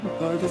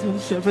Daniel,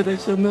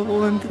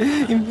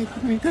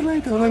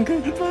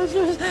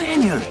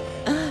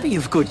 be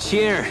of good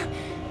cheer.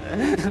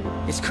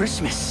 It's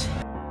Christmas.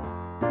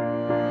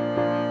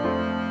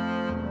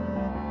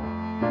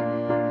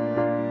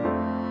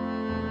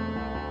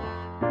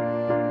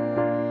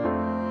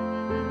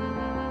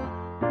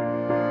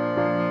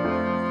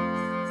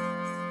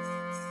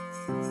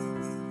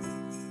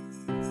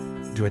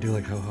 Do I do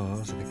like ho ho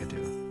ho's? I think I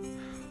do.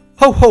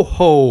 Ho ho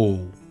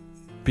ho!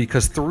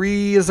 Because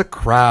 3 is a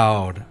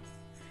crowd.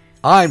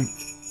 I'm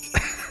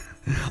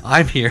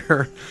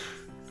here.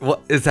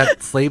 What is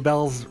that? Sleigh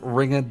bells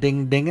ring a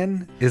ding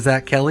dingin'? Is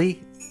that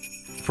Kelly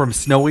from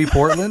snowy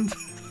Portland?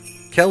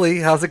 Kelly,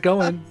 how's it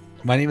going?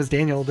 My name is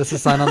Daniel. This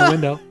is Sign on the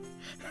Window.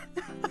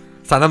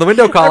 Sign on the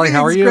Window calling.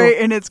 How are you? Great,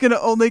 and it's gonna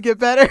only get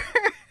better.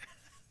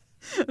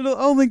 It'll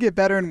only get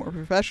better and more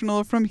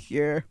professional from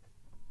here.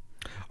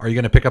 Are you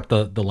going to pick up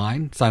the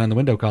line? Sign on the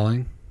Window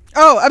calling.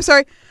 Oh, I'm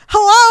sorry.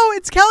 Hello,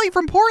 it's Kelly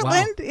from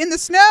Portland in the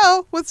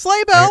snow with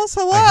sleigh bells.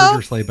 Hello. I heard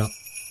your sleigh bell.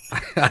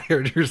 I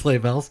heard your sleigh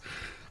bells.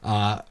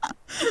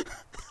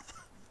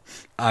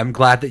 I'm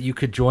glad that you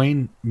could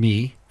join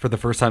me for the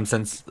first time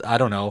since, I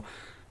don't know,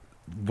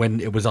 when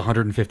it was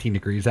 115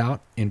 degrees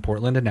out in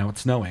Portland and now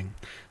it's snowing.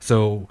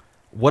 So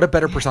what a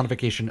better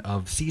personification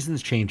of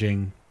seasons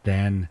changing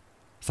than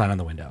Sign on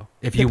the Window.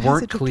 If you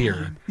weren't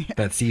clear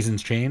that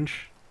seasons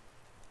change,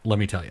 let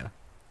me tell you,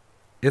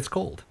 it's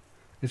cold.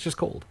 It's just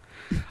cold.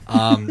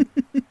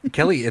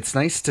 Kelly, it's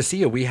nice to see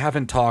you. We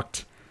haven't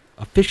talked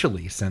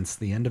officially since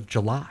the end of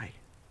July,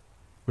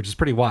 which is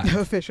pretty wild.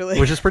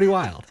 Which is pretty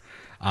wild.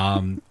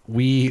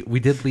 We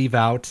did leave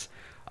out,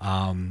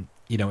 in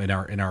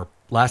our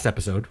last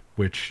episode,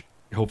 which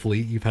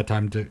hopefully you've had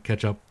time to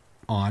catch up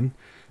on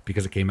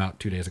because it came out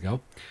 2 days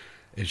ago.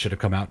 It should have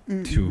come out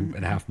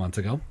 2.5 months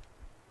ago.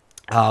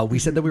 We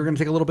said that we were going to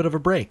take a little bit of a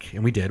break,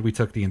 and we did. We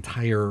took the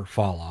entire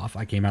fall off.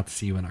 I came out to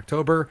see you in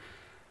October.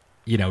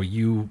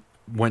 You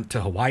went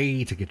to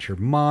Hawaii to get your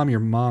mom.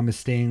 Your mom is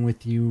staying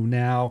with you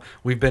now.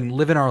 We've been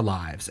living our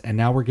lives, and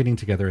now we're getting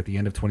together at the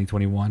end of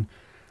 2021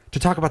 to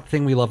talk about the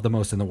thing we love the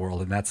most in the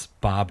world, and that's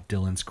Bob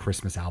Dylan's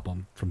Christmas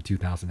album from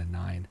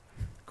 2009,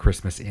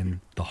 Christmas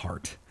in the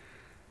Heart.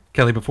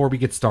 Kelly, before we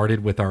get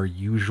started with our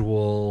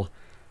usual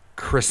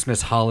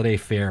Christmas holiday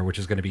fare, which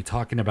is going to be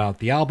talking about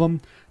the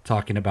album,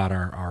 talking about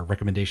our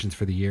recommendations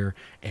for the year,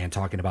 and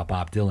talking about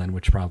Bob Dylan,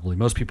 which probably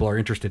most people are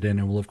interested in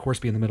and will of course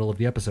be in the middle of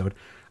the episode.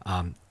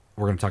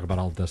 We're going to talk about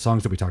all of the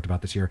songs that we talked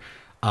about this year.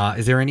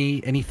 Is there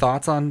any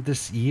thoughts on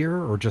this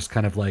year, or just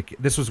kind of like,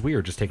 this was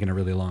weird, just taking a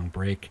really long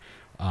break?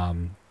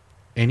 How's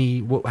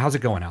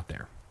it going out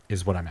there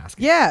is what I'm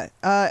asking. Yeah,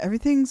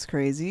 everything's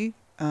crazy.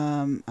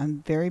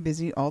 I'm very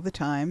busy all the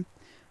time.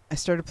 I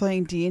started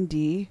playing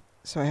D&D,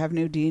 so I have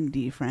no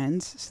D&D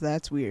friends, so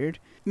that's weird.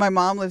 My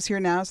mom lives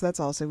here now, so that's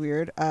also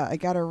weird. I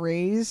got a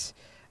raise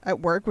at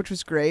work, which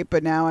was great,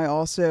 but now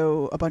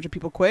a bunch of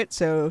people quit,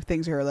 so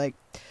things are like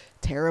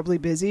terribly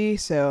busy,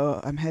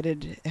 so I'm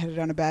headed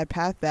on a bad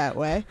path that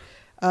way.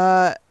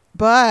 Yeah,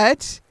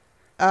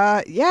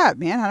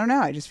 man, I don't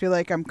know. I just feel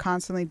like I'm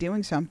constantly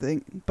doing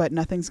something, but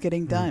nothing's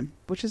getting done,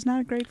 which is not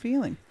a great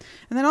feeling.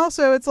 And then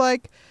also it's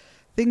like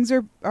things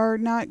are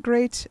not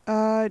great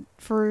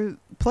for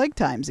plague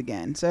times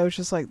again. So it's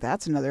just like,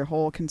 that's another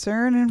whole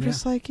concern. And I'm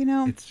just like,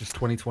 it's just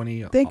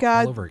 2020 thank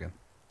God. All over again.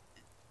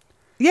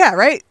 Yeah,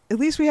 right. At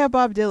least we have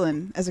Bob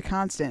Dylan as a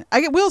constant.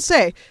 I will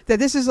say that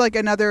this is like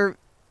another,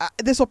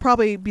 this will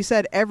probably be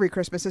said every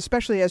Christmas,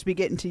 especially as we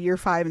get into year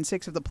 5 and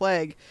 6 of the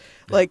plague.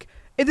 Yeah. Like,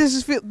 this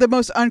is the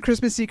most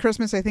un-Christmassy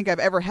Christmas I think I've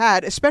ever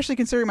had, especially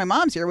considering my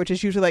mom's here, which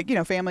is usually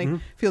like, family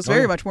feels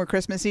very much more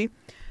Christmassy.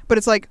 But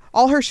it's like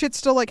all her shit's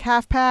still like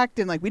half packed,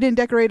 and like we didn't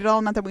decorate at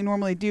all. Not that we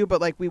normally do, but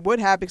like we would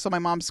have because all my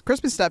mom's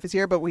Christmas stuff is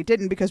here, but we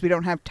didn't because we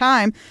don't have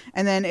time.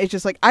 And then it's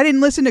just like, I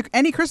didn't listen to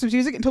any Christmas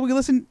music until we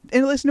listened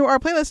to our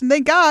playlist. And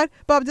thank God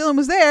Bob Dylan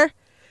was there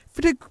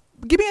to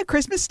give me a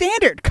Christmas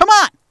standard. Come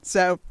on.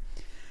 So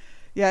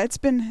yeah, it's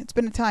been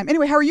a time.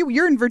 Anyway, how are you?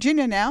 You're in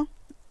Virginia now.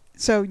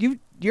 So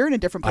you're in a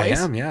different place.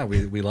 I am, yeah.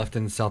 We left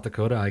in South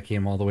Dakota. I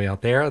came all the way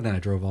out there. Then I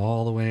drove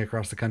all the way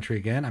across the country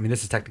again. I mean,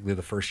 this is technically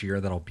the first year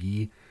that I'll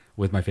be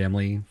with my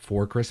family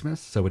for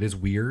Christmas, so it is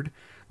weird.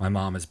 My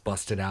mom has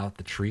busted out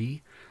the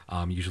tree.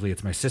 Usually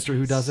it's my sister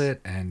who does it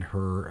and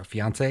her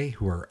fiance,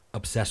 who are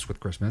obsessed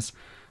with Christmas.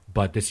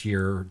 But this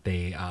year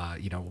they,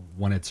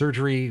 one had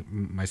surgery.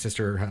 My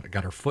sister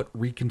got her foot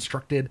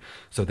reconstructed,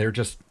 so they're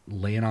just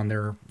laying on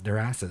their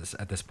asses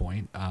at this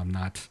point.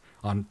 Not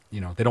on,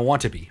 they don't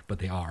want to be, but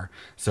they are.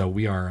 So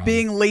we are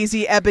being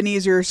lazy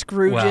Ebenezer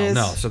Scrooges. Well,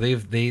 no. So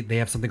they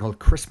have something called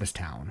Christmas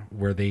Town,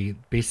 where they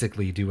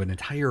basically do an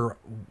entire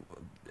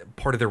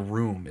part of their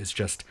room is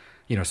just,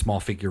 small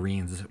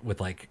figurines with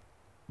like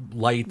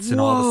lights and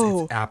all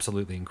this. It's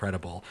absolutely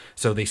incredible.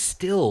 So they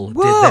still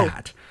did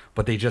that,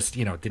 but they just,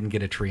 didn't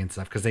get a tree and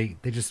stuff because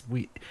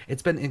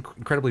it's been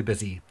incredibly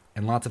busy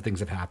and lots of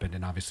things have happened.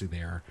 And obviously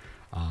they're,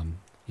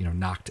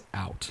 knocked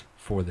out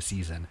for the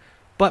season.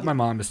 But my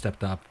mom has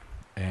stepped up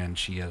and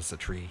she has a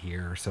tree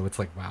here. So it's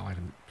like, wow, I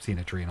haven't seen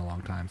a tree in a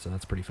long time. So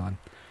that's pretty fun.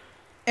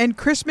 And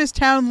Christmas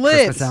Town lives.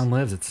 Christmas Town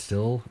lives. It's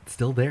still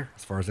there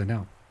as far as I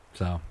know.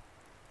 So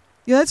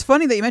Yeah, that's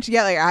funny that you mentioned.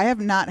 Yeah, like I have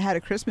not had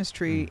a Christmas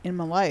tree in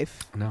my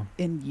life no.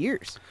 in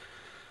years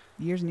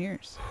and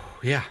years.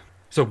 Yeah.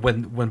 So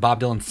when Bob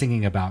Dylan's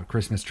singing about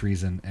Christmas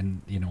trees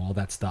and you know all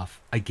that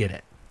stuff, I get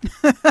it.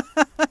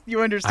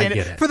 You understand I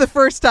get it. For the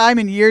first time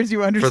in years.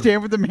 You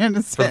understand what the man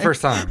is For saying. the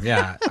first time,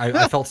 yeah.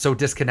 I felt so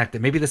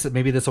disconnected. Maybe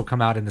this will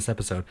come out in this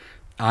episode.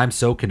 I'm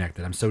so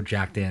connected. I'm so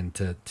jacked in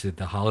to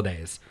the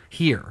holidays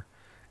here,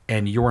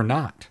 and you're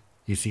not.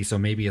 You see, so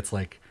maybe it's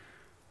like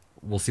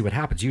we'll see what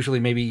happens. Usually,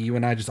 maybe you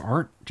and I just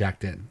aren't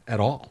jacked in at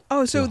all.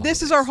 Oh, to so the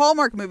this is holidays. our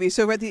Hallmark movie.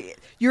 So at the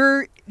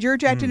you're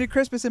jacked into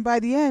Christmas, and by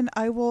the end,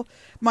 I will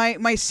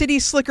my city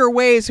slicker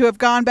ways who have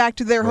gone back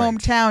to their Right.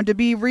 hometown to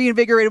be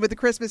reinvigorated with the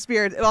Christmas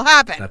spirit. It'll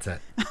happen. That's it.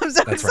 I'm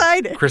so That's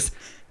excited. Right.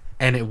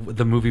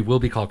 The movie will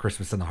be called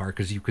Christmas in the Heart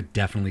because you could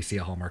definitely see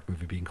a Hallmark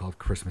movie being called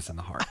Christmas in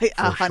the Heart.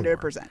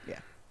 100%. Yeah.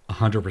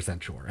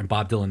 100% sure. And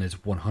Bob Dylan is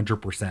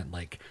 100%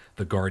 like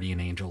the guardian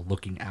angel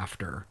looking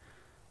after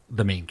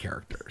the main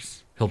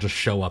characters. He'll just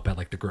show up at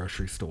like the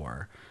grocery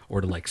store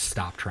or to like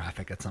stop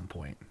traffic at some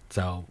point.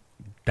 So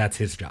that's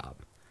his job.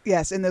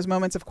 Yes, in those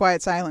moments of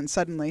quiet silence,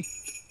 suddenly,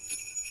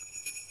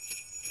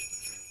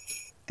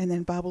 and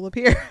then Bob will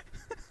appear.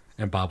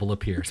 And Bob will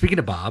appear. Speaking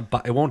of Bob,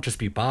 it won't just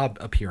be Bob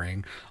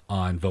appearing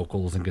on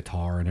vocals and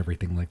guitar and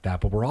everything like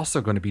that, but we're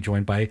also going to be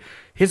joined by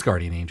his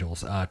guardian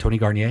angels, Tony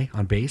Garnier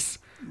on bass,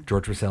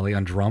 George Rosselli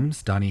on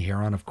drums, Donnie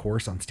Heron, of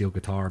course, on steel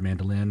guitar,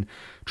 mandolin,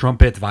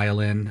 trumpet,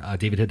 violin.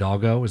 David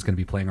Hidalgo is going to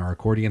be playing our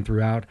accordion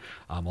throughout,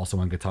 also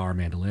on guitar,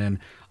 mandolin.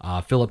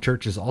 Philip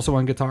Church is also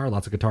on guitar,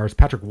 lots of guitars.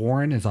 Patrick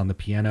Warren is on the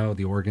piano,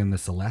 the organ, the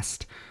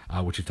celeste,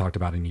 which we've talked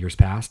about in years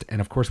past.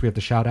 And of course, we have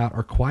to shout out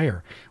our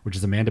choir, which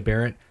is Amanda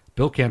Barrett,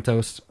 Bill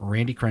Cantos,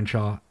 Randy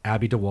Crenshaw,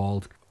 Abby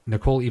DeWald,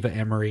 Nicole Eva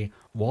Emery,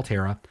 Walt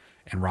Hera,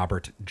 and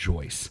Robert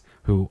Joyce,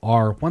 who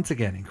are, once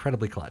again,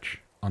 incredibly clutch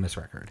on this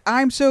record.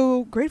 I'm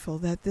so grateful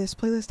that this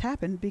playlist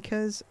happened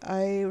because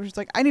I was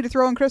like, I need to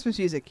throw on Christmas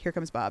music. Here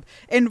comes Bob.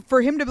 And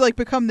for him to like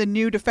become the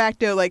new de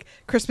facto like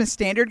Christmas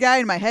standard guy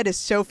in my head is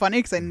so funny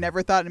because I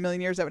never thought in a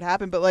million years that would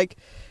happen. But like,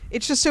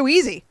 it's just so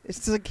easy. It's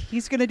just like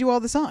he's going to do all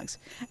the songs.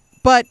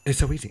 But It's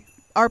so easy.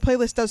 our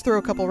playlist does throw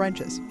a couple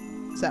wrenches.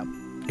 So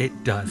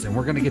It does, and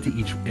we're going to get to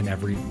each and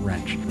every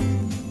wrench.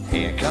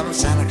 Here comes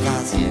Santa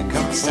Claus,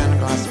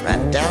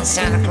 right down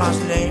Santa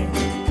Claus Lane.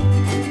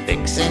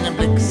 Vixen and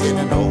Blixen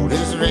and old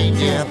as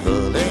reindeer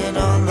pulling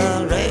on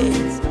the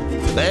reins.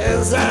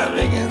 Bells are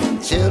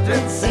ringing,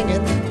 children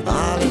singing,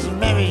 all is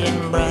merry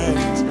and bright.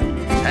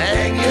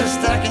 Hang your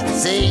stocking,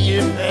 say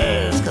your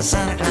prayers, 'cause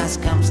Santa Claus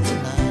comes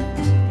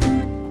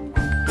tonight.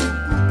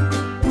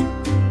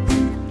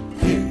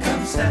 Here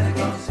comes Santa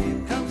Claus,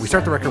 here comes We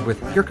start the record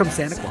with Here Comes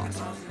Santa Claus,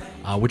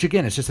 which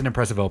again is just an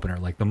impressive opener.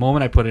 Like the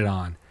moment I put it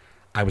on,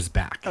 I was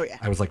back. Oh, yeah.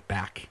 I was like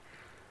back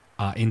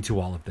into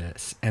all of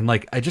this. And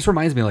like it just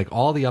reminds me like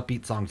all the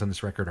upbeat songs on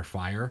this record are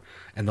fire,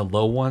 and the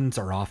low ones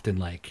are often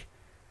like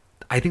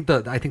I think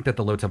that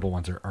the low tempo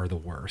ones are the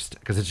worst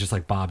because it's just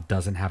like Bob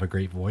doesn't have a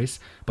great voice,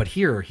 but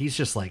here he's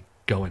just like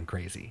going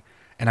crazy.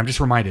 And I'm just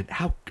reminded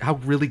how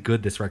really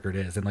good this record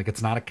is. And like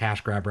it's not a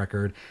cash grab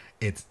record.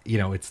 It's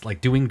it's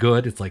like doing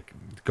good. It's like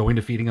going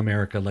to Feeding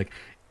America. Like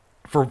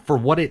for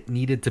what it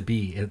needed to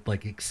be, it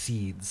like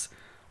exceeds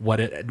what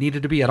it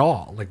needed to be at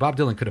all. Like Bob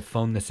Dylan could have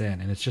phoned this in,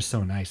 and it's just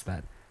so nice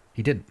that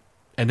he didn't.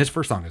 And this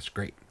first song is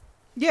great.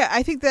 yeah,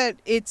 I think that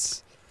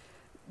it's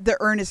the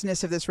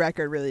earnestness of this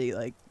record really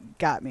like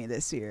got me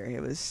this year.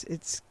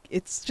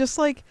 It's just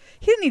like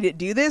he didn't need to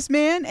do this,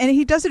 man, and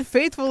he does it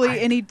faithfully,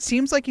 and he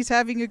seems like he's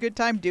having a good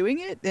time doing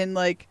it, and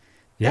like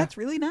that's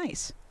really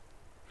nice.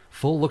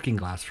 Full Looking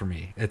Glass for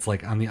me. It's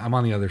like I'm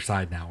on the other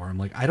side now where I'm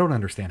like, I don't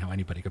understand how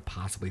anybody could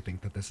possibly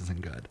think that this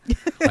isn't good.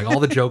 Like all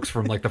the jokes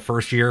from like the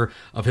first year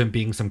of him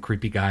being some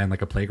creepy guy in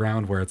like a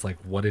playground where it's like,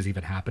 what is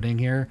even happening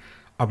here?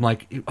 I'm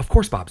like, of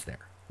course Bob's there.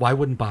 Why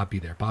wouldn't Bob be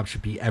there? Bob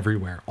should be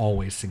everywhere,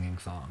 always singing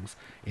songs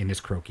in his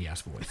croaky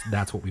ass voice.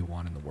 That's what we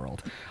want in the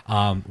world.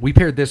 We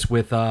paired this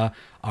with our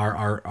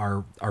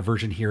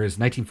version here is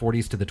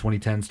 1940s to the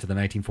 2010s to the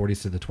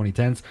 1940s to the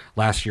 2010s.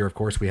 Last year, of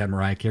course, we had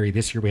Mariah Carey.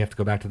 This year, we have to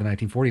go back to the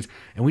 1940s,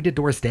 and we did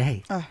Doris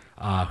Day,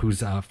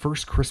 whose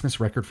first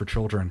Christmas record for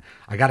children.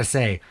 I gotta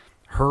say,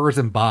 hers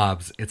and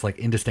Bob's, it's like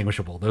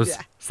indistinguishable. Those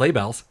sleigh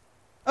bells.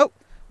 Oh,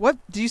 what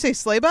did you say?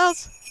 Sleigh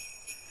bells?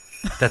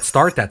 That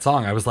start that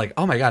song, I was like,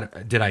 oh my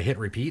God, did I hit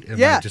repeat? Am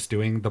I just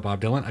doing the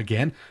Bob Dylan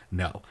again?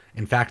 No.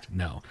 In fact,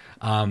 no.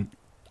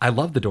 I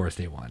love the Doris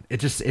Day one.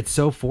 It's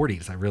so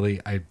 40s.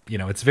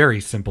 It's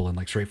very simple and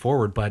like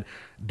straightforward, but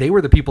they were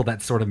the people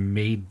that sort of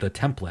made the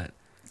template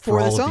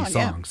for all of these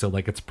songs. So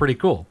like, it's pretty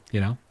cool.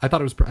 I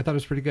thought it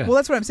was pretty good. Well,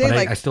 that's what I'm saying.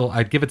 But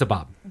I'd give it to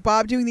Bob.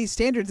 Bob doing these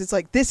standards. It's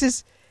like,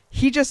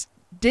 he just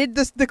did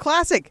the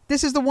classic.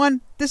 This is the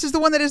one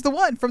that is the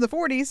one from the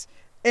 40s.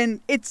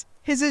 And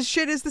his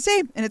shit is the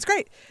same, and it's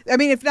great. I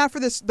mean, if not for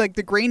this, like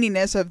the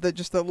graininess of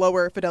the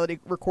lower fidelity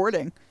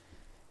recording,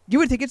 you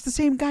would think it's the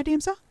same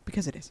goddamn song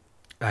because it is.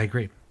 I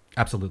agree,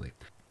 absolutely.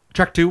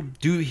 Track 2,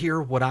 Do You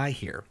Hear What I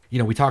Hear? You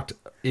know, we talked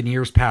in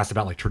years past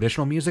about like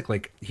traditional music.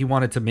 Like he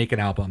wanted to make an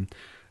album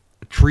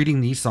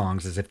treating these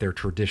songs as if they're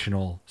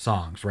traditional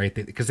songs, right?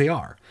 Because they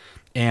are.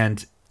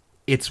 And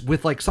it's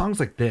with like songs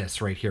like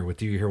this right here with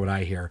Do You Hear What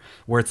I Hear,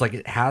 where it's like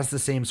it has the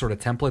same sort of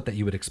template that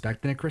you would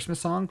expect in a Christmas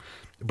song,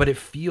 but it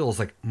feels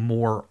like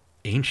more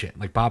ancient.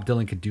 Like Bob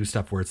Dylan could do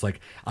stuff where it's like,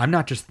 I'm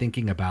not just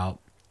thinking about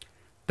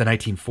the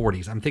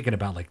 1940s. I'm thinking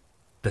about like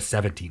the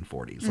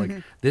 1740s.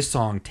 Like this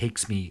song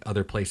takes me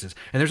other places.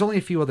 And there's only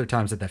a few other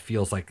times that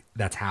feels like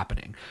that's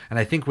happening. And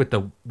I think with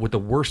the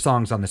worst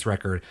songs on this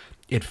record,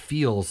 it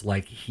feels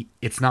like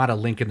it's not a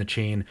link in the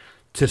chain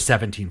to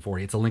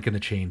 1740. It's a link in the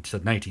chain to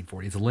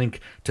 1940. It's a link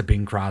to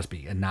Bing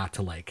Crosby and not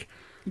to like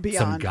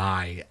some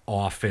guy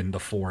off in the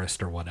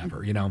forest or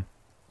whatever, you know?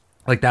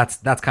 Like that's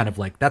kind of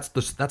like,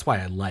 that's why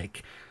I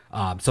like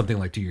something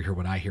like Do You Hear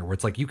What I Hear, where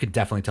it's like, you could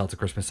definitely tell it's a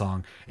Christmas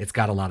song. It's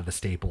got a lot of the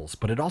staples,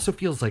 but it also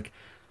feels like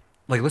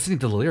listening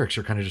to the lyrics,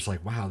 you're kind of just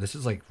like, wow, this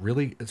is like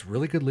it's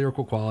really good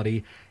lyrical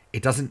quality.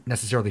 It doesn't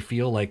necessarily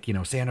feel like, you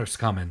know, Santa's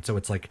coming. So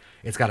it's like,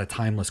 it's got a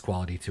timeless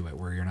quality to it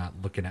where you're not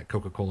looking at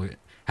Coca-Cola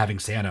having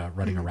Santa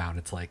running around.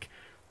 It's like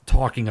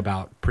talking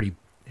about pretty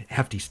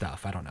hefty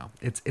stuff. I don't know.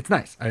 It's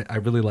nice. I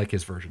really like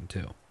his version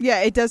too.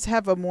 Yeah, it does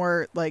have a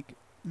more like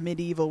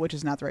medieval, which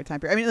is not the right time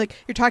period. I mean, like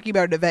you're talking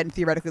about an event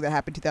theoretically that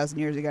happened 2,000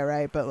 years ago,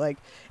 right? But like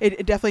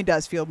it definitely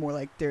does feel more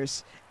like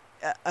there's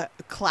a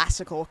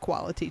classical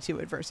quality to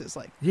it versus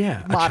like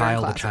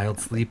a child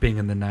sleeping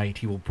in the night,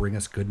 he will bring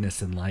us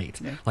goodness and light.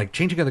 Like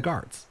Changing of the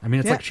Guards. I mean,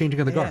 it's like Changing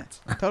of the Guards.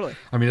 Totally.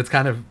 I mean, it's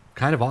kind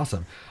of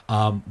awesome.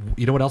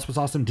 You know what else was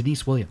awesome?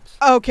 Deniece Williams.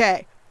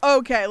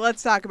 Okay,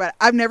 let's talk about it.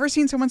 I've never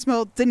seen someone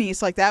spell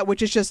Denise like that,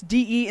 which is just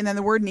D-E and then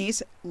the word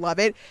niece. Love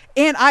it.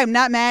 And I'm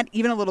not mad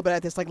even a little bit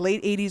at this, like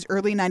late 80s,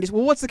 early 90s.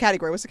 Well, what's the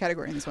category? What's the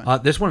category in this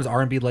one? This one is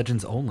R&B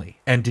Legends only.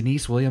 And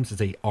Deniece Williams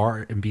is a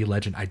R&B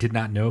legend. I did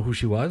not know who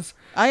she was.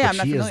 Oh, yeah, I'm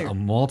not familiar. She is a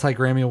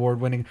multi-Grammy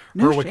Award winning.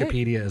 Her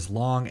Wikipedia is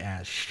long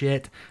as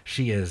shit.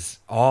 She is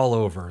all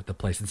over the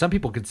place. And some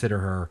people consider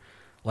her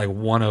like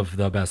one of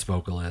the best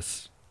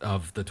vocalists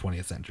of the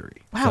 20th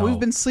century. Wow, so, we've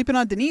been sleeping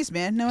on Deniece,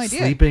 man. No idea.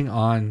 Sleeping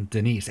on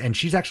Deniece. And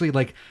she's actually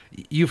like,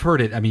 you've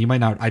heard it. I mean, you might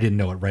not, I didn't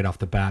know it right off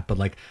the bat, but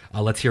like,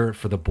 Let's Hear It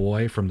for the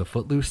Boy from the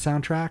Footloose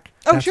soundtrack.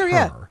 Oh, that's sure, her.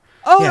 yeah.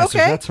 Oh, yeah, okay.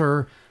 So that's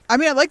her. I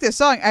mean, I like this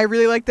song. I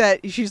really like that.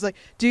 She's like,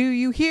 do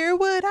you hear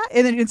what I...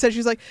 And then instead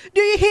she's like,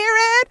 do you hear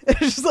it?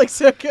 It's just like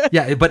so good.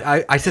 Yeah, but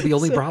I said the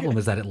only problem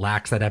is that it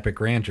lacks that epic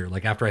grandeur.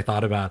 Like after I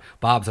thought about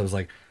Bob's, I was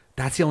like,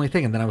 that's the only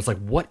thing. And then I was like,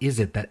 what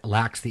is it that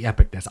lacks the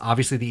epicness?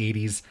 Obviously the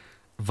 80s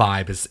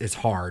vibe is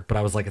hard, but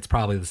I was like, it's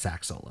probably the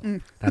sax solo.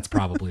 That's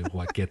probably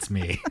what gets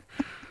me.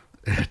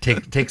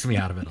 Takes me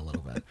out of it a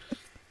little bit.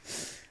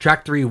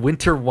 Track 3,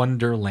 Winter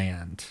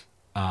Wonderland.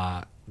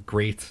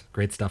 Great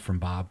stuff from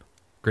Bob.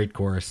 Great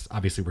chorus.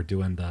 Obviously we're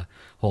doing the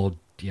whole,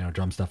 you know,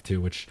 drum stuff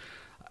too, which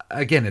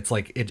again, it's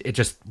like it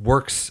just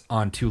works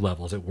on two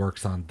levels. It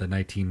works on the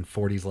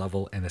 1940s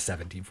level and the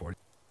 1740s.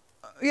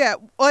 Yeah,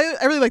 well,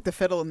 I really like the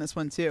fiddle in this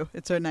one too.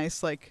 It's a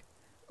nice like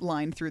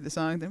line through the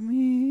song.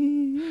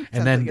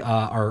 And then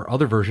our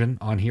other version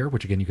on here,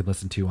 which again you can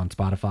listen to on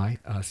Spotify,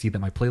 see that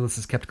my playlist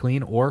is kept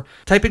clean, or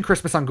type in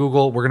Christmas on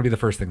Google. We're going to be the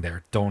first thing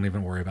there. Don't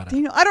even worry about it.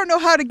 Daniel, I don't know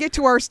how to get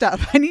to our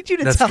stuff. I need you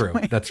to tell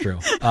me. That's true.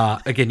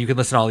 Again, you can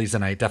listen to all these,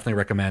 and I definitely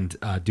recommend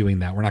doing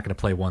that. We're not going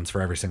to play ones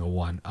for every single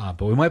one,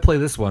 but we might play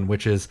this one,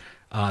 which is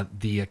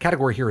the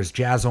category here is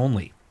jazz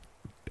only.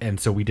 And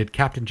so we did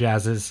Captain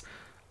Jazz's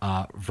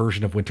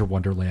version of Winter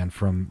Wonderland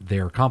from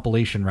their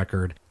compilation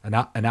record,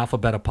 an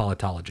Alphabet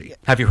Apologology.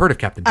 Have you heard of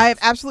Captain Jazz? I have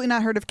absolutely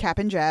not heard of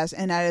Cap'n Jazz,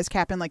 and that is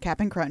Cap'n like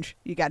Cap'n Crunch.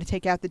 You got to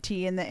take out the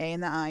T and the A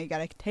and the I. You got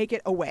to take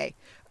it away.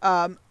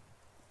 So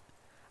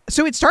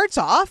it starts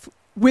off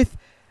with,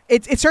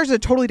 it starts as a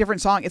totally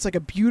different song. It's like a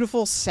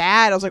beautiful,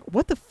 sad. I was like,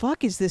 what the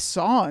fuck is this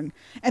song?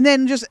 And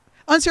then just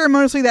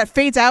unceremoniously that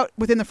fades out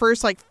within the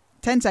first like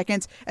 10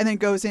 seconds and then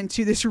goes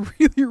into this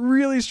really,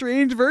 really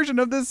strange version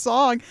of this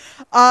song.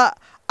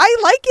 I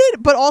like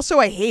it, but also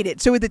I hate it.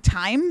 So the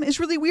time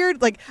is really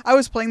weird. Like I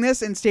was playing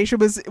this and Stacia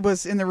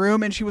was in the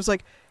room and she was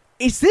like,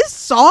 is this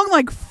song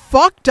like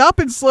fucked up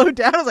and slowed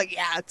down? I was like,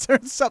 yeah,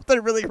 there's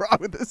something really wrong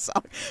with this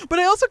song. But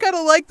I also kind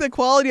of like the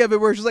quality of it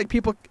where it's just like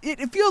people,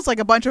 it feels like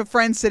a bunch of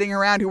friends sitting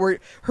around who were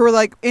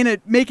like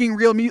making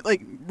real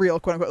like real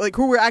quote unquote, like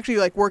who were actually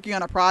like working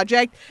on a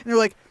project and they're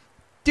like,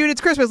 dude,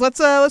 it's Christmas. Let's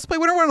play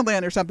Winter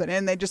Wonderland or something.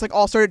 And they just like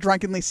all started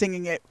drunkenly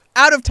singing it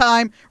out of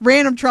time,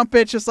 random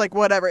trumpets, just like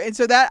whatever. And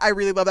so that I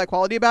really love that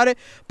quality about it.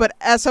 But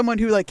as someone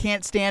who like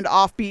can't stand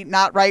offbeat,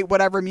 not right,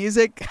 whatever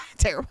music,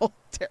 terrible.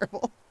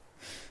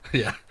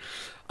 Yeah.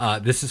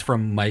 This is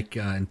from Mike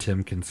and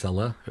Tim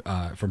Kinsella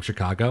from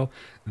Chicago.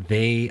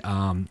 They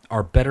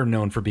are better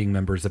known for being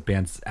members of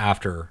bands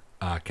after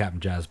Captain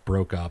Jazz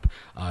broke up.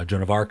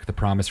 Joan of Arc, The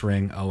Promise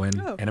Ring, Owen,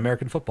 and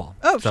American Football.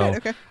 Oh, so,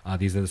 shit, okay.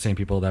 These are the same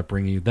people that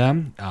bring you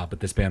them, but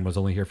this band was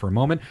only here for a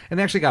moment, and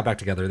they actually got back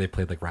together. They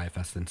played like Riot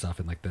Fest and stuff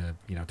in like the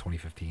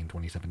 2015,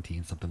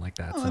 2017, something like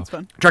that. Oh, that's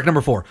fun. Track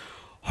number 4.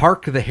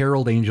 Hark the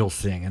Herald Angels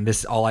Sing. And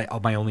this,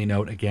 my only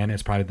note, again,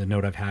 is probably the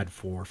note I've had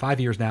for 5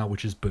 years now,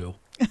 which is boo.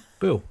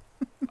 Boo.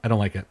 I don't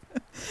like it.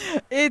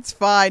 It's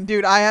fine,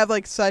 dude. I have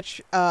like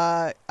such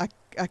a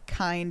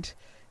kind,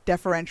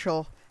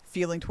 deferential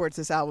feeling towards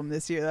this album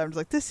this year that I'm just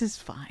like, this is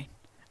fine.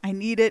 I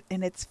need it,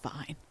 and it's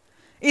fine.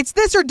 It's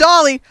this or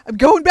Dolly. I'm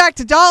going back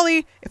to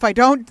Dolly if I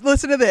don't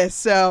listen to this,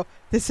 so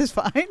this is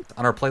fine.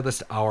 On our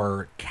playlist,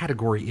 our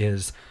category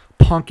is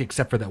punk,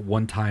 except for that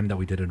one time that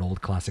we did an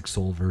old classic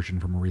soul version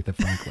from Aretha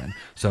Franklin.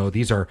 So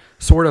these are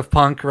sort of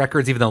punk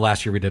records, even though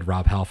last year we did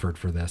Rob Halford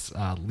for this,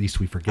 Least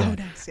We Forget.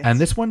 Oh, nice, yes.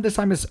 And this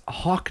time is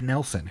Hawk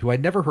Nelson, who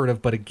I'd never heard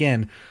of, but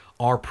again,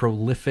 are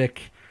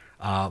prolific,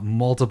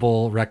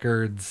 multiple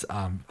records,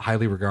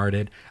 highly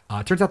regarded.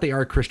 Turns out they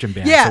are a Christian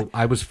band. Yeah. So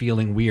I was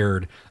feeling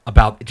weird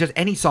about just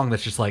any song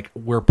that's just like,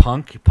 we're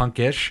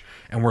punkish,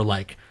 and we're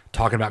like,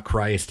 talking about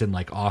Christ and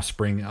like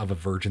offspring of a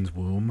virgin's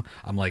womb.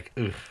 I'm like,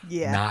 ugh,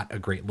 not a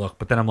great look.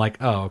 But then I'm like,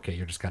 oh, okay,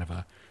 you're just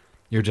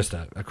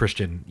a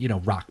Christian,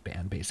 rock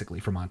band basically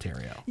from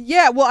Ontario.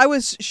 Yeah, well, I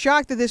was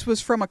shocked that this was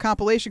from a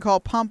compilation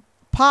called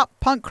Pop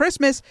Punk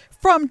Christmas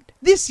from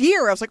this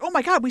year. I was like, oh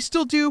my God, we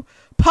still do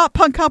pop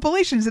punk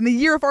compilations in the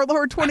year of our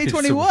Lord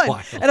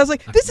 2021. And I was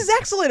like, this is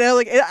excellent.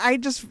 And I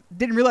just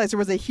didn't realize there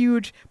was a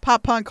huge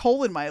pop punk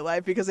hole in my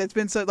life because it's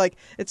been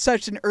it's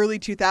such an early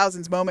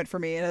 2000s moment for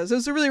me. And it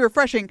was really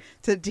refreshing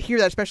to hear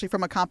that, especially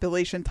from a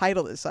compilation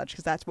titled as such,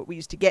 because that's what we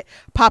used to get.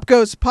 Pop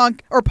goes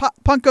punk, or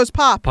punk goes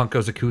pop. Punk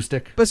goes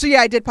acoustic. But so yeah,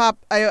 I did pop.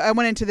 I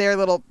went into their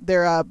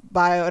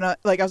bio, and I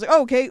was like,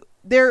 oh, okay.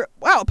 They're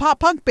a pop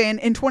punk band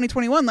in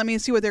 2021. Let me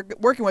see what they're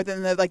working with.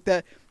 And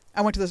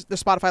I went to the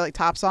Spotify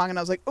top song, and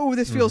I was like, oh,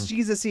 this feels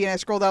Jesus-y. And I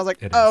scrolled down, I was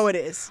like, it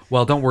is.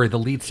 Well, don't worry. The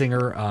lead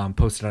singer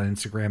posted on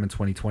Instagram in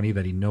 2020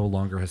 that he no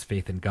longer has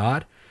faith in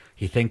God.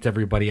 He thanked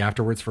everybody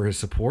afterwards for his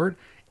support,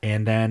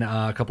 and then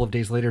a couple of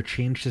days later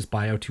changed his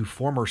bio to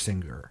former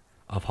singer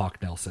of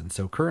Hawk Nelson.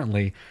 So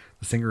currently,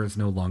 the singer is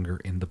no longer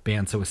in the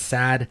band. So it's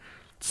sad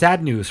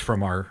news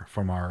from our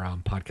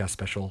podcast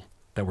special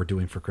that we're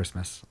doing for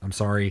Christmas. I'm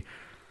sorry.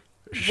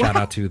 Shout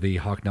out to the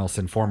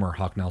former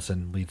Hawk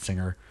Nelson lead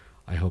singer.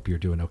 I hope you're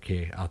doing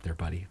okay out there,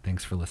 buddy.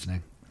 Thanks for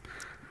listening.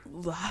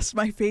 Lost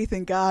my faith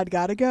in God.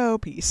 Gotta go.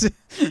 Peace.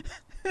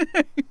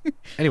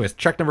 Anyways,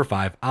 track number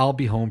 5, I'll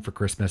Be Home for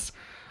Christmas.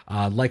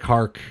 Like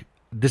Hark,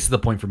 this is the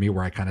point for me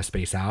where I kind of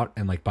space out,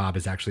 and like Bob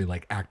is actually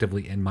like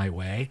actively in my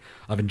way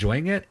of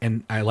enjoying it.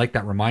 And I like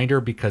that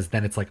reminder because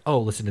then it's like, oh,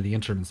 listen to the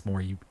instruments more,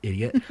 you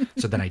idiot.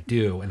 So then I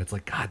do. And it's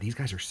like, God, these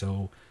guys are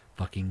so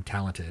fucking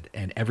talented,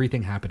 and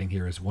everything happening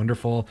here is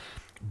wonderful.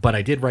 But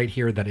I did write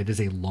here that it is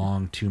a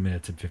long 2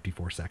 minutes and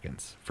 54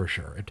 seconds for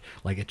sure.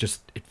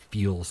 It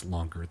feels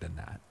longer than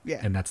that. Yeah.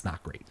 And that's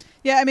not great.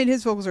 Yeah, I mean,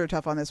 his vocals are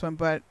tough on this one,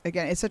 but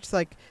again, it's such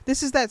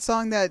this is that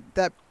song that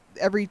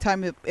every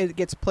time it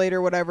gets played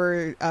or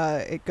whatever,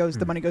 it goes,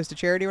 the money goes to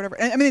charity or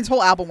whatever. And I mean, his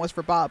whole album was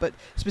for Bob, but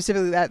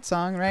specifically that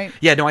song, right?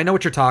 Yeah, no, I know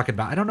what you're talking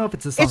about. I don't know if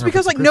it's a song. It's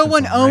because no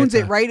one owns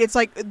it, right? It's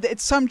like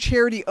it's some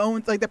charity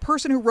owns, like the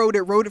person who wrote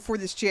it for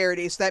this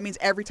charity. So that means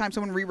every time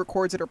someone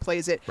re-records it or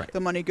plays it, the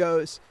money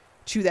goes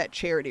to that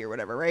charity or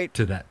whatever, right?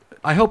 To that.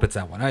 I hope it's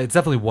that one. It's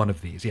definitely one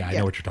of these. Yeah, I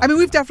know what you're talking about. I mean,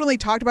 we've definitely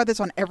talked about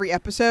this on every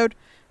episode.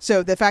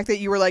 So the fact that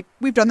you were like,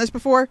 we've done this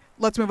before,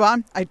 let's move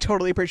on. I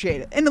totally appreciate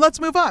it. And let's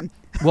move on.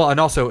 Well, and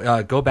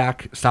also go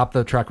back, stop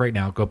the track right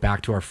now, go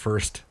back to our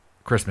first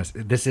Christmas.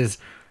 This is,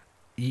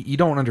 you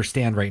don't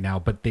understand right now,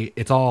 but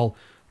it's all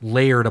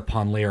layered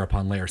upon layer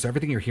upon layer. So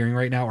everything you're hearing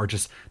right now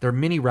they're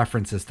mini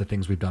references to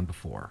things we've done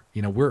before.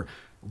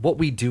 What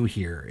we do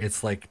here,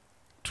 it's like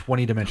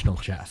 20-dimensional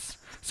chess.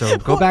 So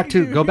go back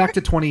to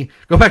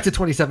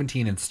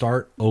 2017 and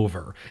start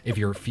over if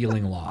you're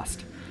feeling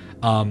lost.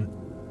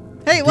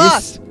 Hey,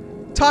 Lost.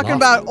 Talking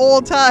about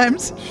old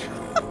times.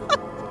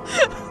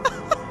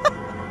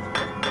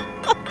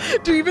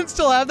 Do you even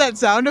still have that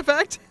sound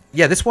effect?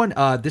 Yeah, this one,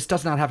 this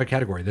does not have a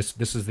category.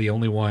 This is the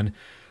only one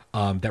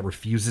that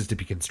refuses to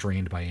be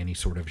constrained by any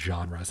sort of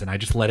genres, and I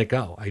just let it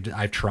go.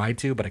 I've tried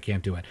to, but I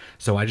can't do it.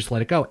 So I just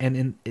let it go.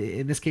 And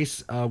in this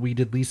case, we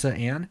did Lisa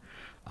Ann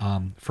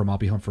from I'll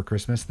Be Home for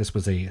Christmas. This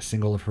was a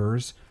single of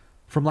hers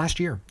from last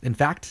year. In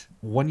fact,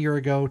 1 year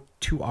ago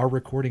to our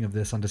recording of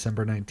this on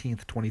December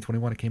 19th,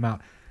 2021, it came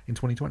out in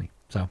 2020.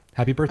 So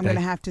happy birthday. I'm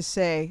going to have to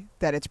say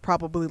that it's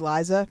probably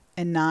Liza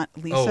and not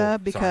Lisa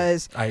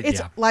because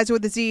it's Liza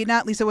with a Z,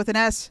 not Lisa with an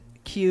S.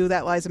 Cue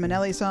that Liza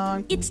Minnelli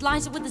song. It's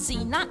Liza with a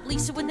Z, not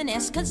Lisa with an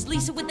S, cause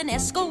Lisa with an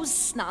S goes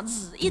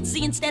snods. It's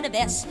Z instead of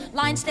S,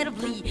 Lie instead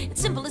of Lee.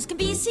 It's simple as can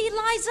be, see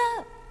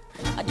Liza.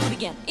 I do it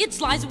again.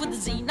 It's Liza with a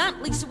Z,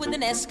 not Lisa with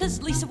an S,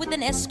 cause Lisa with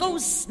an S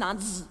goes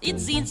snods.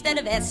 It's Z instead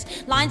of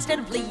S, Lie instead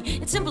of Lee.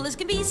 It's simple as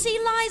can be, see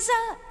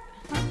Liza.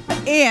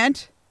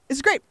 And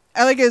it's great.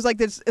 I like it. It's like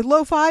this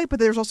lo-fi, but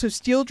there's also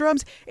steel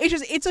drums.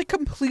 It's a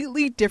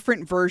completely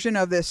different version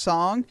of this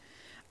song.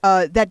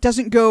 that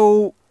doesn't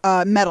go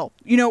metal,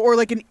 or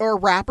like or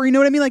rapper. You know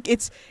what I mean? Like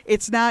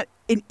it's not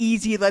an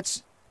easy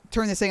let's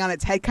turn this thing on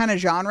its head kind of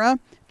genre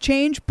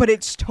change, but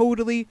it's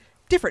totally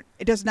different.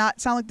 It does not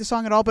sound like the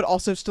song at all, but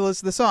also still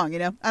is the song. I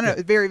don't know.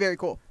 It's very, very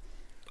cool.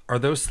 Are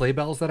those sleigh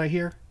bells that I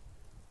hear?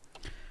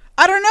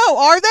 I don't know.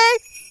 Are they?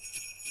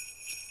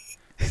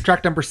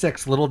 Track number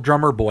 6, Little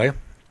Drummer Boy.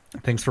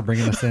 Thanks for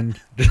bringing us in,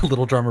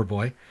 Little Drummer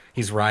Boy.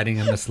 He's riding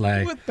in the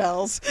sleigh. With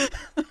bells.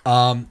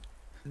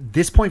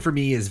 This point for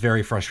me is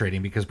very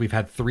frustrating because we've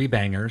had 3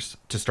 bangers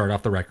to start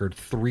off the record,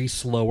 3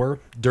 slower,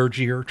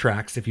 dirgier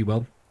tracks, if you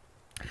will.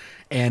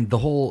 And the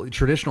whole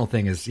traditional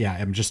thing is,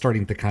 I'm just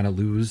starting to kind of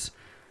lose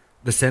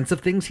the sense of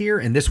things here.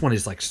 And this one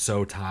is like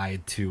so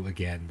tied to,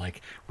 again,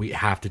 like we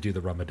have to do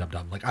the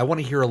rum-a-dum-dum. Like I want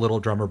to hear a Little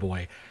Drummer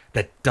Boy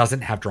that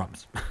doesn't have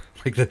drums.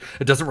 Like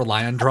it doesn't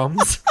rely on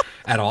drums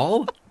at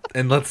all.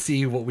 And let's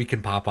see what we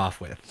can pop off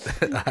with.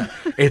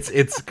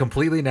 It's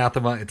completely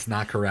anathema. It's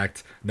not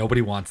correct.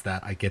 Nobody wants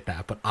that. I get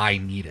that, but I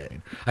need it.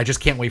 I just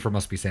can't wait for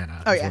Must Be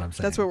Santa. Oh is yeah, what I'm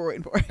saying. that's what we're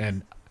waiting for.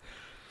 And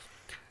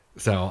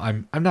so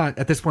I'm not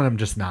at this point. I'm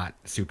just not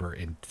super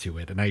into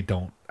it, and I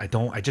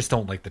just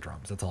don't like the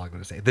drums. That's all I'm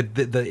going to say.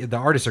 The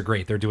artists are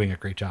great. They're doing a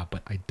great job,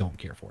 but I don't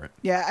care for it.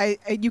 Yeah,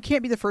 you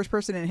can't be the first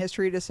person in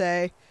history to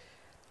say,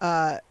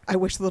 I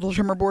wish Little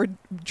Drummer Boy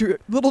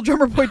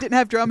didn't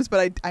have drums,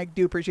 but I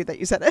do appreciate that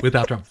you said it.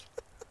 Without drums.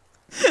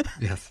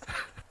 Yes.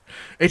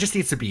 It just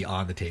needs to be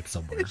on the tape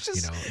somewhere,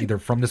 either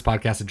from this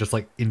podcast and just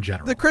like in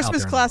general. The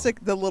Christmas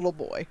classic, The Little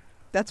Boy.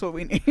 That's what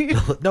we need.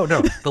 No,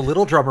 the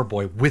Little Drummer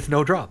Boy with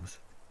no drums.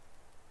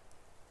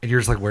 And you're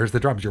just like, where's the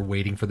drums? You're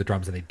waiting for the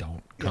drums and they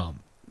don't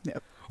come.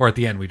 Yep. Or at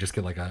the end, we just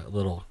get like a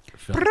little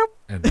fill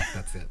and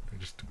that's it.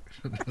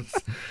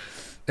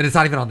 And it's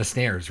not even on the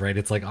snares, right?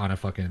 It's like on a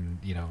fucking,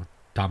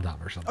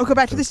 tom-tom or something. Oh, go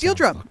back So to the it steel sounds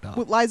drum fucked up.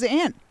 with Liza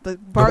Ann. The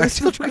Go bar of back the to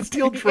steel the drum.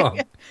 steel drum.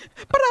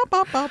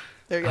 Ba-da-ba-ba.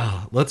 There you go.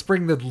 Let's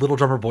bring the Little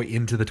Drummer Boy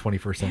into the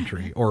 21st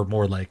century, or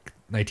more like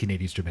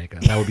 1980s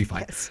Jamaica. That would be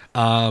fine. Yes.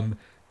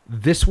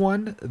 This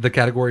one, the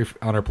category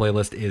on our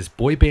playlist is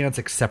boy bands,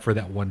 except for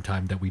that one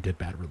time that we did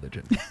Bad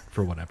Religion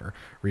for whatever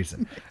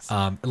reason.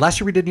 Last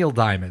year we did Neil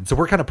Diamond, so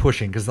we're kind of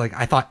pushing because like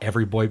I thought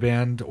every boy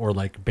band or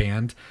like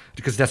band,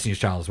 because Destiny's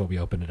Child is what we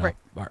opened it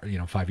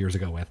up, 5 years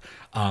ago with.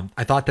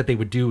 I thought that they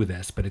would do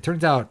this, but it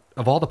turns out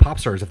of all the pop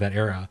stars of that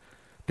era,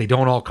 they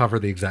don't all cover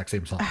the exact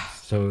same songs.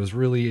 So it was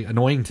really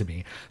annoying to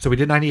me. So we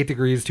did 98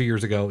 Degrees 2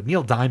 years ago.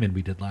 Neil Diamond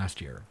we did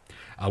last year.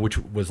 Which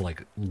was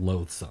like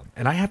loathsome.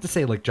 And I have to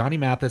say, like Johnny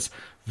Mathis,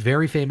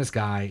 very famous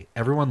guy.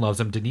 Everyone loves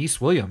him. Denise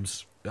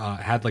Williams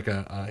had like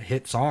a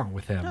hit song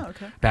with him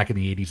back in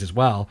the 80s as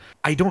well.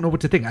 I don't know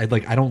what to think. I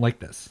don't like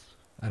this.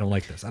 I don't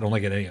like this. I don't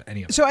like it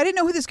any of it. So I didn't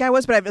know who this guy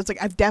was, but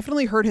I've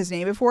definitely heard his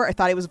name before. I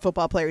thought he was a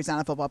football player. He's not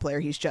a football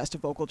player. He's just a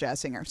vocal jazz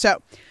singer.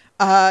 So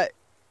I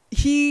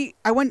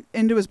went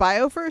into his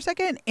bio for a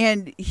second,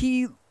 and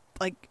he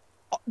like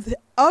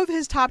of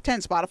his top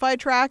 10 Spotify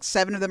tracks,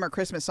 7 of them are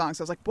Christmas songs.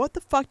 I was like, what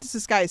the fuck does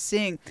this guy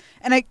sing?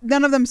 And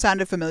none of them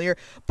sounded familiar,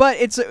 but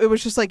it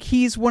was just like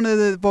he's one of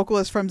the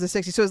vocalists from the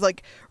 60s. So it was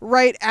like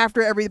right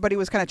after everybody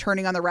was kind of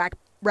turning on the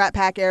Rat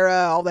Pack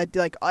era, all that,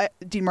 like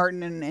Dean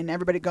Martin and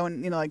everybody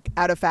going, like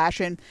out of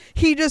fashion.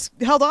 He just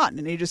held on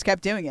and he just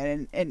kept doing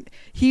it. And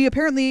he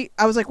apparently,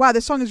 I was like, wow,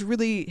 this song is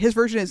really, his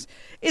version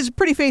is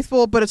pretty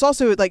faithful, but it's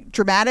also like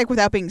dramatic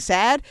without being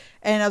sad.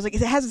 And I was like,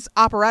 it has this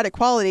operatic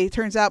quality.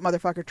 Turns out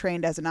motherfucker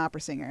trained as an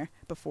opera singer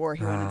before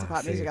he went into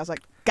pop music. I was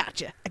like,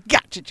 gotcha,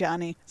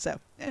 Johnny. So,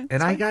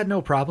 and I got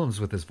no problems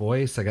with his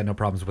voice. I got no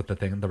problems with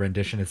the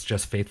rendition. It's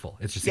just faithful.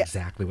 It's just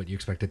exactly what you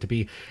expect it to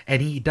be.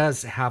 And he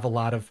does have a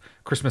lot of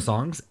Christmas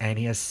songs, and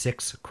he has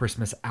 6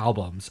 Christmas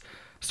albums,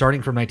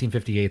 starting from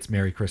 1958's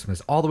Merry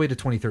Christmas all the way to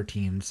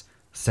 2013's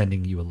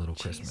Sending You a Little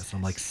Christmas.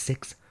 I'm like,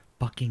 6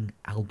 fucking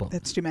albums.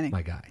 That's too many.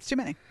 My guy. It's too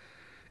many.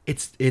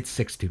 It's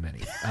 6 too many.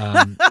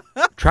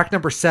 Track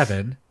number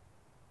 7,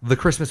 The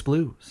Christmas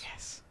Blues.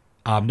 Yes.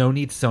 No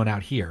Need Sewn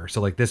Out Here.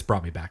 So like this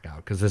brought me back out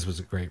because this was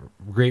a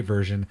great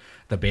version.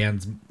 The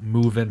band's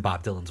moving.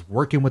 Bob Dylan's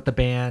working with the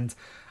band.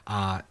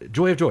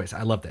 Joy of Joys.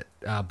 I loved it.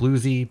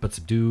 Bluesy but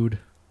subdued.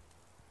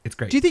 It's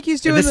great. Do you think he's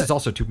doing this is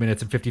also 2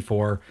 minutes and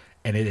 54,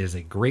 and it is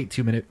a great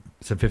 2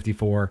 minutes and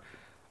 54.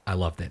 I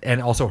loved it.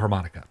 And also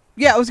harmonica.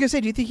 Yeah, I was gonna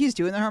say, do you think he's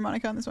doing the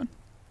harmonica on this one?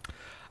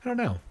 I don't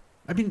know.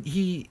 I mean,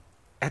 he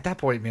at that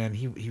point, man,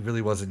 he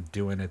really wasn't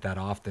doing it that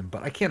often,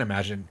 but I can't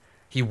imagine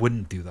he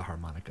wouldn't do the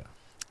harmonica.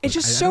 It's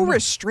just so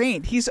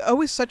restrained. He's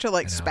always such a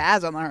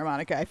spaz on the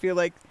harmonica. I feel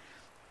like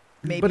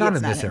maybe but not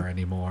it's in this him. era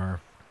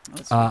anymore.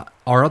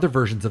 Our other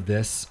versions of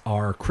this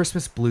are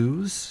Christmas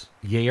Blues,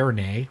 Yay or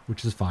Nay,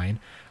 which is fine.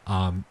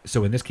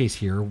 So in this case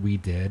here, we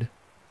did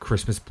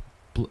Christmas.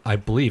 I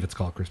believe it's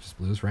called Christmas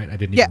Blues, right? I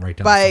didn't even write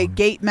down by the song.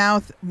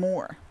 Gatemouth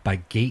Moore. By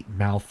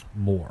Gatemouth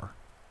Moore.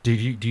 Do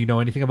you know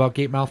anything about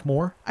Gatemouth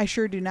Moore? I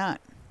sure do not.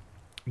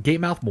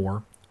 Gatemouth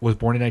Moore was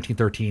born in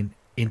 1913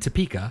 in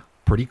Topeka.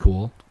 Pretty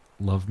cool.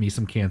 Love me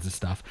some Kansas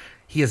stuff.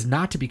 He is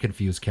not to be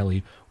confused,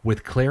 Kelly,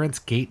 with Clarence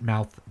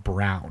Gatemouth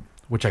Brown,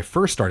 which I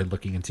first started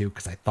looking into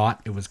because I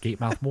thought it was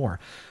Gatemouth Moore.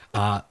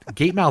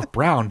 Gatemouth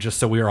Brown, just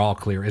so we are all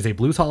clear, is a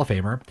Blues Hall of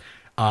Famer.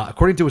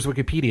 According to his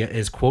Wikipedia,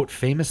 is, quote,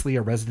 famously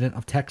a resident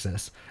of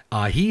Texas.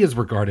 He is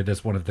regarded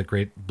as one of the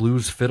great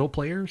blues fiddle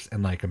players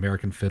and like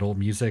American fiddle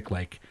music.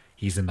 Like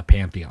he's in the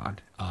pantheon,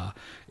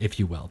 if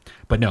you will.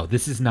 But no,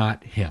 this is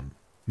not him.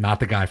 Not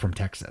the guy from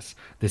Texas.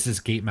 This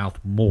is Gatemouth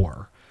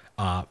Moore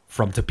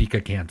from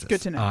Topeka, Kansas.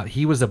 Good to know.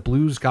 He was a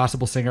blues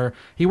gospel singer.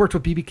 He worked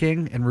with B.B.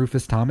 King and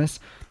Rufus Thomas.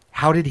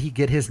 How did he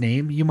get his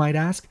name, you might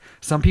ask?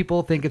 Some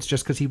people think it's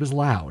just because he was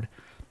loud.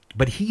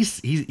 But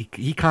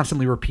he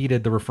constantly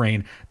repeated the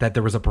refrain that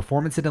there was a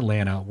performance in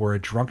Atlanta where a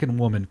drunken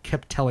woman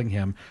kept telling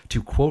him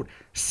to, quote,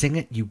 sing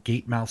it, you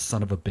Gatemouth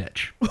son of a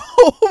bitch.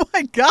 Oh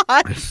my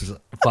God. This is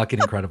fucking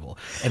incredible.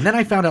 And then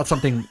I found out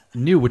something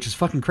new, which is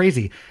fucking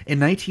crazy. In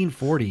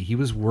 1940, he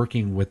was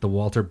working with the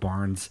Walter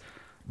Barnes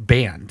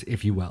band,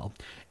 if you will.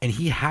 And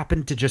he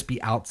happened to just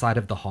be outside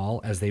of the hall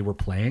as they were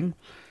playing.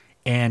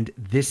 And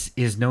this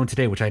is known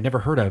today, which I never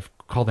heard of,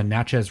 called the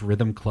Natchez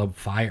Rhythm Club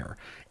Fire.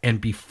 And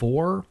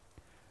before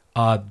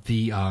this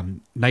is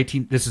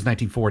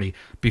 1940,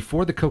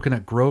 before the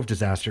Coconut Grove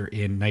disaster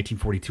in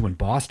 1942 in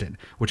Boston,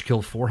 which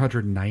killed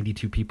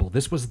 492 people.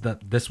 This was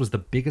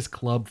the biggest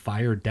club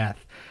fire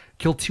death.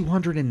 Killed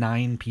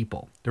 209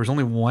 people. There was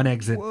only one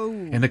exit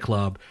in the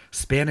club.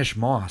 Spanish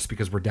Moss,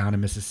 because we're down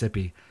in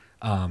Mississippi,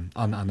 on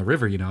the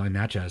river, in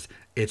Natchez.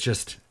 It's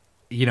just,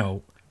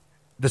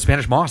 the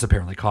Spanish Moss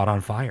apparently caught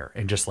on fire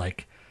and just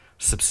like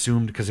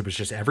subsumed because it was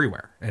just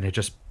everywhere, and it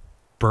just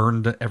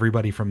burned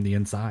everybody from the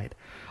inside.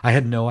 I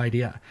had no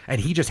idea. And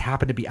he just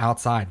happened to be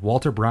outside.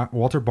 Walter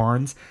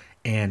Barnes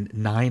and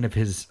nine of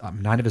his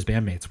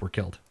bandmates were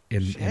killed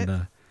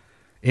in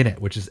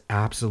it, which is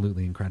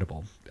absolutely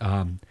incredible.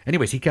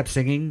 Anyways, he kept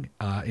singing,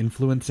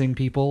 influencing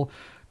people,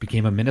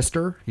 became a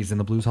minister. He's in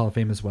the Blues Hall of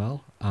Fame as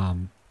well.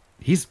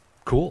 He's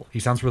cool.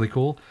 He sounds really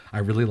cool. I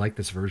really like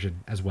this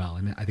version as well.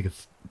 And I think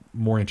it's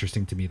more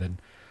interesting to me than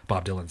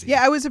Bob Dylan's.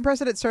 Yeah, I was impressed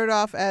that it started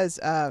off as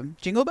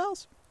Jingle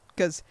Bells,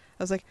 because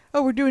I was like,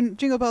 oh, we're doing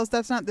Jingle Bells.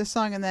 That's not this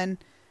song. And then,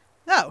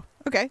 oh,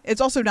 okay.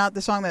 It's also not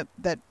the song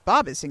that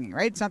Bob is singing,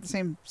 right? It's not the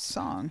same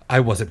song.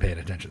 I wasn't paying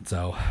attention.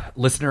 So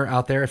listener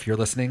out there, if you're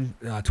listening,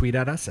 tweet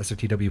at us,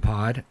 SOTW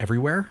Pod,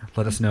 everywhere.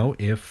 Let us know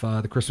if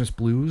the Christmas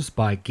Blues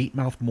by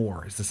Gatemouth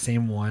Moore is the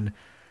same one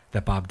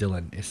that Bob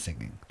Dylan is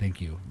singing.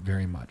 Thank you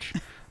very much.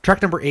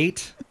 Track number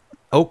 8,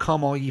 O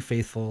Come All Ye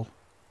Faithful.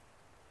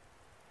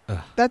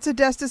 That's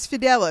Adestus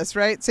Fidelis,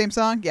 right? Same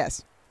song?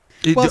 Yes.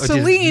 Well,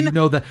 Celine...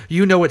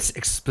 You know it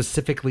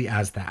specifically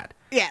as that.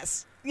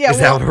 Yes. Yeah. Is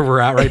that where we're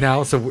at right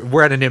now? So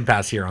we're at an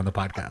impasse here on the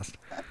podcast.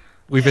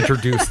 We've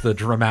introduced the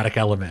dramatic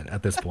element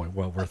at this point.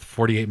 Well, we're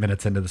 48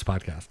 minutes into this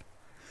podcast.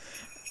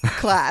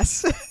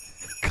 Class.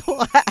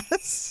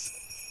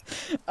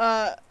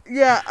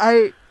 Yeah,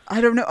 I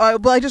don't know.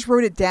 Well, I just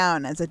wrote it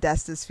down as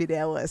Adestus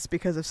Fidelis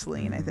because of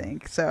Celine, I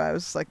think. So I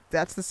was like,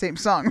 that's the same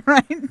song,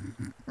 right?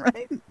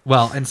 Right?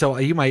 Well, and so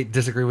you might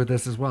disagree with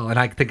this as well. And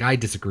I think I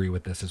disagree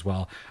with this as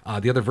well.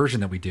 The other version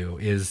that we do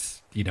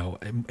is,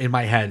 in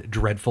my head,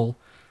 dreadful,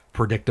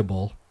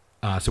 predictable.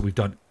 So we've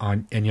done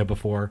on Enya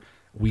before,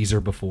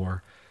 Weezer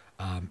before,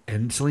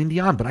 and Celine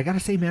Dion. But I got to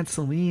say, man,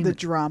 Celine. The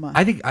drama.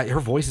 I think her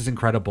voice is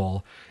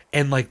incredible.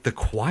 And like the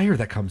choir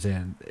that comes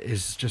in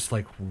is just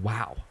like,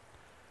 wow.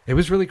 It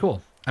was really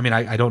cool. I mean,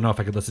 I don't know if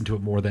I could listen to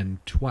it more than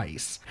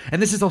twice.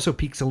 And this is also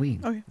peak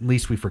Celine. Okay. At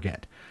least we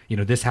forget.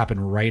 This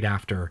happened right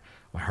after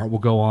My Heart Will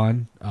Go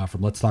On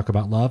from Let's Talk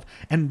About Love.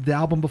 And the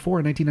album before,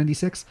 in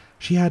 1996,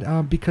 she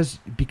had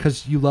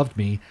Because You Loved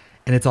Me.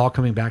 And it's all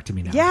coming back to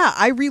me now. Yeah,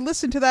 I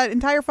re-listened to that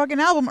entire fucking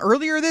album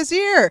earlier this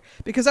year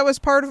because that was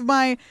part of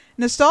my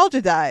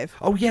nostalgia dive.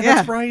 Oh, yeah.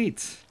 That's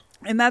right.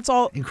 And that's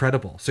all.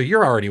 Incredible. So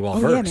you're already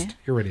well-versed. Yeah, man.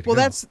 You're ready to go.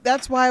 Well,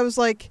 that's why I was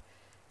like...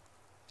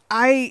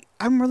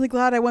 I'm really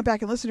glad I went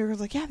back and listened to her. I was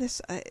like, yeah, this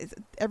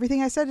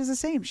everything I said is the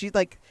same. She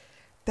like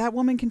that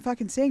woman can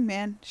fucking sing,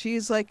 man.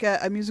 She's like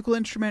a musical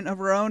instrument of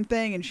her own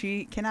thing, and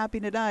she cannot be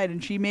denied.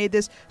 And she made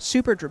this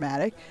super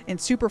dramatic and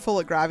super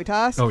full of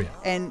gravitas. Oh yeah.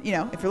 And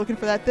if you're looking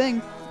for that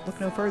thing, look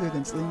no further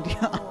than Celine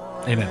Dion.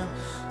 Amen.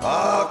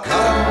 Oh,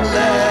 come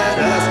let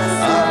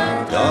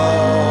us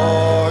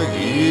adore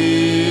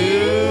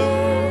you.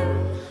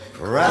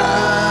 Praise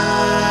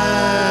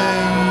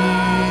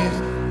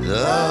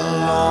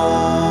the Lord.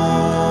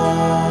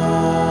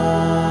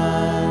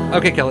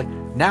 Okay, Kelly,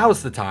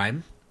 now's the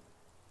time,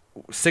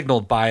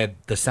 signaled by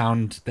the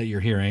sound that you're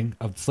hearing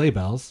of sleigh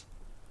bells,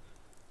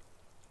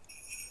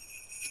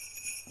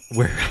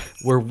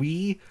 where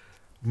we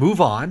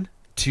move on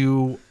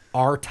to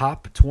our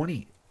top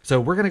 20. So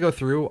we're going to go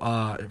through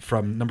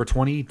from number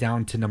 20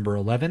 down to number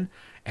 11,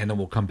 and then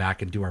we'll come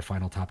back and do our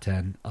final top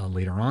 10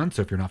 later on.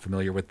 So if you're not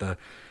familiar with the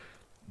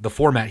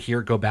format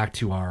here, go back to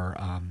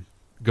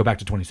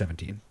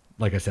 2017.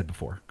 Like I said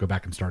before, go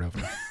back and start over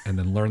and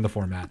then learn the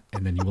format,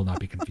 and then you will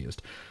not be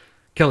confused.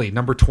 Kelly,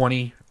 number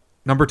 20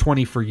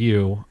 for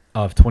you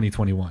of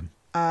 2021.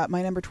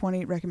 My number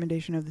 20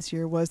 recommendation of this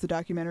year was the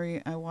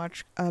documentary I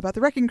watched about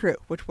the Wrecking Crew,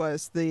 which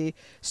was the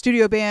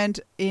studio band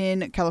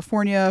in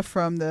California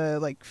from the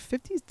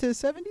 50s to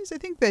 70s, I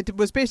think, that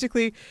was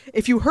basically,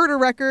 if you heard a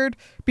record,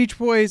 Beach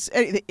Boys,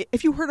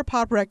 if you heard a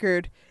pop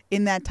record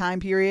in that time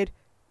period,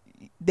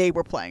 they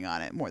were playing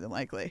on it more than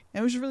likely.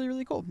 And it was really,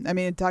 really cool. I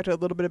mean, it talked a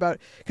little bit about,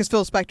 because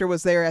Phil Spector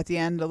was there at the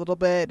end a little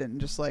bit, and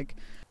just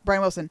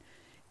Brian Wilson,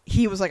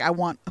 he was like, I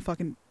want a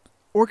fucking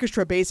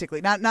orchestra,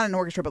 basically. Not an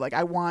orchestra, but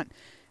I want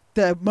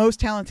the most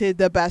talented,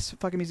 the best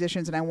fucking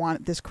musicians, and I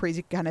want this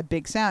crazy kind of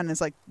big sound. And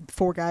it's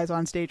 4 guys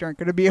on stage aren't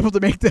going to be able to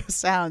make those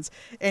sounds,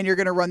 and you're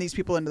going to run these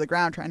people into the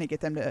ground trying to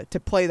get them to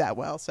play that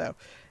well. So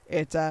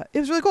it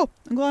was really cool.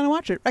 I'm glad I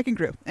watched it. Wrecking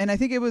Crew. And I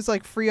think it was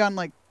free on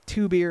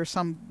Tubi or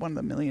one of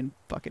the million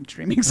fucking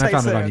streaming And sites. I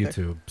found it that on are out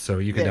there. YouTube, so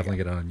you can There you definitely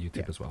get it on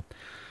YouTube as well.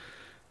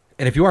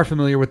 And if you are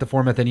familiar with the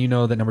format, then you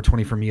know that number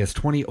 20 for me is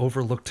 20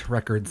 overlooked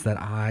records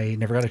that I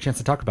never got a chance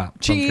to talk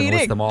about. So I'm just going to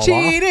list them all off.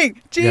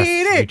 Cheating!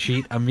 Yes, you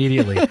cheat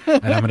immediately.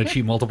 And I'm going to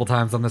cheat multiple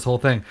times on this whole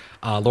thing.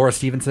 Laura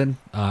Stevenson,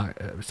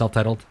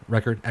 self-titled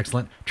record,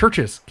 excellent.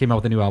 Churches came out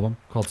with a new album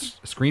called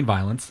Screen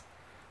Violence.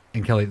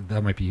 And Kelly,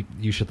 that might be,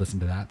 you should listen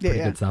to that. It's pretty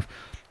good stuff.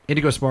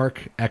 Indigo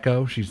Spark,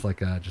 Echo, she's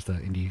just an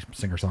indie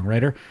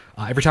singer-songwriter.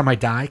 Every Time I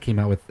Die came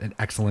out with an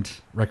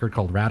excellent record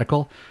called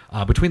Radical.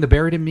 Between the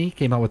Buried and Me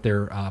came out with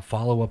their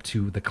follow-up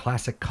to the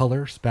classic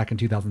Colors back in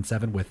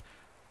 2007 with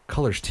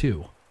Colors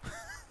 2.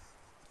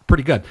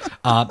 Pretty good.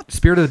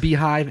 Spirit of the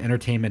Beehive,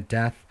 Entertainment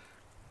Death,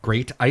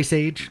 great. Ice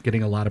Age,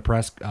 getting a lot of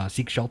press.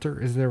 Seek Shelter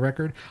is their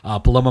record.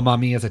 Paloma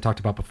Mami, as I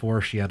talked about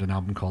before, she had an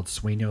album called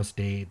Sueños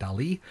de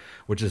Dalí,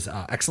 which is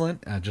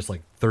excellent. Just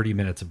 30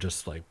 minutes of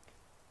just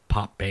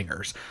pop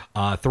bangers.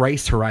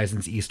 Thrice,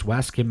 Horizons East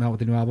West came out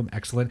with a new album,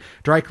 excellent.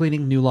 Dry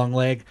Cleaning, New Long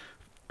Leg.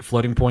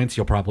 Floating Points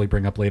you'll probably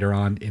bring up later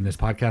on in this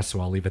podcast,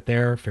 so I'll leave it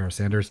there. Pharaoh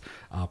Sanders,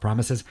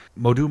 Promises.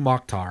 Modu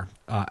Mokhtar,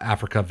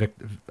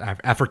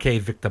 Afrique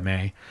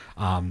Victime,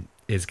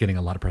 is getting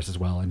a lot of press as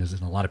well and is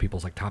in a lot of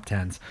people's top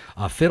 10s.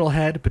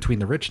 Fiddlehead, Between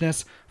the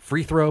Richness.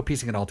 Free Throw,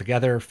 Piecing It All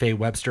Together. Faye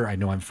Webster, I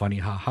Know I'm Funny,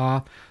 Ha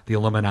Ha. The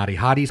Illuminati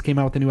Hotties came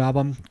out with a new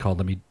album called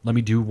Let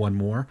Me Do One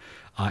More.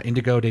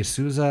 Indigo de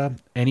Souza,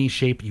 Any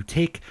Shape You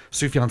Take.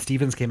 Sufjan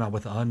Stevens came out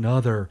with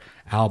another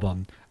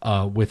album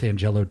with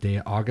Angelo de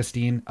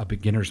Augustine, A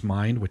Beginner's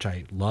Mind, which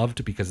I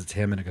loved because it's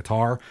him and a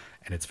guitar,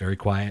 and it's very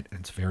quiet,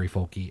 and it's very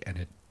folky, and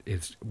it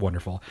is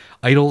wonderful.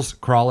 Idols,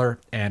 Crawler,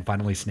 and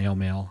finally Snail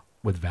Mail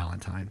with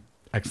Valentine.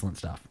 Excellent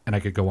stuff. And I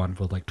could go on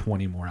with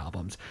 20 more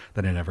albums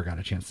that I never got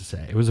a chance to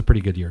say. It was a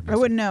pretty good year of music. I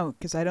wouldn't know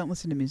because I don't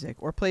listen to music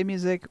or play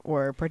music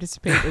or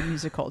participate in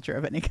music culture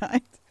of any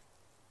kind.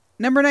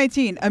 Number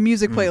 19, a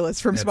music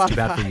playlist from Spotify. Too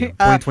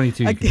bad for you.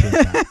 2022, you can change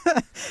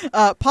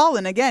that.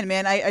 Pollen, again,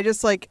 man. I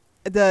just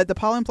the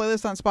Pollen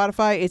playlist on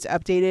Spotify. It's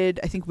updated,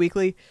 I think,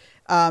 weekly.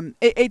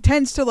 It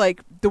tends to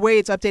the way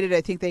it's updated. I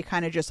think they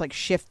kind of just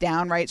shift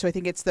down, right? So I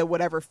think it's the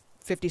whatever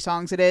 50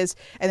 songs it is,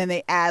 and then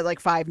they add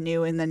 5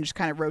 new, and then just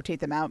kind of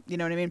rotate them out. You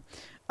know what I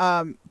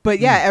mean? But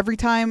yeah, every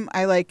time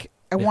I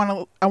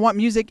want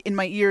music in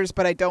my ears,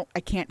 but I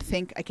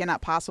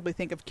cannot possibly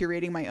think of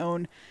curating my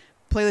own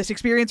playlist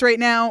experience right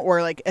now,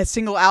 or a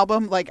single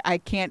album. I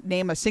can't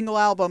name a single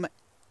album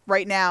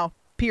right now,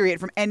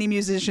 period, from any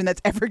musician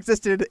that's ever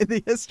existed in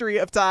the history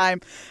of time.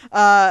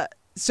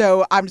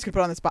 So I'm just gonna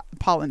put on this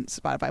Pollen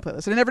Spotify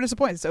playlist, and it never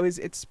disappoints.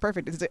 It's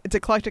perfect. It's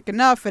eclectic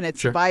enough, and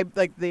it's vibe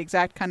the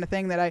exact kind of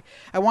thing that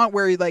I want.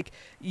 Where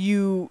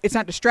it's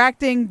not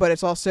distracting, but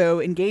it's also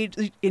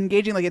engaging.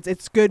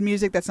 It's good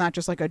music that's not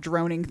just a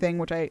droning thing,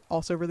 which I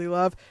also really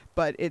love.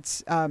 But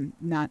it's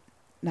not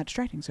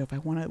distracting. So if I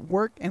want to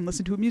work and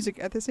listen to music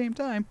at the same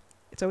time,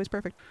 it's always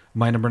perfect.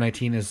 My number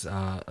 19 is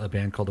a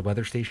band called The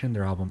Weather Station.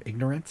 Their album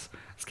Ignorance.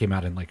 This came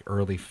out in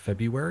early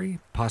February,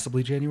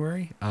 possibly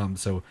January.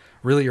 So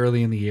really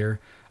early in the year.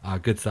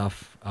 Good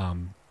stuff.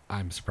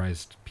 I'm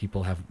surprised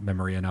people have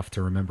memory enough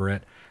to remember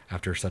it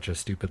after such a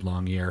stupid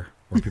long year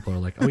where people are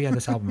like, oh yeah,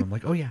 this album. I'm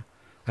like, oh yeah,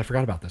 I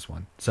forgot about this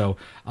one. So,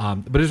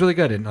 but it's really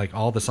good. And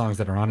all the songs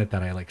that are on it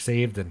that I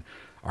saved and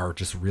are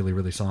just really,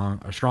 really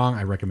strong.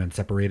 I recommend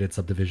Separated,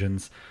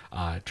 Subdivisions.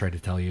 Try to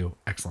tell you,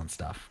 excellent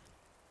stuff.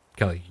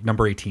 Kelly,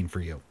 number 18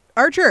 for you.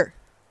 Archer,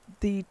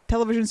 the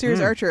television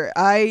series Archer.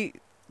 You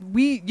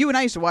and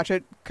I used to watch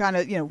it kind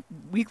of,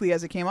 weekly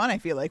as it came on. I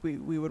feel like we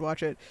would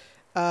watch it.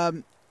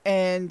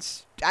 And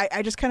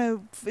I just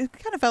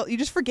it felt, you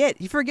just forget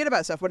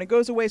about stuff when it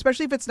goes away,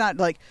 especially if it's not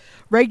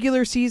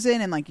regular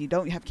season and you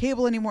don't have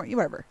cable anymore,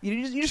 whatever.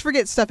 You just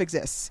forget stuff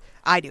exists.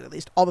 I do, at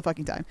least, all the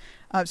fucking time.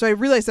 So I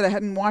realized that I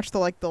hadn't watched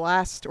the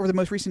last or the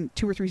most recent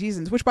 2 or 3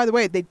 seasons, which, by the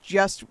way, they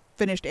just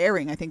finished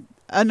airing, I think,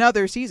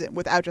 another season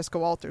without Jessica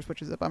Walters,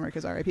 which is a bummer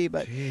because R.I.P.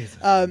 But Jesus,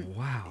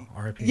 wow,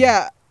 R.I.P.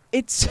 Yeah,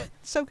 it's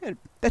so good.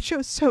 That show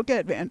is so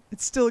good, man.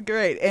 It's still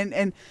great.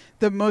 And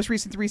the most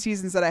recent 3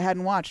 seasons that I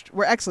hadn't watched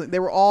were excellent. They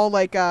were all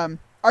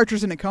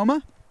Archers in a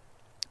Coma.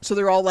 So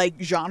they're all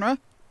genre,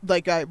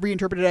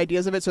 reinterpreted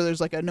ideas of it. So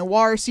there's a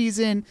noir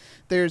season,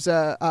 there's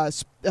a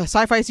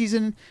sci-fi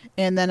season,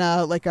 and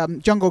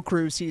then Jungle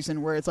Cruise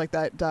season where it's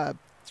that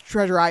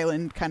Treasure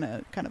Island kind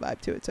of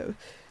vibe to it. So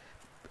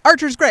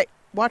Archer's great.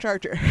 Watch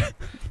Archer.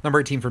 Number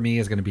 18 for me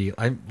is going to be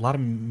a lot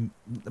of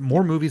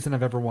more movies than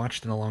I've ever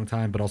watched in a long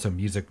time, but also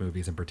music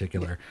movies in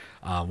particular.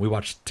 We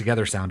watched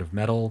together Sound of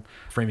Metal.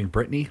 Framing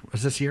Britney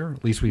was this year.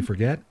 At least we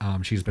forget.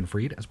 She's been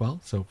freed as well.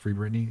 So free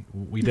Britney.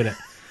 We did it.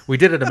 We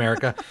did it,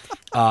 America.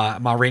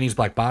 Ma Rainey's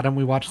Black Bottom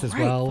we watched as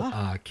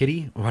well.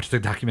 Kitty. We watched the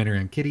documentary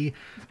on Kitty.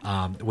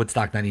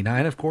 Woodstock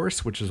 99, of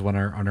course, which is on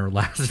our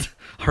last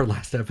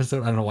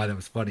episode. I don't know why that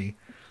was funny.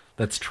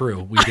 That's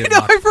true. We did.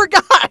 I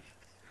forgot.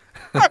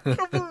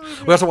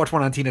 We also watched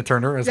one on Tina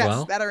Turner as well.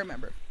 Yes, that I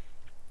remember.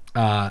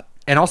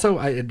 And also,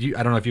 I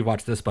don't know if you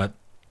watched this, but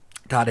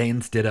Todd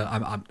Haynes did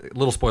a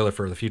little spoiler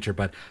for the future,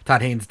 but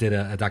Todd Haynes did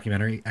a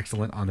documentary,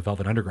 excellent, on the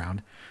Velvet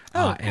Underground.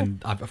 Cool.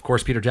 And of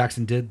course, Peter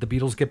Jackson did The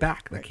Beatles Get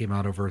Back that came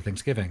out over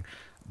Thanksgiving.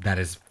 That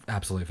is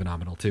absolutely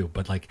phenomenal too.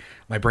 But like,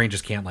 my brain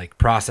just can't like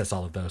process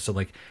all of those. So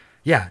like,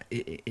 yeah,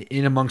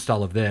 in amongst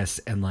all of this,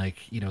 and like,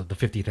 the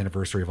 50th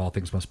anniversary of All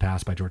Things Must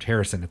Pass by George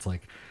Harrison, it's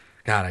like,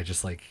 God, I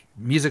just like,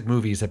 music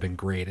movies have been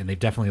great, and they've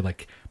definitely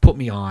like put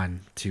me on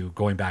to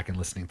going back and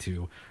listening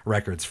to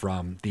records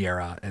from the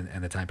era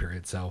and the time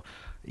period. So,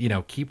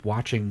 keep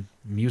watching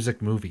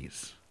music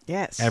movies.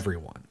 Yes.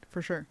 Everyone.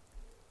 For sure.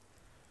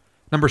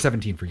 Number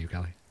 17 for you,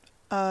 Kelly.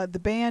 The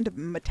band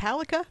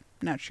Metallica.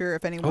 Not sure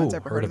if anyone's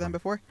ever heard of them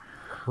before.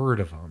 Heard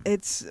of them.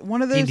 It's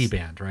one of those indie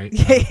band, right?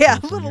 Yeah,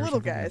 little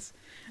guys.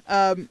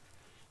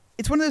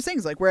 It's one of those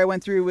things like where I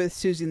went through with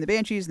Susie and the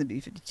Banshees and the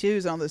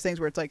B-52s and all those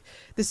things where it's like,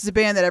 this is a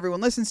band that everyone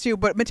listens to,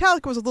 but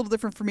Metallica was a little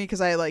different for me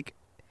because I like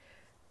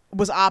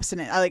was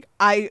obstinate.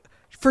 I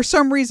for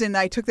some reason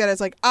I took that as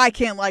like, I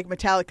can't like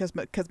Metallica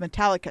because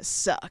Metallica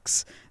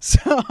sucks.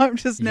 So I'm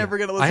just never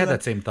going to listen. I had to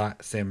that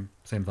same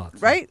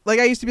thoughts. Right? Like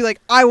I used to be like,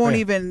 I won't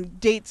even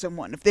date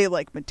someone if they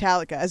like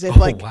Metallica, as if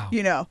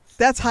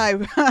that's how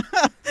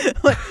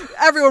like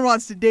everyone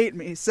wants to date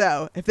me.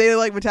 So if they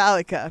like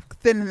Metallica,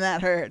 thin in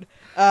that herd.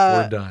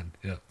 We're done.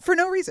 Yeah. For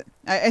no reason.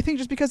 I think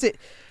just because if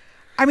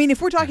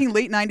we're talking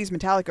late 90s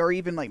Metallica or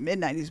even like mid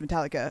 90s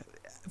Metallica,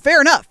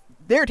 fair enough.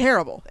 They're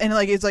terrible. And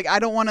like, it's like, I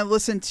don't want to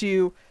listen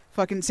to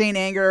fucking Saint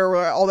Anger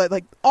or all that,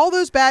 like all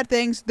those bad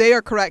things. They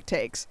are correct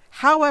takes.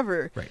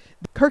 However,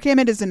 Kirk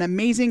Hammett is an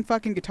amazing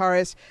fucking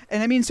guitarist.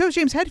 And I mean, so is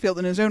James Hetfield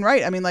in his own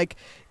right. I mean, like,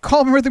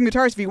 call him a rhythm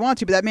guitarist if you want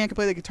to, but that man can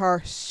play the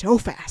guitar so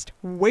fast,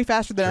 way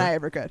faster than I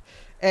ever could.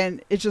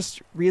 And it's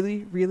just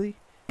really, really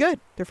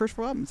good. Their first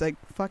 4 albums, like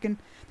fucking,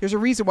 there's a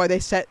reason why they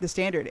set the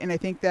standard. And I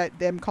think that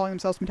them calling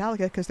themselves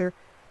Metallica because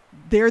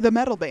they're the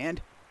metal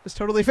band. It's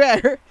totally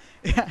fair.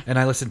 Yeah. And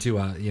I listened to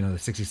the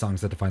 60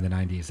 songs that define the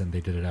 90s, and they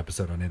did an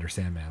episode on Enter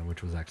Sandman,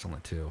 which was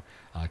excellent too,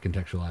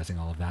 contextualizing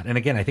all of that. And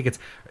again, I think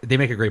they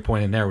make a great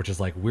point in there, which is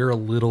like, we're a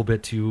little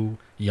bit too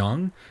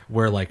young,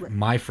 where like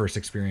my first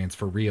experience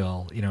for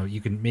real,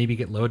 you can maybe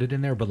get loaded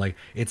in there, but like,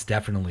 it's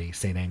definitely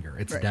Saint Anger.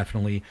 It's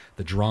definitely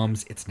the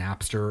drums. It's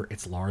Napster.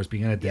 It's Lars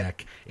being on a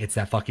deck. It's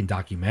that fucking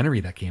documentary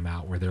that came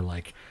out where they're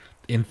like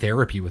in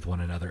therapy with one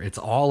another. It's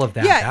all of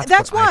that. Yeah,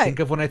 that's what I think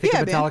of when I think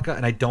of Metallica, man.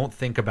 And I don't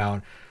think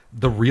about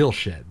the real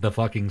shit, the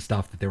fucking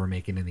stuff that they were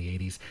making in the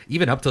 80s,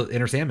 even up to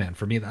Enter Sandman.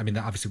 For me, I mean,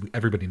 obviously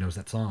everybody knows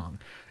that song,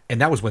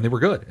 and that was when they were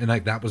good, and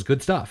like that was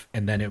good stuff.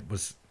 And then it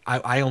was,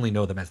 I only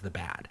know them as the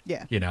bad.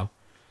 Yeah.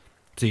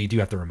 So you do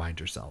have to remind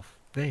yourself,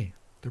 they're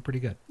pretty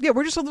good. Yeah,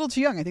 we're just a little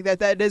too young. I think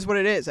that is what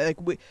it is. Like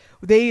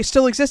they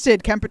still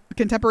existed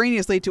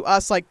contemporaneously to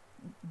us, like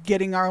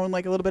getting our own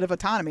like a little bit of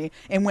autonomy.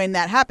 And when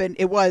that happened,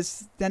 it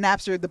was the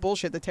Napster, the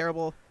bullshit, it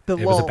was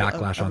a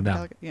backlash on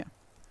them.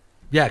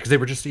 Yeah, because they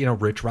were just,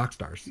 rich rock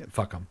stars. Yep.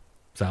 Fuck them.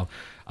 So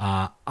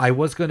I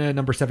was going to,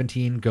 number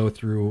 17, go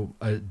through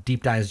a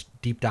deep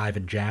dive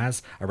in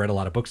jazz. I read a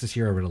lot of books this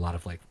year. I read a lot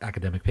of like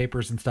academic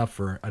papers and stuff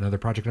for another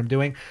project I'm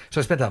doing.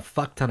 So I spent a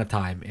fuck ton of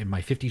time in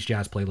my 50s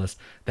jazz playlist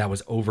that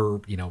was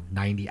over,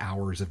 90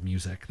 hours of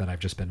music that I've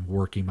just been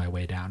working my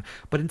way down.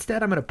 But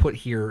instead, I'm going to put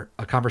here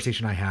a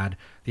conversation I had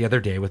the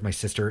other day with my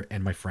sister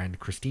and my friend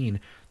Christine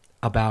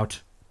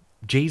about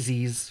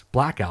Jay-Z's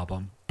Black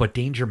Album, but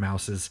Danger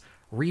Mouse's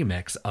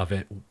remix of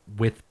it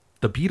with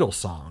the Beatles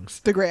songs.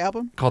 The Grey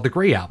Album? Called The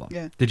Grey Album.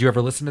 Yeah. Did you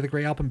ever listen to The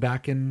Grey Album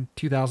back in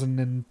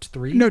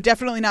 2003? No,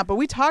 definitely not. But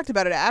we talked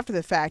about it after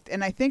the fact,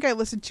 and I think I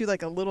listened to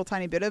like a little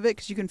tiny bit of it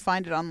because you can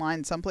find it online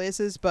in some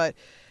places. But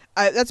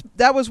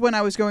that was when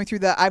I was going through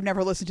the I've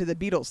never listened to the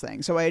Beatles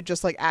thing. So I had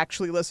just like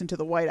actually listened to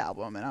the White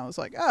Album, and I was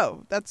like,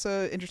 oh, that's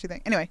an interesting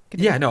thing. Anyway.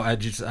 Continue. Yeah, no, I'm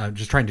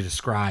just trying to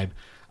describe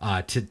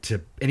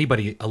to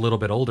anybody a little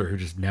bit older who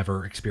just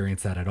never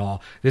experienced that at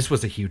all. This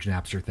was a huge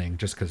Napster thing,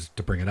 just because,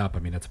 to bring it up, I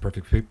mean, it's a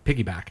perfect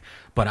piggyback.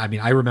 But I mean,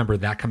 I remember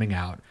that coming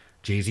out,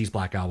 Jay-Z's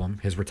Black Album,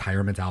 his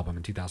retirement album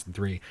in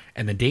 2003,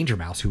 and then Danger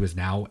Mouse, who is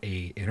now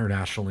a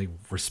internationally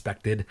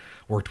respected,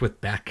 worked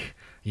with Beck,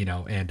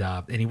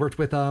 and he worked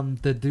with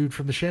the dude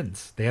from the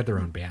Shins. They had their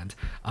own band.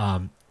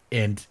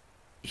 And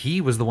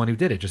he was the one who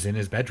did it just in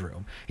his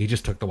bedroom. He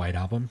just took the White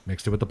Album,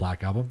 mixed it with the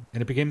Black Album,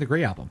 and it became the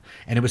Grey Album.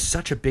 And it was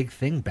such a big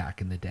thing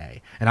back in the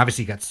day. And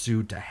obviously he got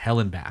sued to hell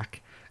and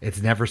back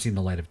It's never seen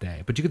the light of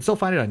day, but you can still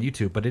find it on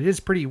YouTube. But it is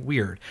pretty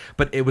weird.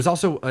 But it was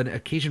also an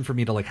occasion for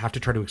me to like have to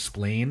try to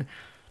explain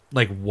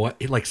like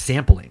what like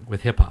sampling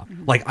with hip hop.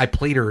 Like I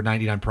played her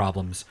 99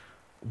 Problems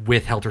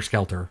with Helter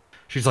Skelter.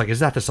 She's like, "Is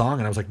that the song?"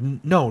 And I was like,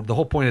 "No, the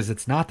whole point is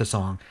it's not the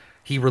song.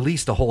 He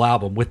released a whole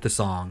album with the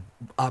song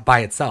by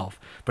itself."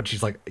 But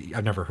she's like,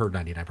 "I've never heard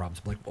 99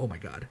 Problems." I'm like, "Oh my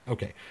god,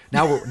 okay."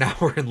 Now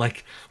we're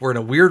in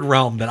a weird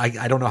realm that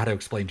I don't know how to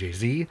explain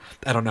Jay-Z.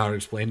 I don't know how to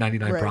explain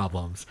 99 Right.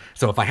 Problems.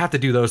 So if I have to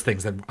do those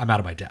things, then I'm out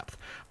of my depth.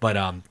 But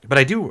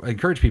I do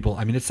encourage people.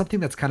 I mean, it's something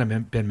that's kind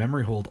of been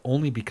memory hold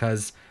only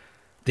because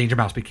Danger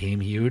Mouse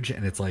became huge,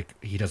 and it's like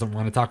he doesn't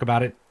want to talk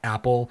about it.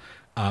 Apple,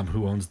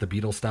 who owns the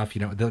Beatles stuff,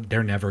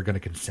 they're never going to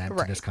consent to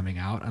Right. this coming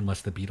out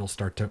unless the Beatles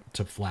start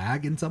to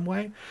flag in some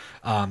way.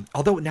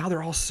 Although now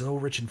they're all so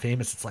rich and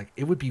famous, it's like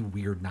it would be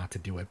weird not to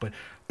do it, but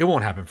it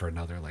won't happen for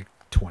another like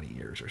 20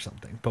 years or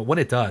something. But when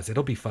it does,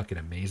 it'll be fucking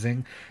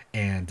amazing.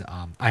 And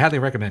I highly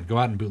recommend go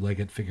out and bootleg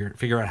it,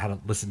 figure out how to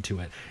listen to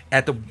it.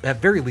 At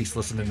very least,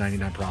 listen to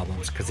 99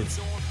 Problems because it's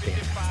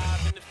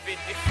fantastic.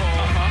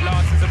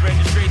 License and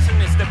registration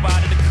and step out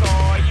of the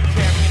car. You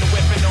carrying a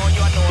weapon on you,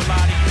 I know a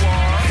lot of you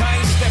are.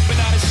 I ain't stepping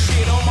out of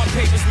shit, all my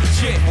papers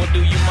legit. Well, do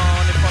you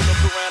mind if I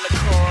look around the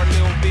car a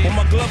little bit? Well,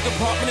 my glove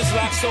compartment is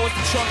locked, so it's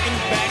the trunk in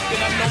the back.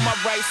 Then I know my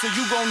rights, so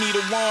you gon' need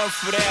a warrant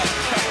for that.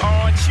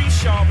 Aren't you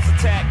sharp as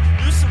attack?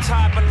 You some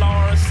type of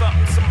law or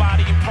something,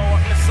 somebody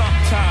important or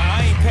something.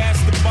 I ain't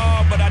past the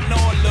bar, but I know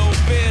a little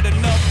bit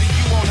enough that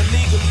you wanna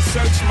legally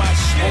search my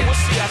shit. Well,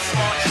 we'll see how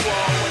smart you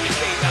are when the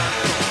K9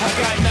 comes. I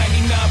got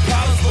 99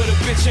 problems, but a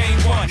bitch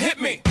ain't one.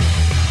 Hit me.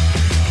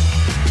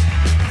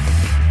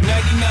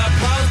 99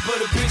 problems,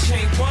 but a bitch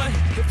ain't one.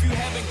 If you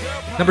having girl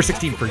problems, Number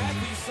 16 for you.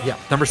 Yeah,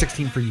 number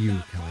 16 for you,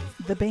 Kelly.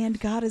 The band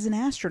God is an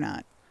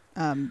Astronaut.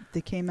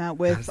 They came out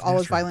God is with an All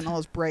Is Astronaut. Violent, All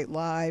Is Bright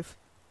live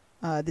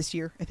this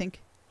year, I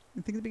think.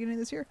 The beginning of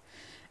this year.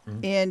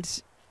 Mm-hmm.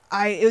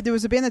 And there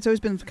was a band that's always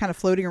been kind of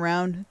floating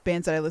around,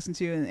 bands that I listen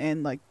to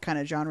and like kind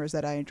of genres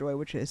that I enjoy,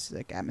 which is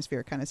like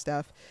atmospheric kind of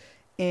stuff.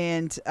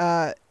 And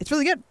it's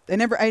really good. I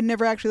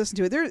never actually listened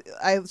to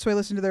it. So I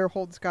listened to their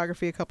whole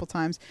discography a couple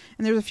times,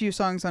 and there's a few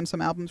songs on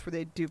some albums where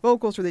they do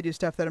vocals or they do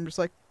stuff that I'm just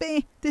like,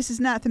 this is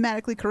not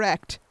thematically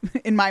correct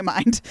in my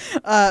mind.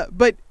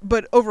 But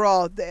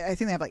overall, I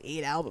think they have like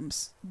 8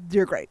 albums.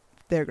 They're great.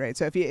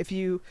 So if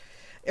you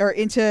are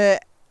into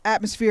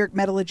atmospheric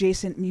metal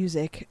adjacent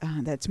music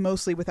that's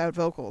mostly without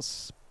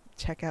vocals,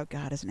 check out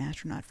God is an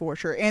Astronaut for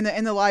sure. And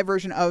the live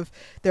version of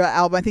their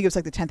album, I think it was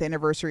like the 10th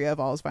anniversary of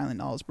All Is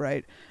Violent, All Is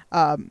Bright.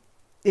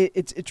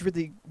 It's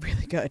really,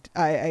 really good.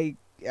 I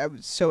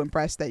was so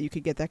impressed that you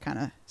could get that kind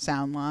of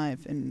sound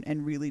live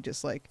and really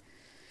just like,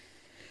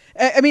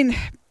 I mean,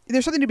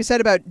 there's something to be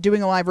said about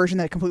doing a live version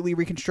that completely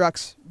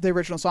reconstructs the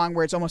original song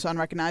where it's almost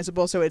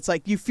unrecognizable. So it's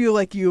like you feel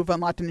like you've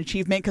unlocked an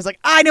achievement because like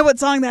I know what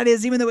song that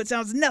is, even though it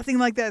sounds nothing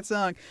like that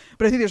song.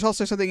 But I think there's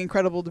also something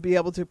incredible to be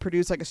able to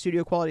produce like a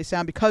studio quality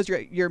sound because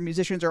your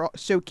musicians are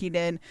so keyed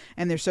in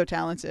and they're so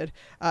talented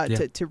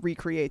to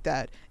recreate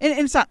that. And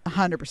it's not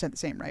 100% the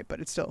same, right? But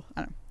it's still,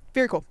 I don't know,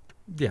 very cool.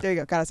 Yeah. There you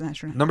go. God is an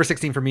Astronaut. Number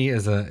 16 for me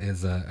is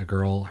a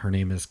girl. Her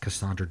name is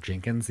Cassandra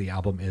Jenkins. The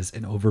album is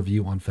An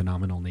Overview on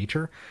Phenomenal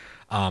Nature.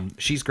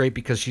 She's great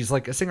because she's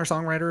like a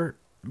singer-songwriter,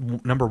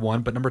 number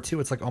one, but number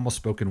two, it's like almost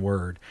spoken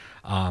word,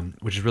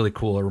 which is really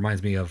cool. It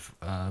reminds me of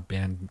a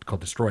band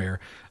called Destroyer,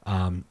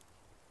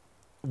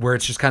 where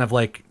it's just kind of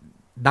like,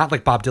 not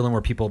like Bob Dylan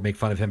where people make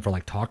fun of him for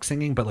like talk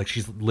singing, but like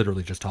she's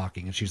literally just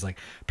talking and she's like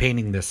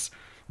painting this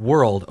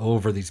world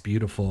over these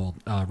beautiful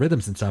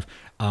rhythms and stuff.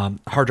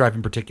 Hard Drive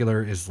in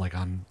particular is like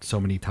on so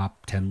many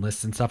top 10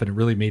 lists and stuff, and it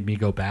really made me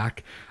go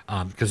back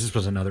because this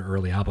was another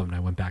early album and I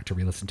went back to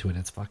re-listen to it and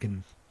it's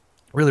fucking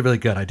really, really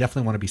good. I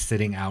definitely want to be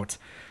sitting out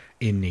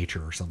in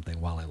nature or something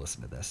while I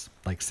listen to this,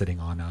 like sitting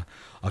on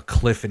a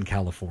cliff in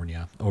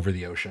California over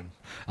the ocean.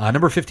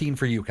 Number 15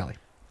 for you, Kelly.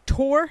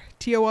 Tor,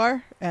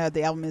 T-O-R.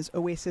 The album is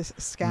Oasis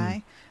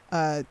Sky.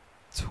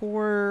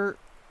 Tor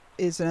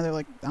is another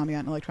like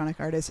ambient electronic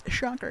artist,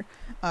 shocker,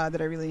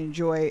 that I really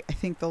enjoy. I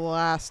think the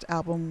last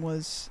album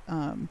was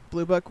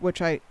Blue Book,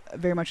 which I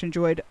very much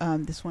enjoyed.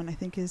 This one I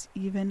think is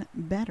even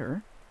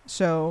better.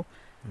 So,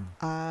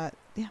 yeah,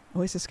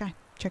 Oasis Sky.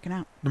 Check it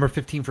out. Number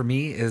 15 for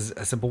me is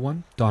a simple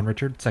one. Dawn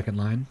Richard, Second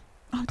Line.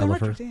 Oh, I Dawn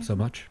love Richards, her yeah. so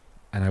much,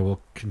 and I will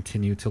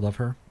continue to love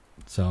her.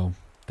 So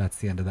that's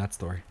the end of that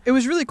story. It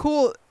was really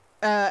cool.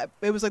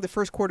 It was like the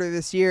first quarter of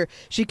this year.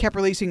 She kept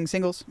releasing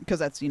singles because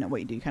that's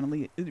what you do. You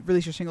kind of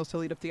release your singles to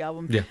lead up the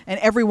album. Yeah. And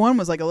every one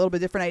was like a little bit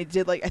different.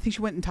 I think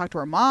she went and talked to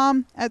her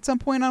mom at some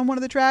point on one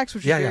of the tracks,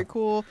 which is very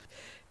cool.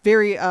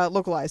 Very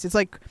localized. It's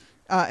like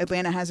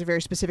Atlanta has a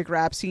very specific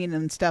rap scene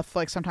and stuff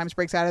like sometimes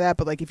breaks out of that.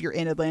 But like if you're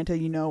in Atlanta,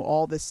 you know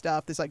all this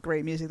stuff, this like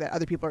great music that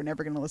other people are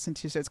never going to listen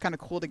to. So it's kind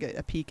of cool to get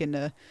a peek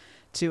into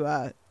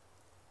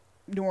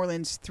New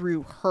Orleans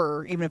through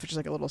her, even if it's just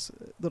like a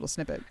little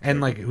snippet.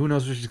 And like, who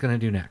knows what she's gonna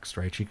do next,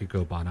 right? She could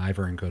go Bon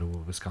Iver and go to a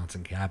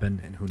Wisconsin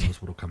cabin, and who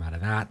knows what'll come out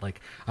of that. Like,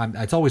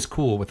 it's always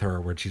cool with her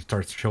when she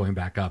starts showing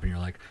back up, and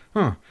you're like,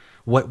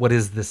 what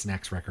is this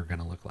next record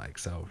gonna look like?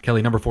 So,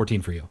 Kelly, number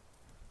 14 for you.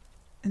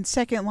 And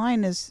second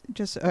line is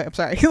just. I'm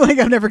sorry, like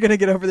I'm never gonna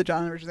get over the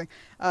John Richard thing.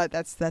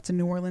 That's a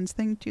New Orleans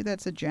thing too.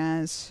 That's a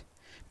jazz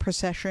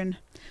procession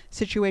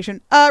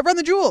situation. Run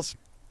the Jewels.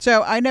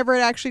 So I never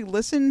had actually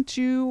listened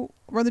to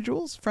Run the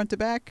Jewels front to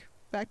back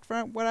to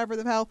front, whatever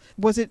the hell.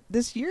 Was it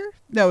this year?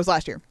 No, it was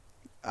last year.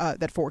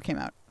 That 4 came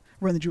out.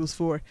 Run the Jewels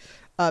 4.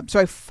 So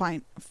I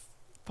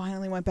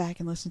finally went back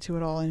and listened to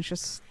it all, and it's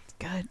just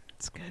good.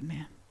 It's good,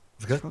 man.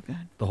 It's good. It's real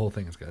good. The whole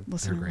thing is good.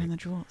 Listen They're to great. Run the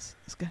Jewels.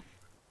 It's good.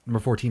 Number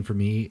 14 for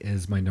me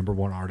is my number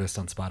 1 artist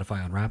on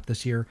Spotify on rap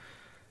this year.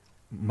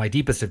 My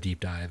deepest of deep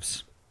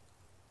dives.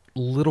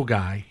 Little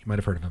guy, you might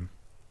have heard of him.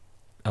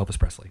 Elvis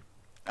Presley.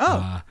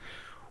 Oh.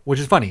 Which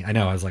is funny. I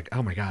know. I was like,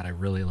 oh my God, I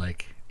really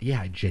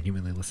I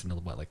genuinely listened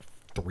to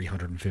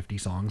 350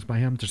 songs by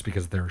him just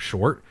because they're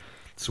short,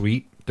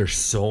 sweet. There's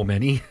so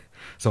many.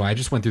 So I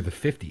just went through the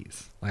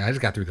 50s. I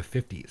just got through the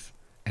 50s.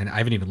 And I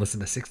haven't even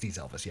listened to 60s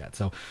Elvis yet.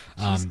 So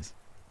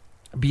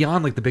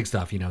beyond the big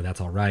stuff,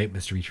 That's All Right,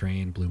 Mystery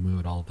Train, Blue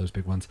Moon, all of those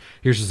big ones.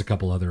 Here's just a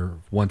couple other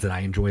ones that I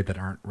enjoyed that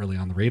aren't really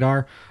on the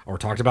radar or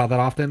talked about that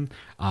often.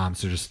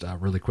 So just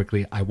really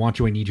quickly, I Want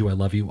You, I Need You, I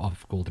Love You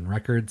off of Golden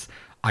Records.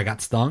 I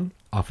Got Stung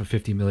off of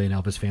 50 Million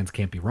Elvis Fans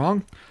Can't Be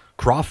Wrong.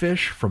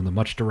 Crawfish from the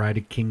much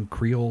derided King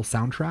Creole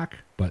soundtrack,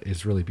 but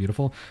is really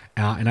beautiful.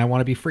 And I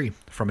Want to Be Free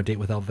from A Date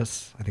with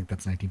Elvis. I think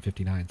that's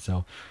 1959.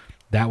 So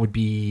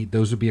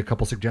those would be a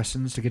couple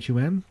suggestions to get you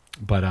in.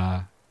 But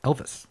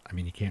Elvis, I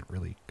mean, you can't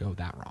really go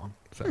that wrong.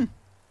 So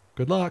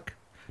good luck.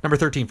 Number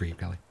 13 for you,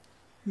 Kelly.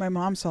 My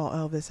mom saw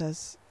Elvis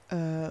as in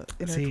her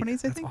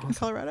 20s, I think, awesome. in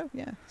Colorado.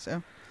 Yeah,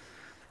 so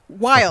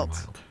wild.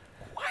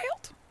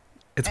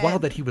 It's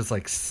wild that he was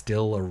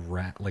still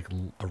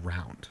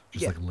around,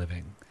 just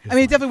living. I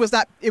mean, it definitely was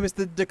not. It was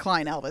the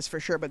decline Elvis for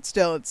sure, but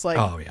still, it's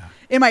Oh yeah.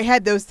 In my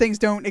head, those things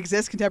don't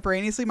exist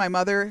contemporaneously. My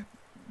mother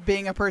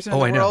being a person in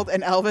the world,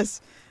 and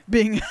Elvis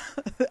being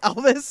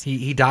Elvis.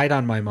 He died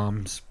on my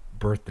mom's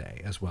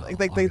birthday as well.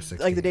 Like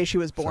the day she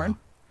was born. So.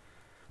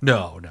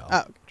 No.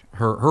 Oh,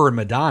 her and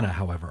Madonna,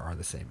 however, are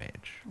the same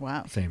age.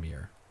 Wow. Same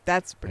year.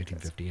 That's pretty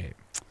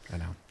 1958. I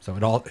know.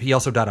 So he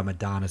also died on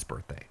Madonna's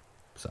birthday.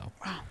 So.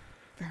 Wow.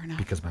 Fair enough.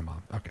 Because my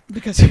mom. Okay.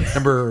 Because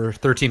number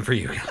 13 for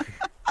you.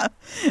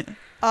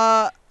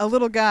 A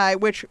Little Guy,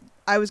 which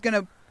I was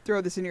gonna throw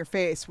this in your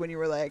face when you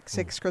were like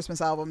 6 Christmas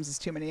albums is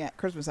too many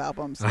Christmas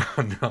albums. Oh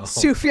no.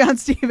 Sufjan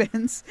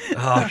Stevens.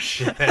 Oh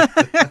shit.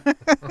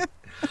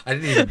 I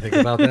didn't even think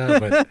about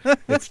that, but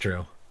it's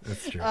true.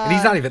 It's true. And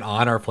he's not even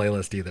on our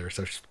playlist either.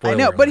 So spoiler I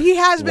know, but he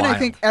has been, Wild. I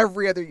think,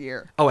 every other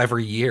year. Oh,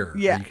 every year?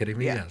 Yeah. Are you kidding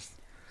me? Yeah. Yes.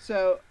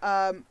 So,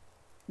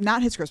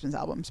 not his Christmas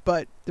albums,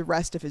 but the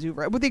rest of his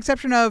oeuvre, with the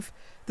exception of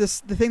the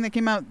thing that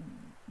came out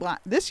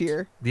this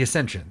year. The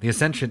Ascension.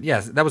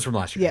 Yes, that was from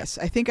last year. Yes,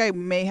 I think I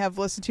may have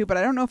listened to, but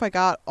I don't know if I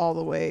got all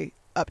the way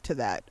up to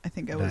that. I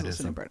think I was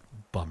listening to it.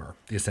 Bummer.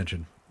 The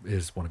Ascension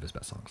is one of his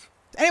best songs.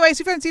 Anyway,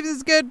 Sufjan Stevens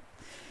is good.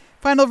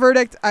 Final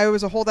verdict. I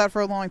was a holdout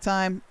for a long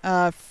time,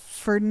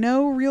 for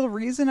no real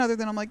reason other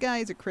than I'm like, yeah,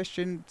 he's a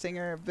Christian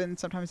singer. Then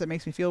sometimes that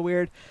makes me feel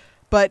weird,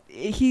 but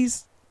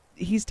he's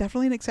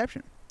definitely an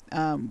exception,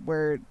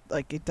 where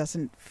it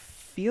doesn't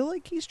feel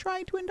like he's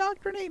trying to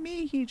indoctrinate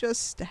me. He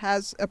just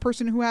has a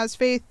person who has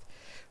faith,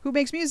 who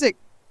makes music,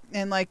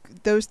 and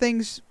those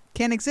things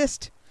can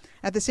exist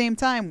at the same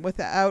time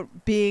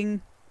without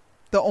being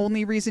the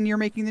only reason you're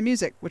making the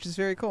music, which is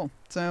very cool.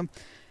 So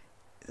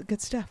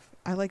good stuff.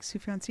 I like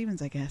Sufjan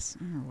Stevens, I guess,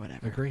 or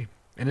whatever. Agree.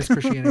 And his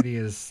Christianity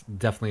is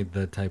definitely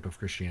the type of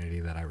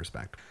Christianity that I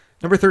respect.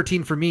 Number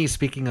 13 for me,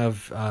 speaking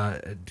of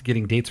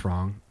getting dates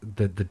wrong,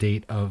 the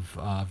date of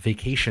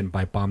Vacation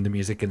by Bomb the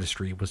Music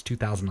Industry was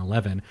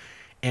 2011.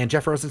 And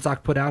Jeff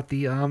Rosenstock put out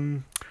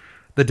the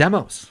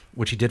demos,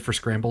 which he did for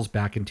Scrambles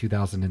back in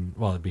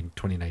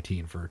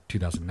 2019 for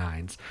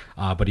 2009's.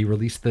 But he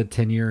released the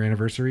 10-year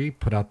anniversary,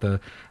 put out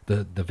the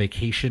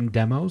Vacation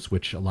demos,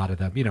 which a lot of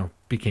them,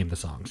 became the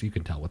songs. You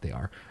can tell what they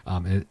are.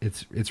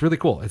 It's really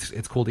cool.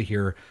 It's cool to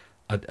hear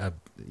a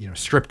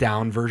stripped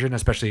down version,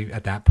 especially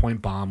at that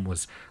point. Bomb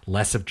was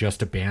less of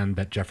just a band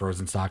that Jeff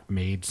Rosenstock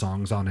made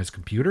songs on his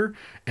computer,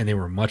 and they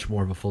were much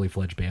more of a fully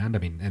fledged band. I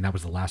mean, and that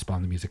was the last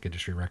Bomb the Music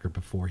Industry record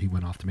before he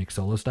went off to make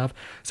solo stuff.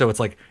 So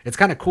it's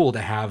kind of cool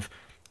to have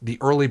the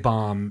early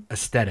Bomb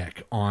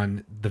aesthetic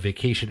on the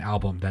Vacation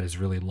album that is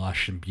really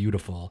lush and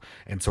beautiful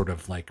and sort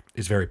of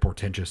is very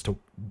portentous to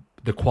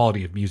the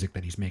quality of music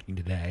that he's making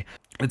today.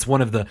 It's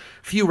one of the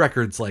few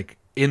records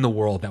in the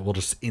world that will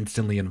just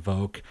instantly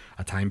invoke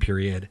a time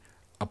period,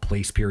 a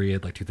place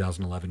period, like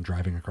 2011,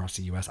 driving across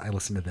the US. I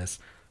listened to this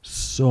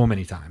so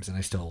many times and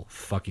I still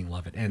fucking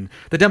love it. And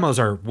the demos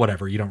are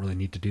whatever. You don't really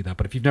need to do that.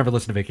 But if you've never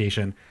listened to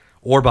Vacation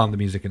or Bomb the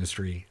Music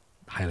Industry,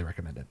 highly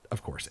recommend it,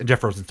 of course. And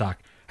Jeff Rosenstock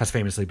has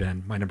famously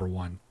been my number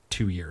 1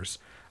 2 years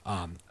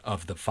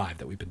of the 5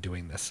 that we've been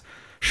doing this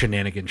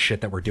shenanigan shit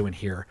that we're doing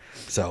here.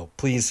 So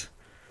please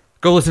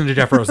go listen to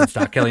Jeff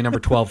Rosenstock. Kelly, number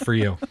 12 for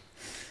you.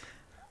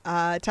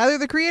 Tyler,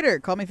 the Creator,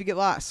 Call Me If You Get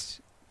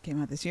Lost,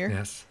 came out this year.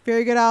 Yes.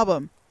 Very good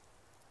album.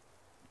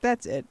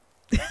 That's it.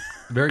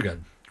 Very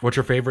good. What's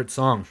your favorite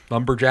song?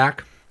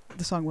 Lumberjack?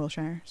 The song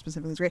Wilshire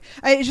specifically is great.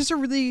 It's just a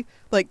really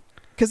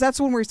because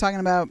that's when we're talking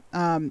about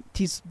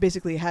he's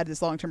basically had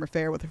this long-term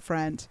affair with a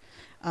friend,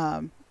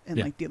 and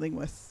like dealing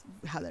with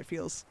how that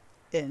feels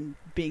in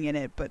being in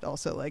it, but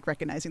also like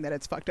recognizing that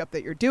it's fucked up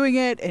that you're doing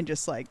it, and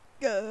just like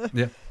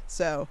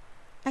so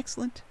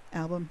excellent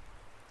album.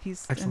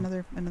 He's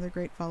another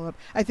great follow-up.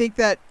 I think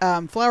that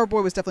Flower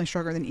Boy was definitely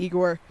stronger than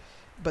Igor,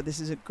 but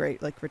this is a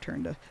great like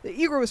return to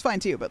Igor was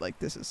fine too, but like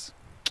this is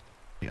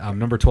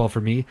number 12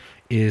 for me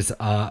is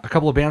a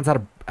couple of bands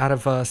out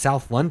of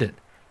South London,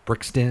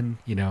 Brixton,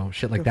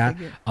 shit like that.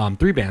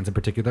 3 bands in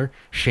particular: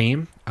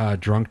 Shame,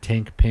 Drunk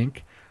Tank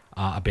Pink,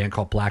 a band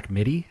called Black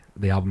Midi,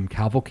 the album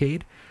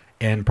Cavalcade,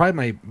 and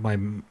probably my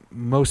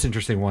most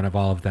interesting one of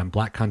all of them,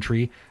 Black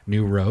Country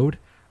New Road,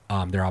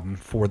 their album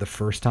For the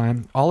First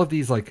Time. All of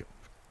these, like,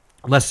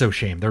 less so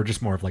Shame, they're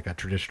just more of like a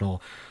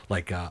traditional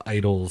like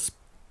Idols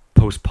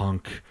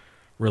post-punk,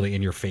 really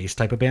in your face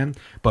type of band.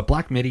 But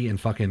Black Midi and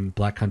fucking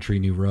Black Country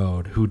New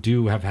Road, who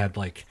do have had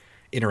like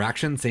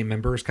interaction, same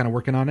members kind of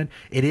working on it.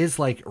 It is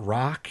like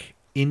rock,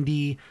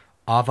 indie,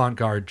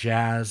 avant-garde,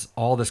 jazz,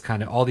 all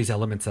these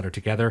elements that are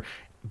together.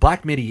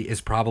 Black Midi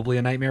is probably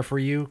a nightmare for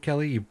you,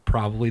 Kelly. You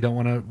probably don't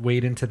want to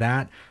wade into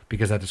that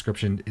because that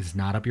description is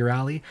not up your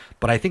alley.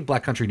 But I think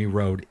Black Country New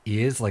Road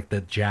is like,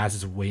 the jazz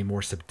is way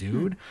more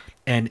subdued,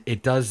 and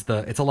it does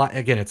it's a lot.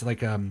 Again, it's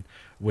like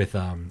with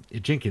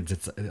Jenkins,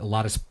 it's a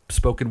lot of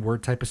spoken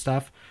word type of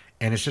stuff,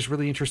 and it's just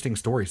really interesting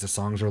stories. The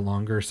songs are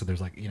longer, so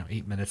there's like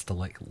 8 minutes to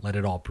like let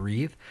it all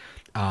breathe.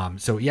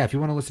 So yeah, if you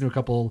want to listen to a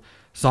couple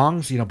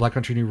songs, Black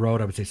Country New Road,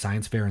 I would say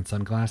Science Fair and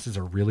Sunglasses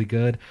are really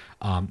good.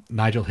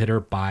 Nigel Hitter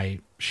by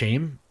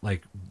Shame,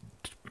 like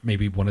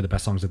maybe one of the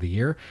best songs of the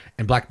year.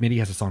 And Black Midi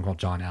has a song called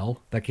John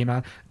L. that came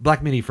out.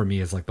 Black Midi for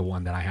me is like the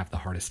one that I have the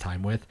hardest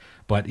time with.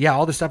 But yeah,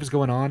 all this stuff is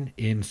going on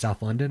in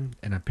South London,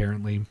 and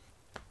apparently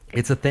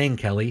it's a thing,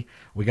 Kelly.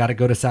 We got to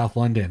go to South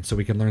London so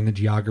we can learn the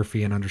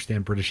geography and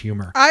understand British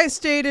humor. I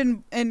stayed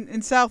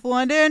in South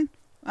London.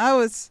 I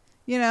was,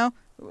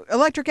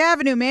 Electric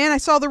Avenue, man. I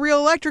saw the real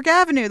Electric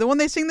Avenue, the one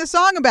they sing the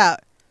song about.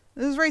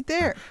 This is right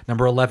there.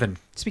 Number 11.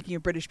 Speaking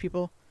of British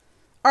people,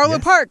 Arlo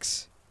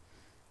Parks.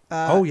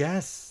 Oh,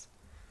 yes.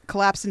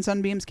 Collapse in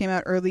Sunbeams came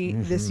out early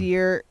this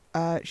year.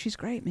 She's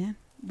great, man.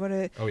 What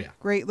a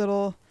great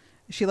little...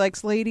 She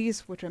likes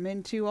ladies, which I'm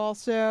into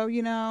also,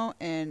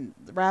 and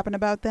rapping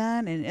about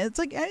that. And it's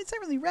like, it's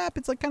not really rap.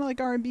 It's like kind of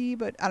like R&B,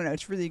 but I don't know.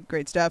 It's really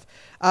great stuff.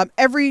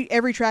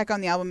 Every track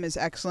on the album is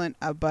excellent.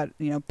 But,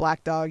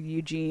 Black Dog,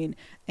 Eugene,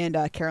 and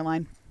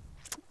Caroline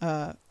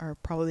are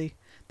probably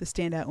the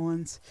standout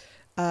ones.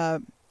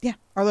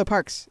 Arlo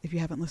Parks, if you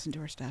haven't listened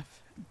to her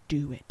stuff,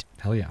 do it.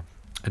 Hell yeah.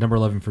 At number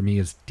 11 for me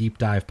is Deep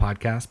Dive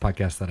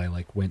podcast that I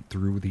like went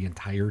through the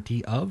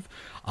entirety of.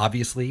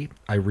 Obviously,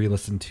 I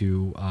re-listened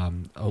to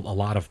a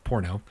lot of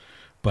porno,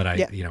 but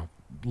I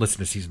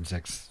listened to season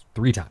 6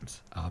 3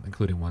 times,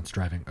 including once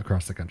driving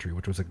across the country,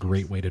 which was a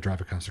great way to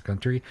drive across the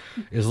country,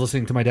 is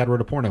listening to My Dad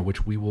Wrote a Porno,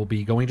 which we will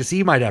be going to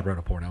see My Dad Wrote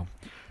a Porno.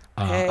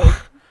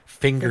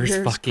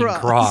 Fingers fucking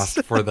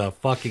crossed for the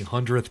fucking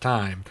 100th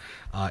time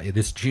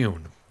this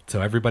June. So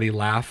everybody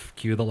laugh,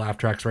 cue the laugh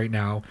tracks right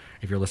now.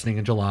 If you're listening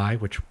in July,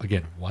 which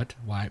again, what?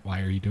 Why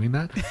are you doing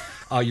that?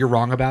 You're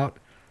wrong about.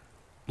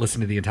 Listen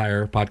to the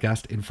entire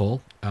podcast in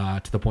full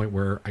to the point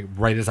where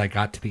right as I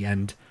got to the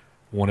end,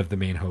 one of the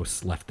main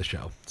hosts left the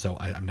show. So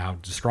I'm now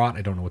distraught.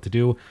 I don't know what to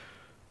do.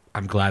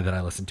 I'm glad that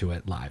I listened to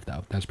it live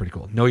though. That's pretty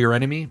cool. Know Your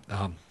Enemy,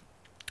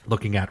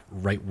 looking at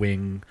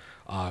right-wing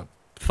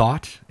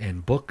thought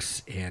and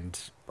books and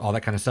all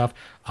that kind of stuff.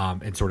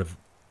 And sort of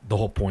the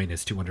whole point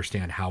is to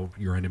understand how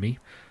your enemy,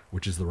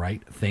 which is the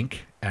right,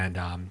 think, and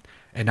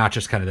not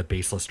just kind of the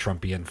baseless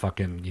Trumpian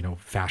fucking,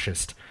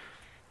 fascist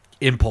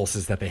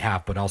impulses that they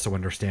have, but also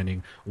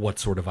understanding what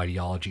sort of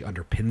ideology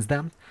underpins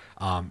them,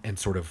 and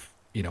sort of,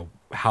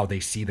 how they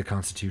see the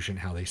Constitution,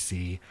 how they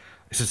see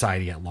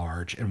society at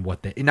large, and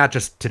what they, not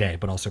just today,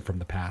 but also from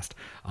the past,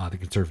 the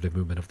conservative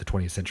movement of the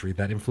 20th century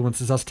that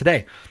influences us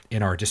today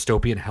in our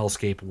dystopian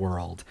hellscape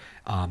world.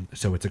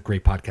 So it's a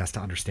great podcast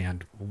to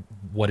understand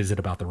what is it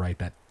about the right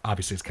that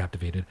obviously has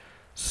captivated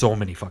so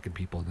many fucking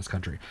people in this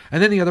country.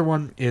 And then the other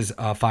one is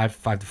 5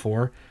 to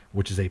 4,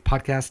 which is a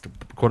podcast,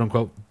 quote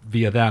unquote,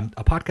 via them,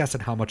 a podcast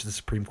on how much the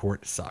Supreme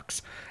Court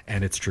sucks.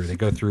 And it's true. They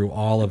go through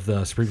all of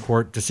the Supreme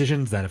Court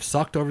decisions that have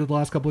sucked over the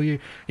last couple of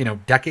years,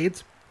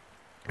 decades.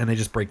 And they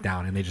just break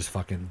down and they just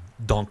fucking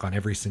dunk on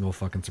every single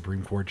fucking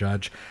Supreme Court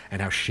judge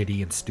and how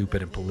shitty and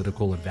stupid and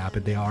political and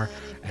vapid they are.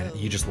 And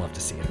you just love to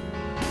see it.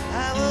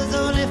 I was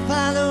only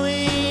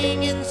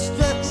following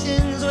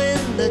instructions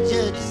when the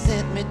judge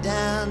sent me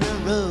down the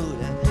road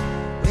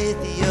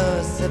with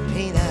your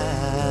subpoena.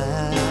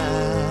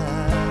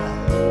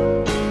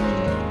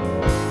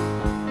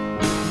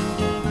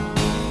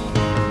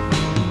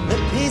 The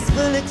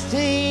peaceful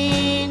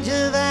exchange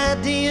of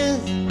ideas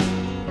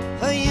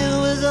for you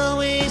was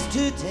always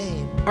too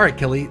tame. All right,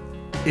 Kelly,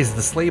 is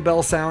the sleigh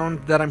bell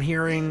sound that I'm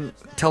hearing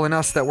telling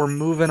us that we're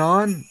moving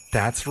on?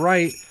 That's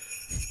right.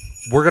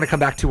 We're gonna come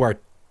back to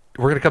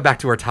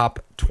our top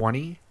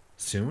 20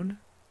 soon,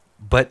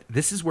 but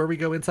this is where we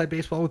go inside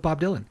baseball with Bob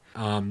Dylan.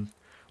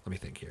 Let me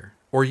think here.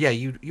 Or yeah,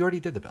 you already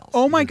did the bells.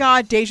 Oh You my did the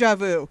God, bells. deja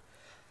vu.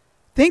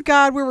 Thank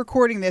God we're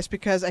recording this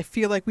because I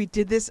feel like we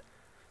did this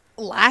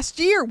last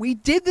year. We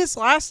did this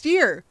last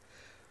year.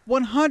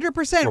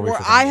 100%. Or we Where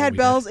forgot I what had we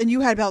bells did. and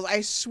you had bells.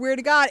 I swear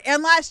to God.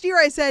 And last year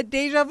I said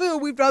deja vu.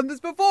 We've done this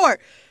before.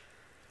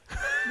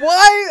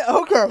 Why?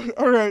 Okay.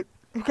 All right.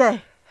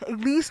 Okay. At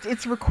least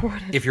it's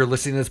recorded. If you're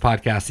listening to this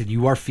podcast and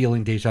you are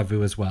feeling deja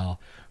vu as well,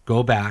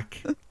 go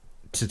back to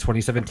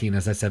 2017,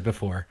 as I said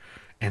before,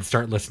 and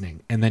start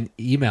listening. And then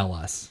email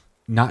us.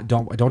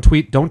 Don't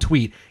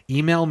tweet.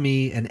 Email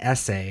me an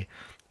essay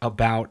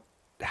about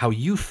how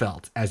you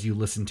felt as you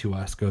listened to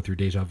us go through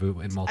deja vu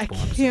in I multiple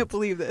can't episodes.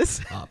 believe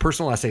this.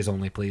 Personal essays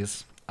only,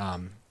 please.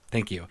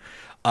 Thank you.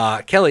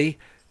 Kelly,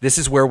 this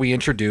is where we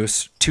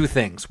introduce two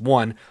things.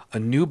 One, a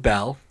new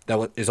bell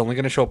that is only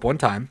going to show up one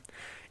time,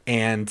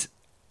 and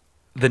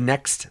the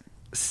next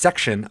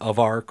section of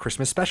our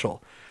Christmas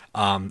special.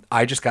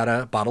 I just got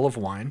a bottle of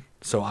wine,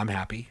 so I'm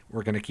happy.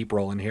 We're going to keep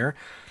rolling here.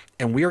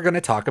 And we are going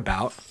to talk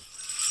about...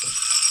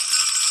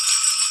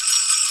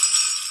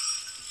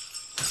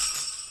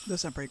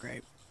 Those sound pretty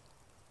great.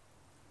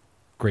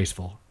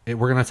 graceful.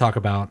 We're going to talk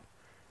about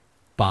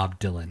Bob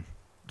Dylan.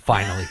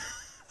 Finally.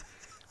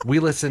 We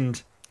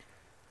listened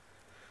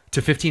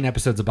to 15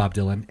 episodes of Bob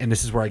Dylan, and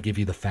this is where I give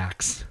you the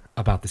facts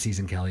about the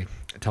season, Kelly.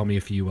 Tell me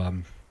if you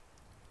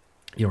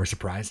were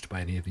surprised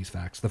by any of these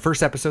facts. The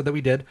first episode that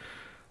we did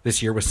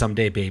this year was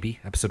Someday Baby,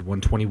 episode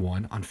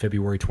 121 on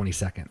February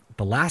 22nd.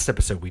 The last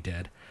episode we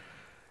did,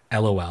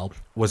 LOL,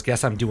 was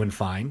Guess I'm Doing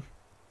Fine,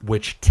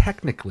 which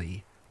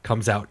technically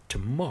comes out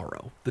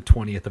tomorrow, the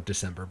 20th of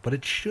December, but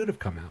it should have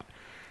come out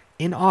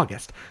in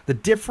August. The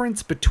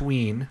difference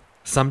between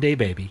Someday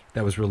Baby,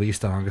 that was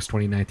released on August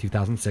 29,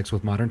 2006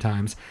 with Modern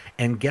Times,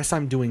 and Guess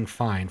I'm Doing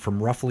Fine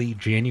from roughly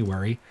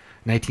January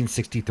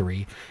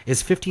 1963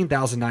 is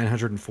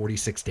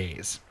 15,946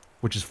 days,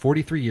 which is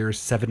 43 years,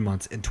 7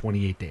 months, and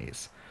 28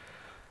 days.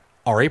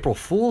 Our April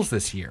Fool's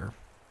this year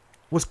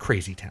was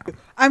Crazy Town.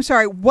 I'm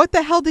sorry. What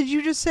the hell did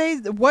you just say?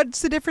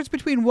 What's the difference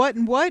between what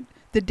and what?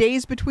 The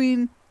days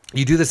between...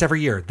 You do this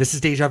every year. This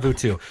is deja vu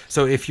too.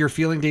 So if you're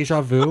feeling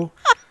deja vu,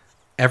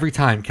 every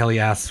time Kelly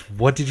asks,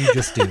 what did you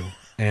just do?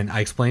 And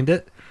I explained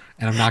it,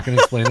 and I'm not going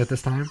to explain it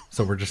this time.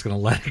 So we're just going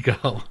to let it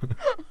go.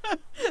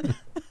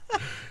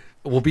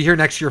 We'll be here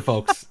next year,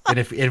 folks. And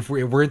if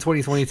we're in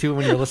 2022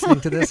 when you're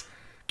listening to this,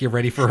 get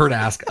ready for her to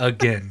ask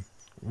again,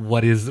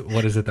 what is it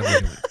that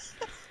we're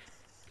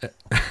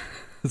doing?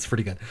 It's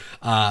pretty good.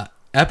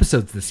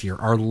 Episodes this year.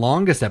 Our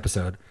longest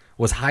episode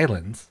was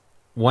Highlands,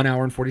 1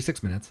 hour and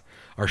 46 minutes.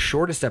 Our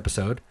shortest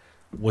episode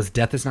was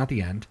Death Is Not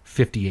the End,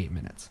 58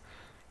 minutes.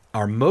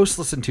 Our most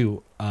listened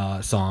to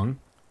song,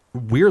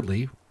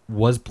 weirdly,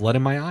 was Blood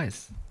in My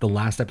Eyes, the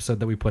last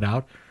episode that we put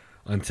out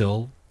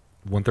until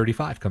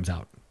 135 comes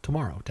out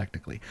tomorrow,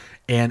 technically.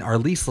 And our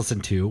least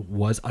listened to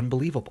was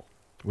Unbelievable,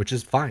 which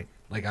is fine.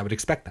 Like, I would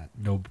expect that.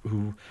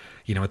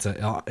 It's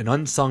an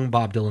unsung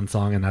Bob Dylan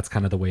song, and that's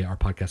kind of the way our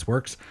podcast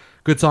works.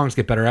 Good songs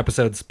get better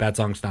episodes. Bad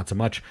songs, not so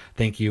much.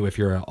 Thank you. If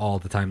you're an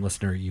all-the-time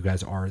listener, you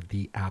guys are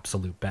the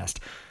absolute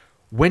best.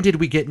 When did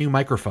we get new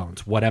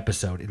microphones? What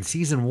episode? In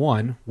season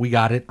 1, we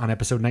got it on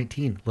episode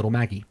 19, Little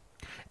Maggie.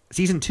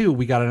 Season 2,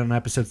 we got it on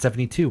episode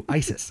 72,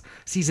 Isis.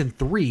 Season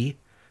 3,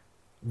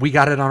 we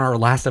got it on our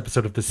last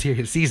episode of the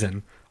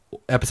season,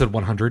 episode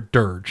 100,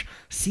 Dirge.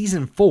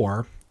 Season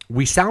 4,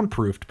 we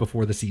soundproofed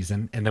before the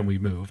season, and then we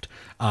moved.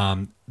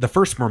 The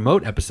first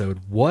remote episode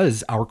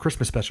was our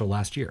Christmas special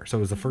last year. So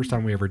it was the first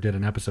time we ever did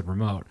an episode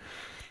remote.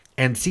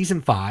 And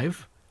season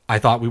 5, I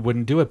thought we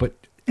wouldn't do it, but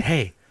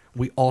hey,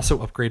 we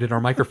also upgraded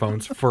our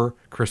microphones for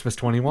Christmas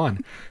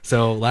 21.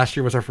 So last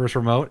year was our first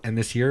remote, and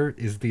this year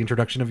is the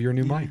introduction of your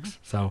new mics.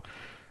 So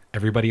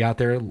everybody out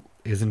there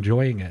is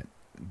enjoying it.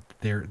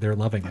 They're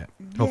loving it,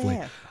 hopefully.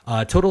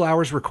 Total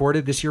hours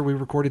recorded. This year we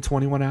recorded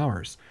 21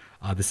 hours.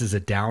 This is a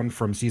down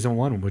from season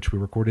 1, in which we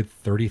recorded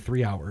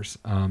 33 hours.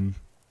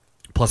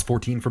 Plus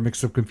 14 for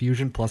Mix of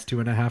Confusion, plus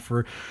 2.5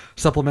 for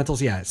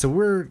supplementals. Yeah,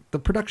 so the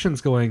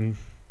production's going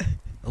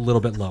a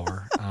little bit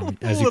lower,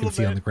 as you can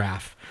see on the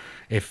graph.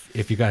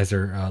 If you guys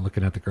are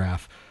looking at the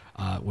graph,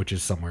 which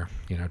is somewhere,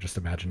 just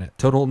imagine it.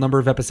 Total number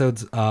of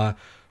episodes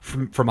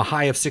from a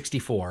high of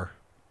 64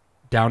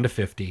 down to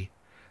 50,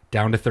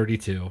 down to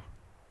 32,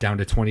 down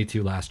to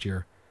 22 last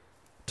year,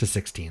 to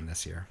 16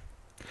 this year.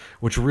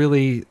 Which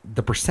really,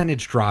 the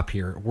percentage drop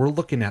here, we're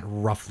looking at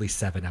roughly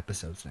 7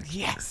 episodes next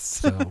year. Yes.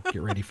 So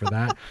get ready for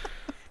that.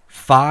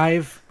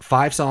 Five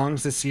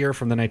songs this year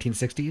from the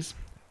 1960s,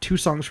 2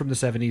 songs from the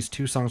 70s,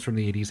 2 songs from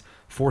the 80s,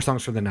 4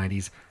 songs from the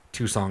 90s,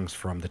 2 songs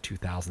from the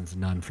 2000s,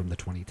 none from the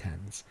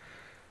 2010s.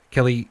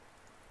 Kelly,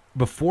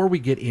 before we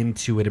get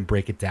into it and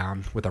break it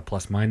down with our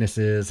plus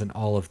minuses and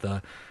all of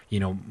the,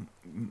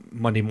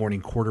 Monday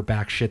morning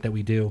quarterback shit that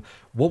we do,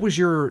 what was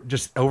your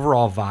just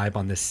overall vibe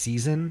on this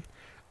season?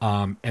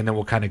 And then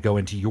we'll kind of go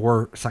into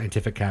your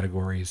scientific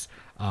categories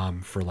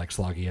for like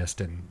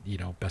sloggiest and,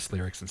 best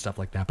lyrics and stuff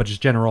like that. But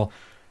just general,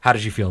 how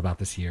did you feel about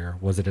this year?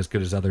 Was it as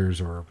good as others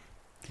or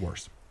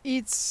worse?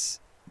 It's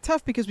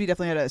tough because we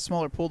definitely had a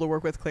smaller pool to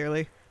work with,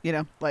 clearly.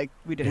 like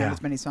we didn't have Yeah.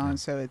 as many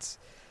songs, so it's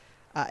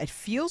it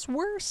feels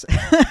worse.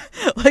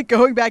 Like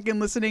going back and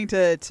listening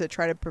to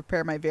try to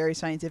prepare my very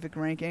scientific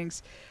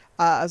rankings,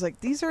 I was like,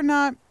 these are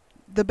not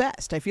the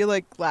best. I feel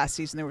like last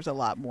season there was a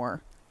lot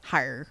more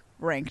higher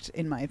ranked,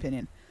 in my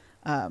opinion,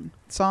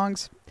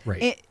 songs.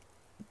 Right.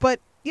 But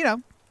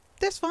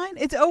that's fine.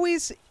 It's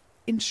always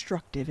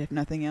instructive, if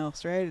nothing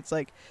else, right? It's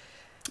like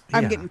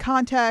I'm Yeah. getting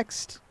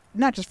context,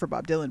 not just for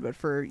Bob Dylan, but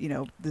for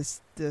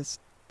this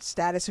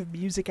status of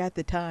music at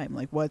the time,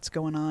 like what's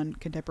going on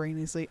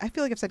contemporaneously. I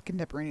feel like I've said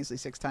contemporaneously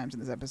 6 times in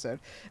this episode.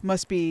 It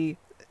must be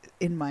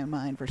in my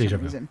mind for Deja some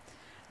vu. reason.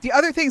 The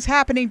other things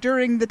happening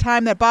during the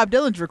time that Bob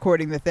Dylan's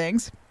recording the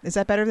things. Is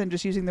that better than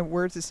just using the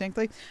words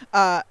distinctly?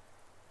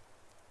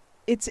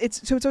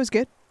 It's always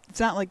good. It's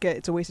not like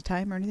it's a waste of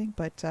time or anything,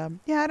 but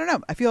yeah, I don't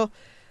know. I feel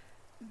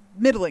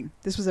middling.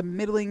 This was a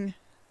middling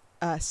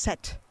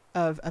set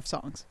of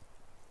songs.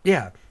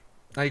 Yeah,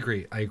 I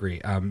agree.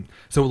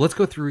 So let's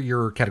go through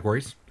your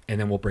categories, and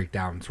then we'll break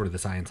down sort of the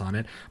science on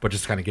it. But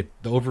just kind of get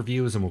the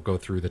overviews, and we'll go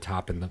through the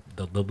top and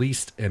the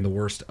least and the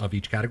worst of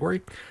each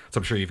category. So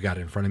I'm sure you've got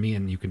it in front of me,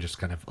 and you can just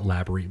kind of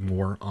elaborate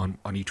more on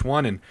each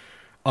one, and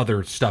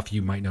other stuff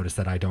you might notice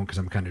that I don't, because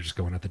I'm kind of just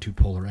going at the two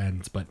polar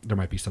ends. But there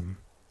might be some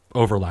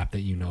overlap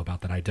that you know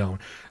about that I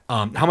don't.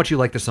 How much you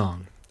like the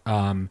song?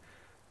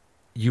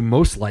 You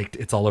most liked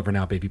 "It's All Over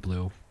Now, Baby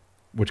Blue,"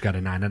 which got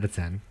a 9 out of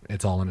 10.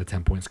 It's all on a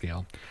 10-point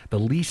scale. The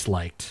least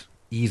liked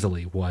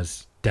easily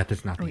was "Death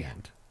Is Not the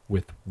End"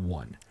 with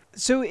 1.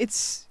 So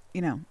it's,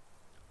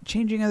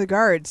 changing of the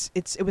guards.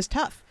 It was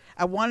tough.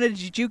 I wanted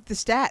to juke the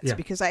stats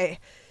because I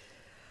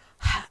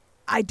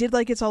did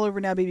like "It's All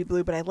Over Now, Baby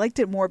Blue," but I liked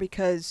it more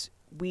because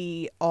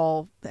we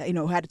all,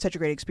 had such a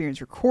great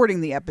experience recording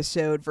the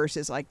episode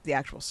versus like the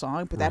actual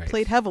song, but that Right.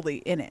 played heavily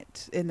in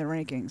the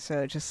rankings.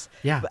 So just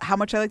Yeah. how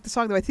much I like the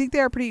song, though, I think they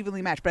are pretty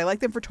evenly matched, but I like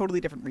them for totally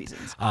different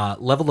reasons.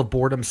 Level of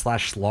boredom /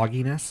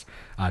 slogginess,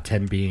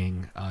 10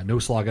 being no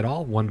slog at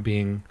all, 1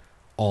 being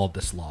all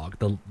the slog.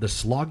 The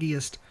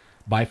sloggiest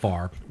by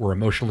far were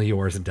 "Emotionally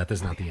Yours" and "Death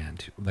Is Not the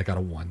End." They got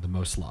a 1, the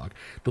most slog.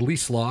 The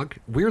least slog,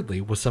 weirdly,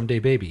 was "Someday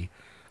Baby"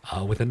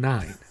 with a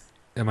 9.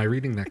 Am I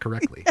reading that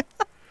correctly?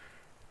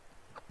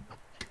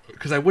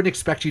 Because I wouldn't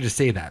expect you to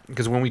say that,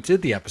 because when we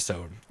did the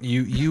episode,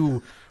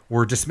 you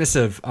were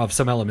dismissive of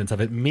some elements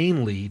of it,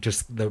 mainly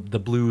just the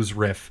blues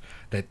riff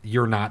that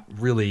you're not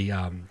really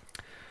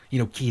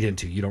keyed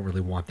into. You don't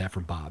really want that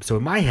from Bob. So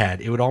in my head,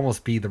 it would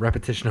almost be the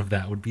repetition of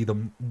that would be the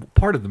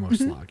part of the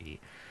most sloggy.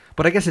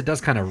 But I guess it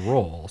does kind of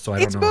roll. So I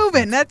don't It's know.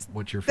 moving. If That's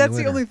what you're feeling.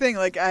 That's the only thing.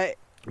 Like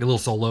little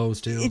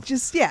solos too.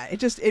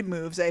 it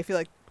moves. I feel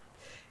like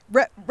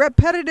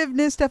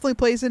repetitiveness definitely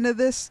plays into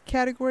this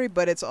category,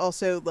 but it's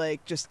also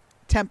like just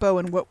tempo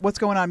and what's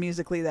going on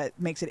musically that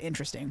makes it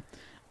interesting,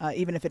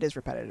 even if it is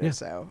repetitive. Yeah.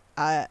 So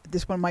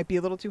this one might be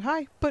a little too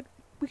high, but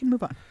we can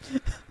move on.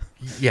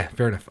 Yeah,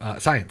 fair enough.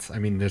 Science. I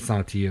mean, it's not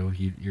up to you.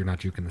 You're not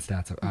juking the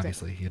stats,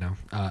 obviously.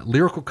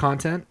 Lyrical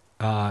content.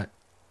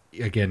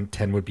 Again,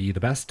 10 would be the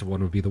best.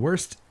 1 would be the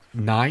worst.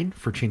 9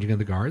 for "Changing of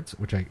the Guards,"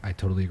 which I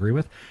totally agree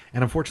with.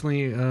 And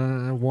unfortunately,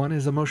 1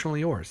 is "Emotionally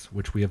Yours,"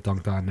 which we have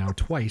dunked on now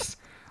twice,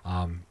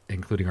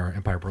 including our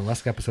Empire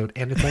Burlesque episode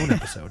and its own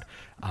episode.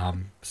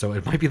 So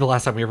it might be the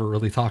last time we ever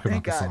really talk about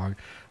Thank the God. song.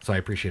 So I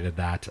appreciated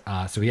that.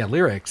 So yeah,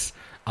 lyrics.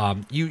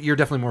 You're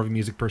definitely more of a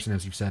music person,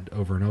 as you've said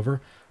over and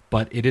over.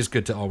 But it is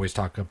good to always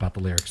talk about the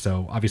lyrics.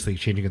 So obviously,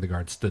 "Changing of the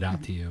Guards" stood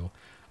out to you,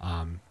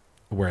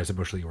 whereas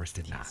 "Emotionally Yours"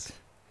 did not.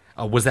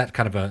 Was that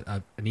kind of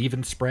an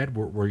even spread?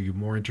 Were you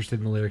more interested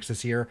in the lyrics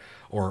this year,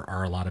 or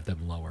are a lot of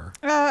them lower?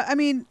 I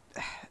mean,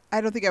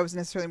 I don't think I was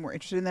necessarily more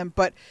interested in them,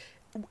 but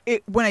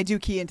when I do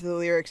key into the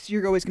lyrics,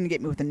 you're always going to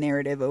get me with the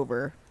narrative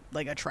over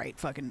like a trite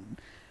fucking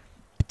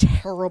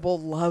terrible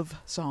love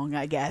song,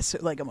 I guess,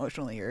 like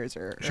 "Emotionally Yours"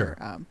 or Sure.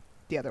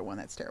 the other one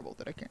that's terrible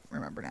that I can't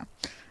remember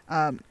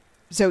now.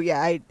 So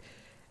yeah,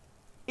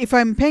 if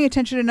I'm paying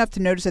attention enough to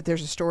notice that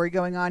there's a story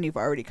going on, you've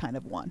already kind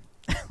of won.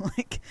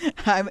 Like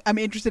I'm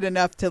interested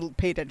enough to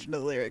pay attention to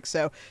the lyrics.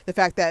 So the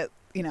fact that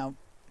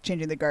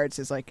 "Changing the Guards"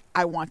 is like,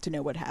 I want to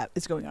know what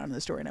is going on in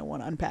the story and I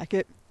want to unpack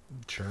it.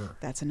 Sure.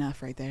 That's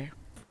enough right there.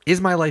 Is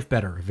My Life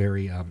Better? A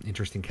very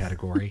interesting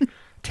category.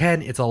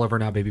 10, "It's All Over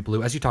Now, Baby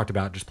Blue." As you talked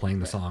about, just playing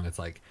the song, it's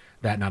like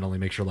that not only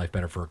makes your life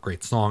better for a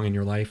great song in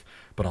your life,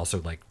 but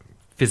also like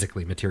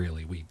physically,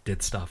 materially. We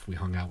did stuff. We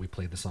hung out. We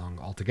played the song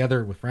all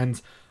together with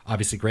friends.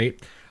 Obviously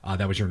great.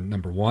 That was your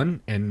number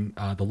 1. And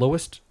the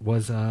lowest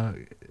was,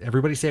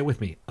 everybody say it with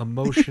me,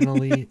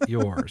 "Emotionally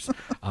Yours."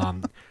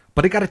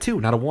 But it got a 2,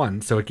 not a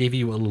 1. So it gave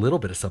you a little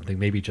bit of something,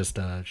 maybe just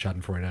a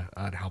schadenfreude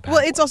on how bad Well,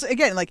 it it's was. also,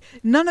 again, like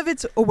none of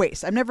it's a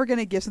waste. I'm never going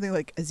to give something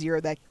like a 0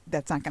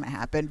 that's not going to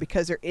happen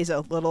because there is a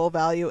little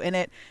value in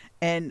it.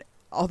 And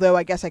although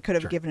I guess I could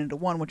have given it a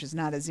 1, which is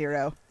not a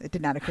 0, it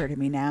did not occur to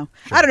me now.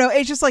 Sure. I don't know.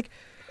 It's just like,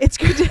 it's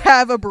good to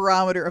have a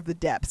barometer of the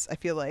depths. I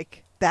feel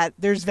like that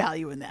there's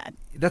value in that.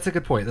 That's a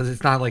good point.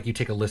 It's not like you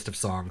take a list of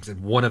songs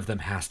and one of them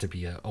has to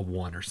be a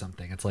 1 or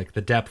something. It's like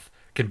the depth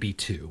can be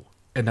 2,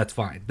 and that's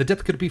fine. The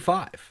depth could be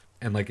 5.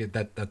 And like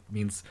that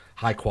means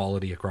high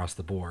quality across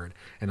the board,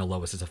 and the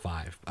lowest is a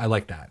 5. I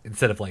like that.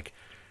 Instead of like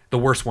the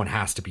worst one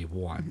has to be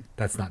 1.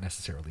 That's not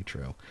necessarily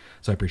true.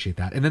 So I appreciate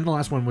that. And then the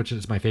last one, which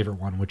is my favorite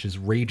one, which is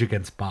Rage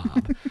Against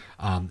Bob.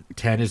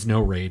 10 is no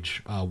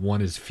rage.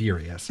 1 is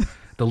furious.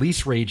 The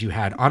least rage you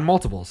had on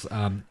multiples.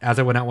 As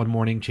I went out one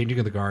morning, changing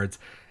of the guards.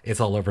 It's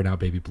all over now,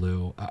 baby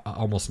blue.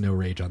 Almost no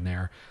rage on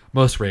there.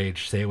 Most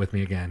rage. Say it with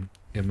me again.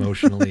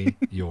 Emotionally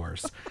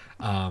yours.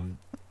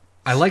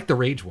 I like the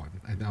rage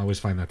one. I always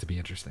find that to be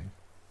interesting.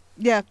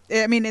 Yeah,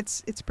 I mean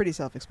it's pretty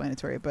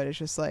self-explanatory, but it's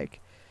just like,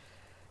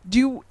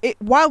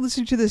 while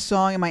listening to this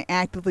song, am I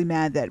actively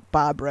mad that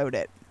Bob wrote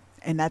it?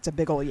 And that's a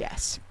big ol'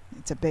 yes.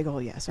 It's a big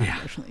ol' yes.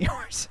 Emotionally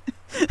yours.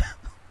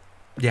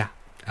 Yeah,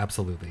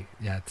 absolutely.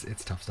 Yeah,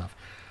 it's tough stuff.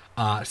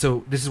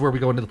 So this is where we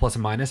go into the plus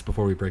and minus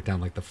before we break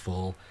down like the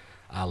full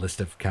list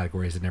of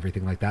categories and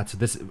everything like that. So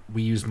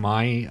we use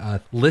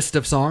my list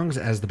of songs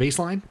as the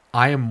baseline.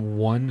 I am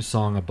one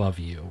song above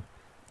you,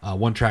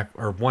 one track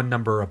or one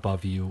number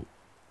above you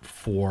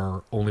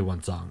for only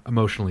one song,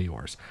 Emotionally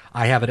Yours.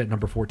 I have it at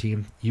number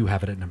 14. You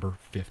have it at number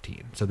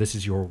 15. So this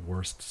is your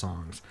worst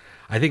songs.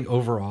 I think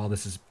overall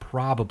this is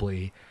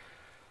probably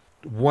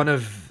one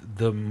of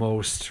the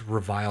most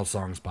reviled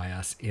songs by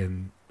us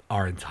in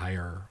our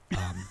entire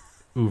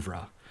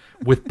oeuvre,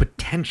 with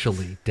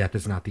potentially Death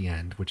Is Not the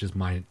End, which is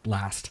my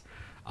last,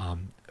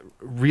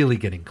 really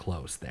getting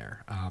close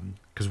there,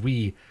 because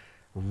we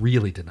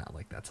really did not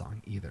like that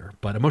song either.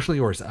 But Emotionally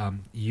Yours,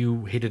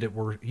 you hated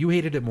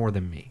it more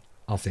than me.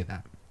 I'll say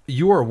that.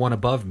 You are one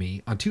above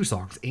me on 2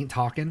 songs. Ain't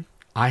Talkin'.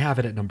 I have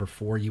it at number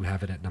 4. You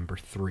have it at number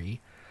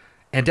 3.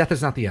 And Death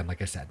Is Not the End, like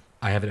I said.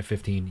 I have it at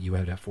 15. You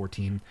have it at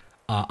 14.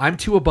 I'm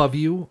 2 above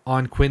you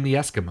on Quinn the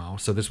Eskimo.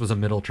 So this was a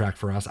middle track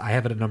for us. I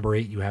have it at number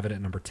 8. You have it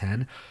at number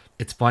 10.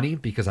 It's funny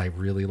because I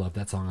really love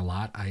that song a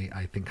lot.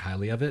 I think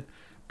highly of it.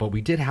 But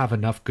we did have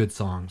enough good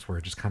songs where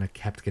it just kind of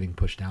kept getting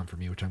pushed down for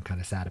me, which I'm kind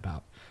of sad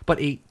about. But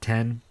 8,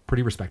 10,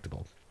 pretty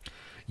respectable.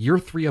 You're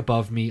 3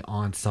 above me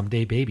on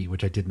Someday Baby,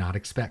 which I did not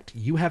expect.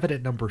 You have it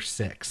at number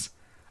 6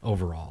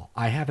 overall.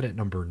 I have it at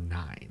number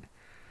 9.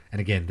 And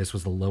again, this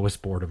was the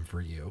lowest boredom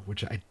for you,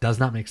 which does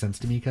not make sense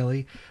to me,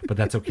 Kelly, but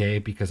that's okay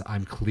because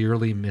I'm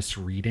clearly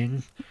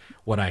misreading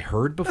what I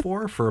heard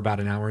before for about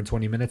an hour and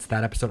 20 minutes.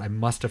 That episode I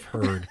must have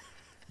heard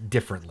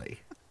differently.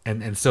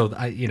 And so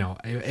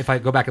if I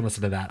go back and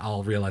listen to that,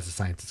 I'll realize the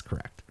science is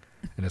correct.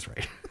 And it's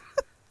right.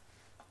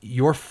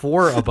 You're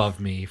 4 above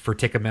me for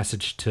Take a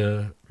Message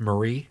to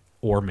Marie,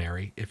 or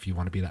Mary, if you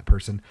want to be that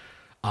person.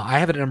 I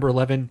have it at number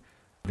 11,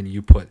 and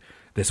you put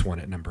this one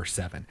at number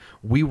 7.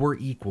 We were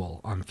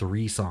equal on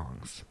 3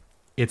 songs.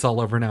 It's All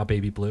Over Now,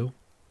 Baby Blue.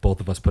 Both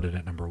of us put it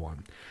at number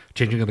 1.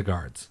 Changing of the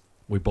Guards.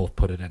 We both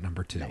put it at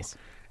number 2. Nice.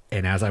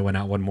 And As I Went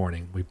Out One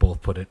Morning, we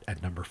both put it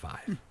at number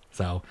 5.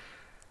 So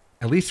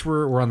at least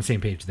we're on the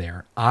same page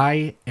there.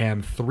 I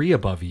am 3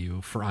 above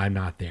you for I'm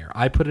Not There.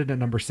 I put it at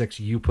number 6.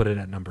 You put it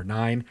at number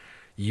 9.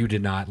 You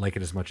did not like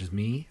it as much as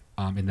me.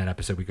 In that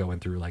episode, we go in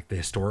through like the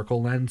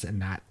historical lens,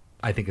 and that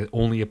I think it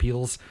only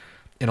appeals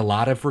in a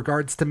lot of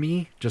regards to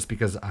me, just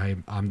because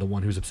I'm the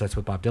one who's obsessed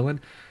with Bob Dylan.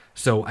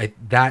 So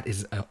that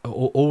is a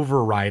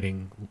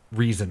overriding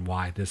reason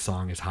why this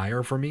song is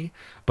higher for me.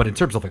 But in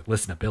terms of like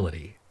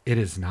listenability, it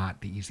is not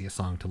the easiest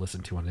song to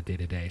listen to on a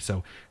day-to-day.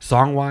 So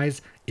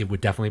song-wise, it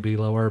would definitely be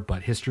lower,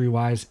 but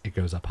history-wise, it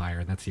goes up higher,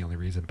 and that's the only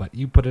reason. But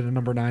you put it at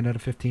number 9 out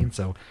of 15,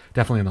 so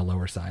definitely on the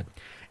lower side.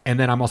 And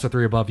then I'm also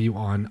 3 above you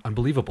on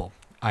Unbelievable.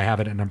 I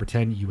have it at number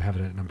 10. You have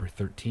it at number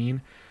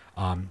 13.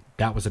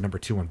 That was a number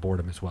 2 on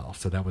Boredom as well.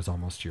 So that was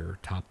almost your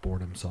top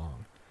Boredom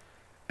song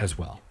as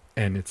well.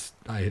 And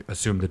I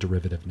assume the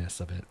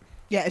derivativeness of it.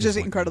 Yeah, it's just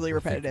incredibly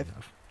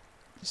repetitive.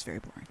 Just very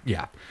boring.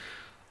 Yeah.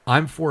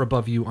 I'm 4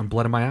 above you on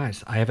Blood in My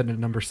Eyes. I have it at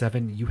number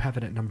 7. You have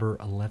it at number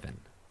 11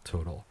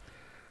 total.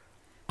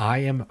 I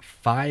am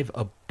 5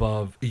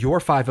 above. You're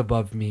 5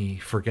 above me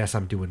for Guess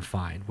I'm Doing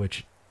Fine,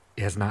 which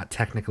is not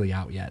technically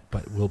out yet,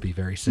 but will be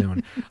very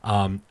soon.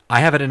 I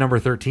have it at number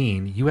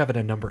 13. You have it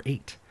at number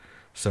 8.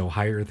 So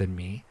higher than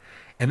me.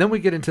 And then we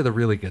get into the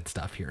really good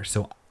stuff here.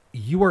 So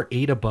you are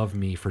 8 above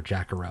me for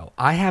Jackarow.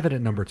 I have it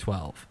at number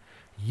 12.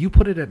 You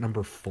put it at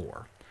number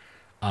 4.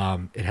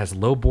 It has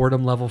low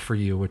boredom level for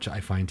you, which I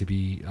find to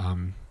be,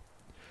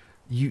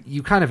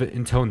 you kind of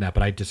intone that,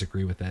 but I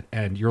disagree with it.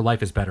 And Your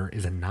Life Is Better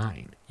is a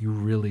 9. You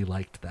really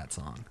liked that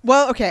song.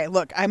 Well, okay,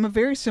 look, I'm a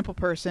very simple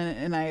person,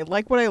 and I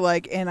like what I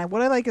like, and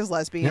what I like is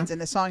lesbians,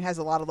 and the song has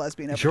a lot of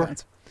lesbian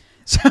overtones.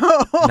 So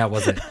that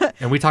was it.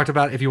 And we talked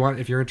about if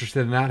you're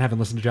interested in that, haven't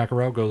listened to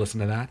Jackarow, go listen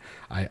to that.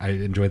 I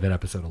enjoyed that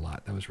episode a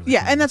lot. That was really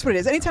fun. And that's what it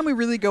is. Anytime we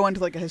really go into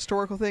like a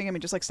historical thing, I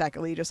mean, just like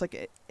Stackley, just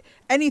like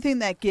anything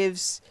that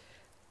gives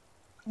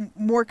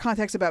more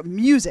context about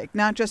music,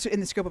 not just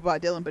in the scope of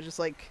Bob Dylan, but just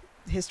like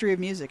history of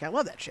music. I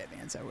love that shit,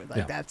 man. So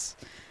like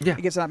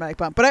it gives an automatic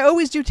bump. But I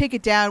always do take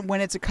it down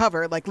when it's a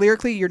cover. Like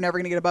lyrically, you're never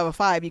gonna get above a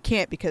 5. You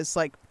can't, because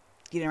like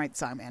you didn't write the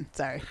song, man.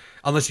 Sorry.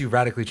 Unless you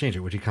radically change it,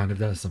 which he kind of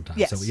does sometimes.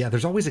 Yes. So yeah,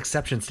 there's always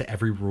exceptions to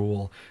every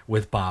rule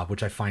with Bob,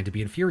 which I find to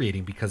be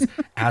infuriating because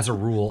as a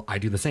rule, I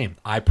do the same.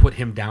 I put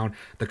him down.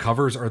 The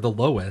covers are the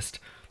lowest.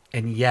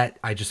 and yet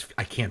I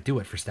can't do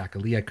it for Stack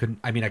of Lee. I couldn't.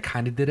 I mean, I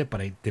kind of did it,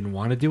 but I didn't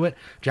want to do it.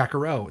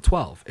 Jackarow,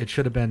 12. It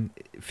should have been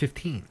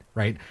 15,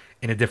 right?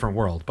 In a different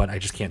world, but I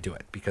just can't do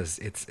it because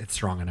it's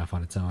strong enough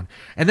on its own.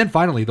 And then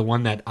finally, the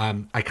one that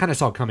I kind of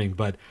saw coming,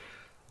 but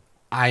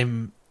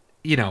I'm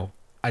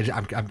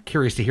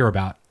curious to hear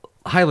about.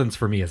 Highlands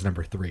for me is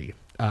number 3.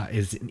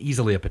 Is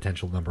easily a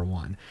potential number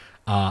 1.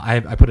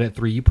 I put it at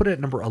 3. You put it at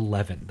number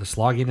 11. The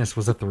slogginess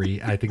was a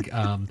 3. I think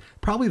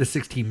probably the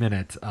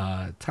 16-minute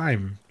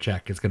time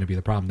check is going to be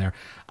the problem there.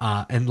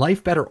 And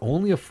Life Better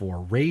only a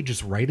 4. Rage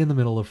is right in the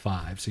middle of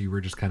 5. So you were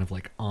just kind of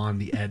like on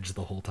the edge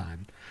the whole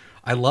time.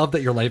 I love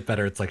that your Life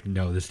Better. It's like,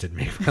 no, this didn't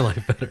make my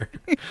life better.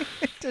 It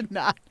did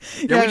not.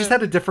 Yeah, we just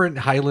had a different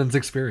Highlands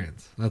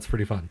experience. That's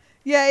pretty fun.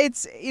 Yeah,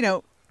 it's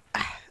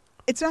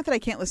it's not that I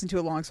can't listen to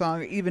a long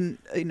song, even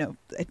a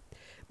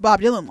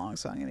Bob Dylan long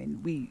song. I mean,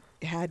 we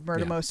had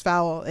Murder Most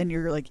Foul, and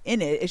you're like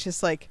in it. It's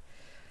just like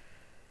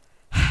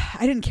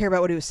I didn't care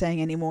about what he was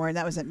saying anymore, and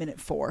that was at minute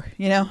 4,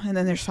 And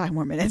then there's 5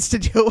 more minutes to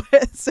deal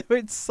with, so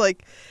it's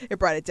like it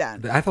brought it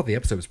down. I thought the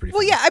episode was pretty.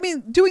 Well, fun. yeah, I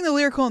mean, doing the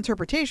lyrical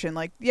interpretation,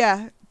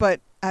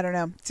 but I don't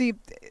know. See,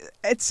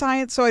 it's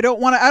science, so I don't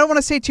want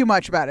to say too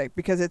much about it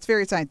because it's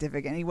very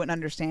scientific, and he wouldn't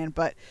understand.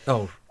 But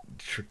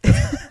sure.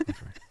 That's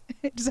right.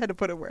 I just had to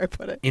put it where I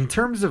put it. In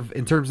terms of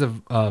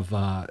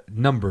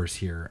numbers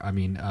here, I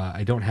mean,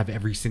 I don't have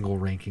every single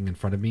ranking in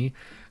front of me,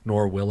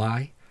 nor will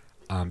I,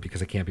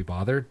 because I can't be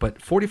bothered.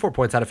 But 44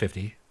 points out of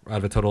 50, out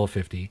of a total of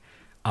 50.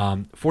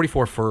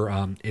 44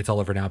 for It's All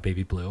Over Now,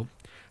 Baby Blue.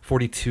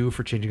 42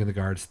 for Changing of the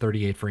Guards.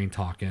 38 for Ain't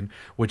Talkin',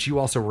 which you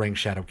also rank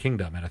Shadow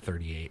Kingdom at a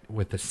 38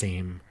 with the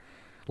same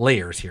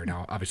layers here.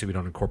 Now, obviously, we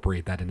don't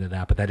incorporate that into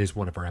that, but that is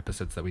one of our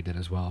episodes that we did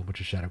as well, which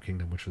is Shadow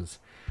Kingdom, which was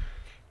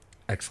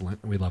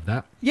excellent. We love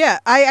that. Yeah,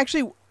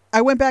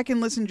 I went back and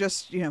listened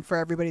just, for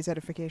everybody's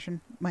edification,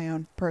 my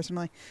own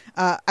personally.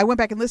 I went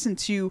back and listened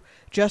to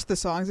just the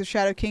songs of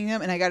Shadow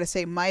Kingdom, and I got to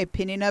say my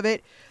opinion of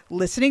it,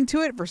 listening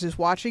to it versus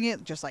watching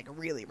it, just like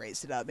really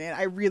raised it up, man.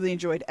 I really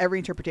enjoyed every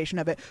interpretation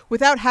of it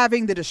without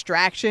having the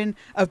distraction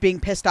of being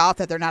pissed off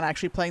that they're not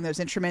actually playing those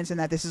instruments and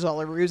that this is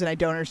all a ruse and I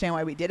don't understand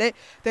why we did it.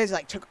 They just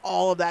like took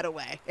all of that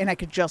away, and I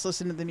could just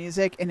listen to the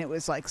music, and it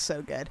was like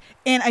so good.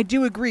 And I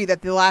do agree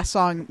that the last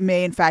song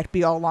may in fact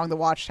be All Along the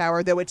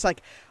Watchtower, though it's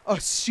like a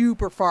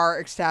super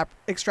far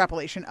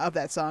extrapolation of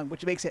that song,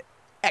 which makes it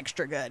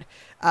extra good.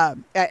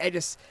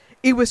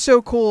 It was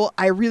so cool.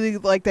 I really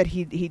like that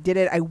he did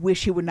it. I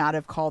wish he would not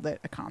have called it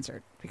a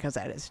concert because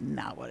that is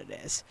not what it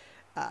is.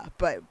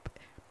 But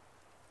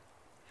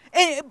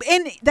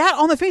that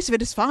on the face of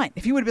it is fine.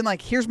 If he would have been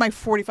like, "Here's my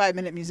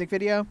 45-minute music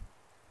video,"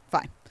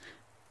 fine.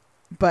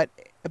 But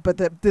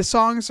the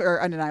songs are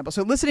undeniable.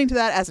 So listening to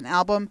that as an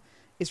album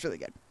is really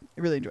good.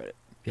 I really enjoyed it.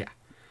 Yeah.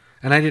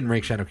 And I didn't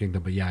rank Shadow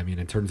Kingdom, but yeah, I mean,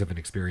 in terms of an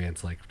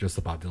experience, like just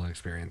the Bob Dylan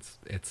experience,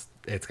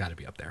 it's got to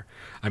be up there.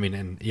 I mean,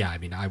 and yeah, I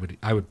mean, I would,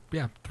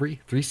 yeah, 3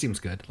 seems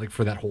good. Like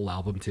for that whole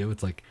album too,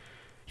 it's like,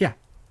 yeah,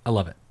 I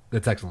love it.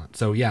 That's excellent.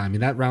 So yeah, I mean,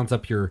 that rounds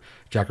up your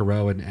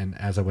Jackarow and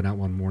As I Went Out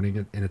One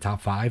Morning in the top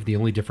 5. The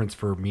only difference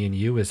for me and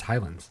you is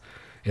Highlands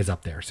is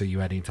up there. So you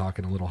had Ain't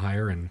Talkin' a little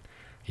higher, and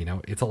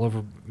It's All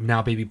Over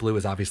Now, Baby Blue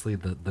is obviously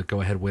the go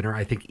ahead winner.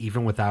 I think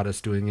even without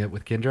us doing it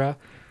with Kendra,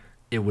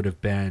 it would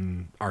have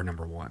been our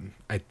number 1.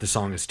 The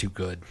song is too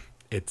good.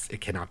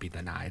 It cannot be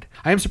denied.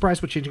 I am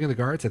surprised with Changing of the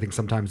Guards. I think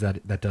sometimes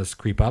that does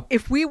creep up.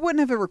 If we wouldn't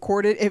have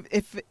recorded,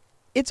 if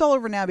It's All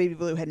Over Now, Baby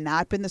Blue had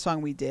not been the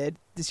song we did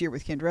this year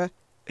with Kendra,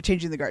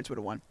 Changing the Guards would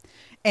have won.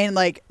 And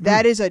like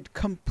that is a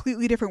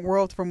completely different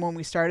world from when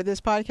we started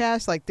this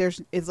podcast. Like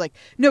it's like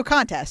no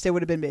contest. It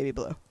would have been Baby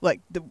Blue.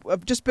 Like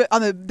just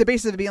on the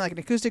basis of it being like an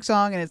acoustic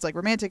song, and it's like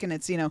romantic, and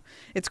it's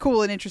it's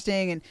cool and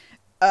interesting, and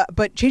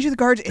but Changing the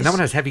Guards is... And that one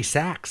has heavy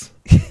sax.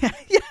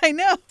 Yeah, I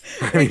know.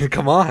 I mean,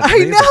 come on. I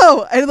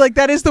know. And like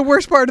that is the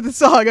worst part of the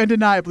song,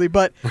 undeniably.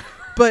 But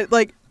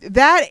like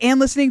that and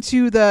listening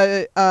to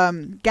the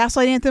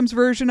Gaslight Anthems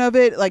version of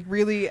it, like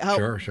really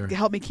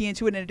helped me key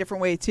into it in a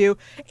different way too.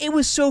 It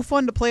was so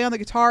fun to play on the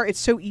guitar. It's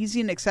so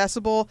easy and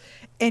accessible,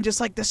 and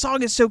just like the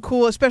song is so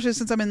cool, especially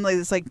since I'm in like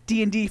this like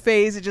D&D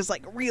phase. It just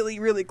like really,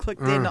 really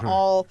clicked into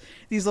all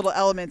these little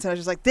elements, and I was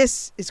just like,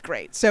 this is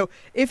great. So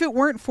if it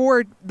weren't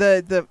for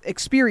the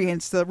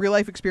experience, the real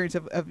life experience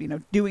of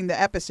doing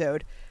the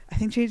episode, I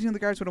think Changing of the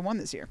Guards would have won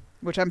this year,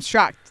 which I'm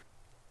shocked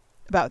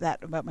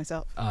about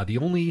myself. The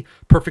only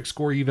perfect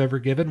score you've ever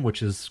given,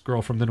 which is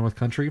Girl from the North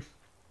Country,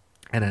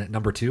 and at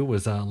number 2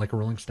 was Like a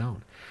Rolling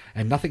Stone.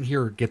 And nothing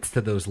here gets to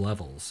those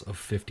levels of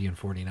 50 and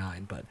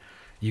 49, but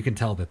you can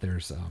tell that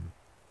there's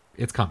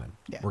it's coming.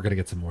 Yeah. We're gonna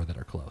get some more that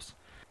are close.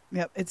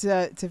 Yep, it's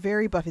a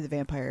very Buffy the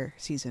Vampire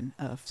season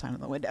of Sign on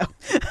the Window.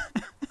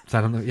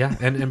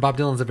 And Bob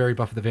Dylan's a very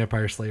Buffy the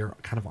Vampire Slayer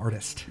kind of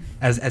artist,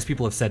 as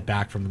people have said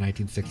back from the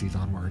 1960s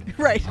onward.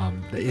 Right.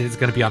 It is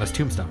going to be on his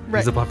tombstone.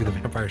 Right. He's a Buffy the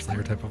Vampire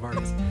Slayer type of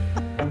artist.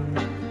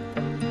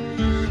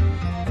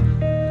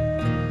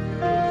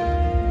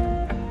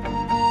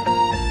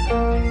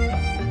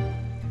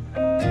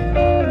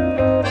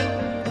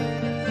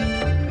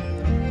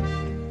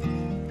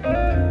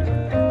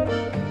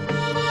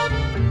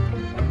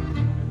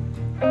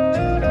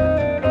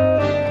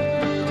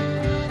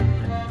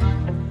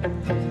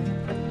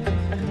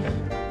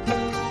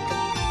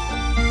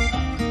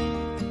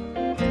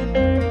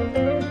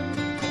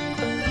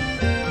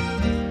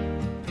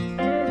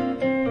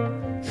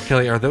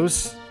 Kelly, are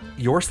those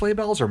your sleigh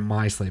bells or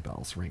my sleigh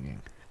bells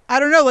ringing? I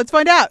don't know. Let's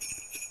find out.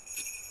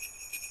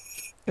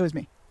 It was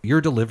me.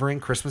 You're delivering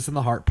Christmas in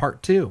the Heart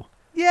Part 2.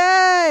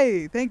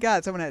 Yay! Thank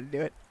God someone had to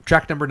do it.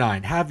 Track number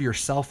 9, Have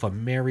Yourself a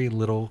Merry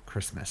Little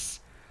Christmas.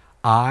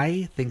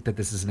 I think that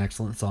this is an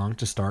excellent song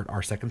to start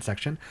our second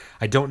section.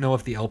 I don't know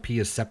if the LP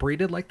is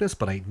separated like this,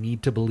 but I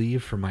need to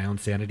believe for my own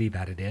sanity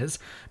that it is,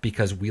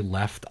 because we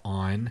left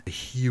on a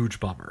huge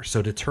bummer.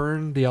 So to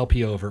turn the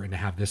LP over and to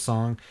have this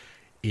song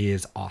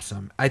is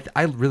awesome.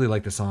 I really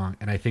like the song,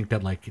 and I think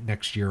that like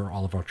next year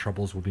all of our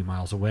troubles will be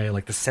miles away.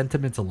 Like the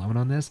sentiments alone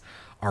on this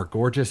are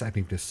gorgeous. I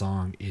think this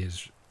song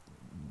is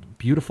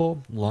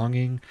beautiful,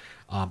 longing.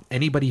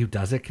 Anybody who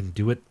does it can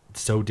do it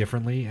so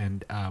differently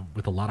and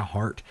with a lot of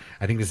heart.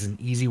 I think this is an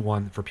easy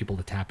one for people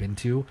to tap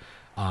into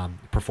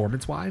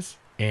performance wise,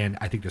 and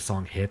I think the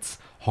song hits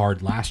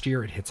hard last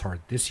year, it hits hard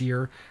this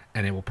year,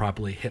 and it will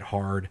probably hit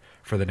hard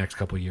for the next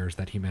couple of years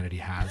that humanity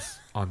has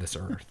on this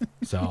earth.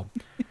 So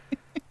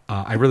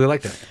I really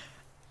liked it.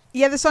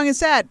 Yeah, the song is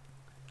sad.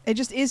 It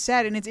just is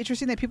sad, and it's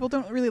interesting that people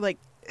don't really like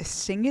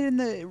sing it in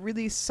the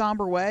really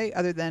somber way,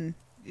 other than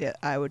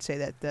I would say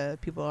that the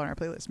people on our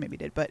playlist maybe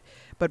did, but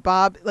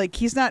Bob, like,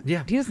 he's not.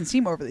 Yeah. He doesn't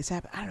seem overly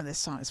sad. But I don't know. This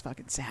song is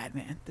fucking sad,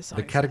 man. This song.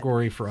 The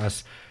category for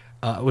us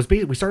was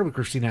we started with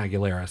Christina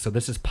Aguilera, so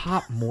this is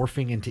pop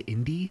morphing into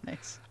indie.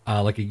 Nice.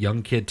 Like a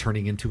young kid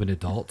turning into an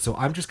adult. So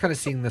I'm just kind of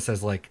seeing this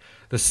as like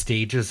the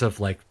stages of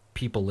like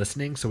people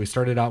listening. So we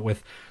started out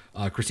with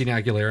Christina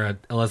Aguilera,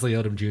 Leslie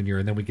Odom Jr.,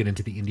 and then we get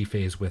into the indie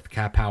phase with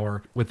Cat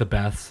Power, with the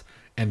Beths.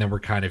 And then we're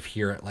kind of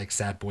here at like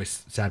Sad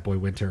Boy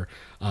Winter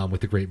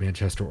with the Great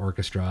Manchester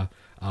Orchestra,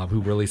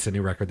 who released a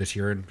new record this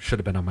year and should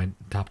have been on my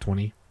top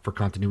 20 for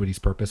continuity's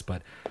purpose,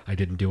 but I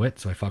didn't do it,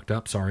 so I fucked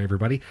up. Sorry,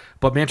 everybody.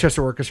 But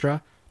Manchester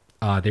Orchestra,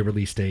 they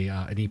released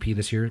an EP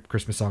this year,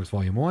 Christmas Songs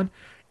Volume 1,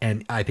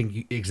 and I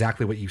think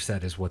exactly what you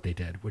said is what they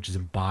did, which is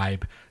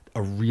imbibe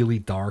a really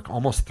dark,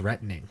 almost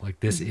threatening, like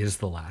this is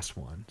the last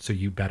one, so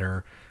you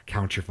better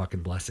count your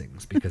fucking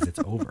blessings because it's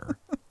over.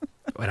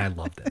 And I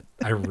loved it.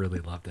 I really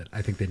loved it.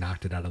 I think they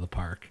knocked it out of the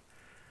park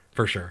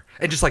for sure.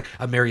 And just like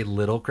a merry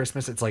little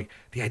Christmas. It's like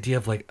the idea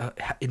of like,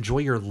 enjoy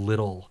your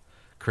little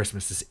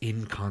Christmas, this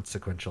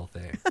inconsequential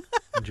thing.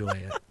 Enjoy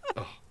it.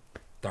 Oh,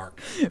 dark.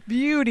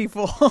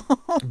 Beautiful.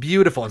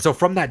 Beautiful. And so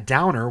from that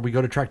downer, we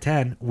go to track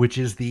 10, which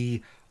is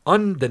the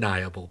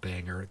undeniable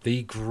banger,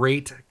 the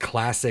great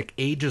classic,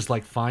 ages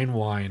like fine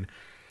wine,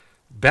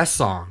 best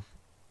song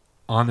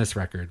on this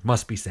record,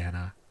 Must Be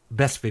Santa.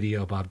 Best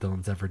video Bob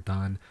Dylan's ever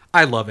done.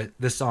 I love it.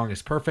 This song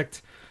is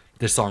perfect.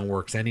 This song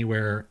works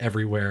anywhere,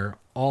 everywhere,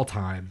 all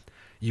time.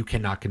 You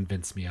cannot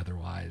convince me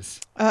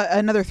otherwise.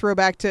 Another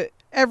throwback to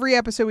every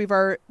episode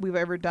we've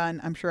ever done.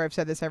 I'm sure I've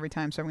said this every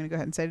time, so I'm going to go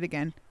ahead and say it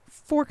again.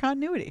 For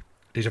continuity.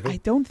 Deja vu. I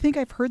don't think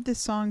I've heard this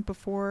song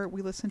before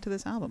we listened to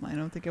this album. I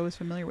don't think I was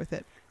familiar with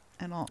it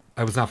at all.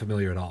 I was not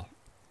familiar at all.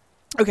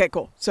 Okay,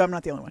 cool. So I'm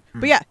not the only one.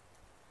 But yeah,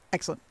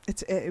 excellent.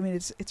 It's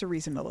a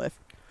reason to live.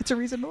 It's a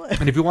reason to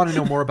live. And if you want to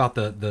know more about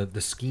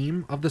the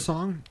scheme of the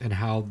song and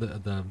how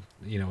the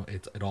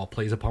it all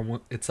plays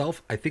upon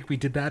itself, I think we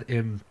did that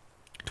in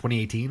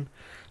 2018.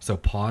 So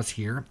pause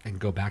here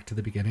and go back to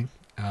the beginning,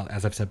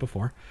 as I've said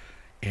before,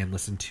 and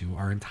listen to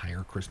our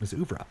entire Christmas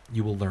oeuvre.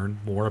 You will learn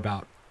more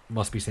about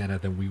Must Be Santa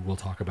than we will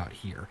talk about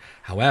here.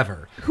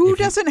 However, who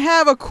doesn't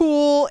have a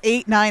cool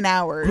 8-9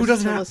 hours who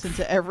doesn't listen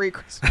to every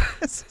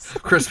Christmas?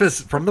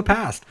 Christmas from the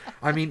past.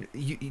 I mean,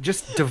 you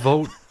just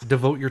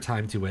devote your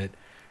time to it.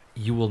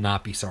 You will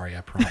not be sorry,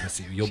 I promise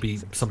you. You'll be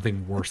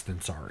something worse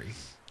than sorry.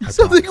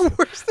 Something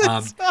worse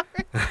than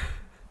sorry.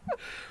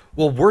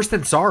 Well, worse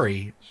than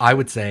sorry, I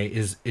would say,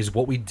 is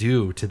what we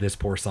do to this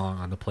poor song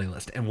on the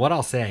playlist. And what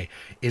I'll say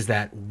is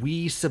that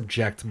we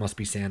subject Must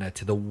Be Santa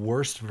to the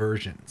worst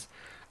versions.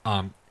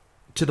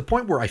 To the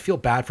point where I feel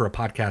bad for a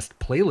podcast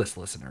playlist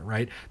listener,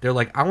 right? They're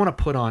like, I want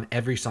to put on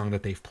every song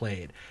that they've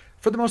played.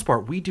 For the most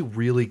part, we do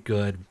really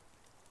good.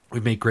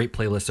 We've made great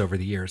playlists over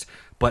the years,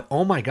 but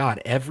oh my God,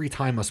 every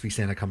time Must Be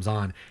Santa comes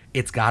on,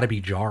 it's got to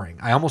be jarring.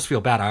 I almost feel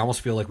bad. I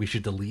almost feel like we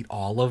should delete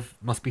all of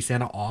Must Be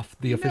Santa off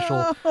the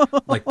official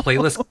like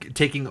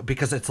playlist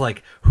because it's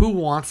like, who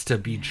wants to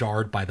be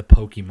jarred by the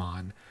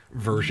Pokemon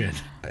version?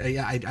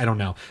 I don't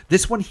know.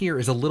 This one here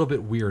is a little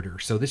bit weirder.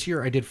 So this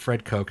year I did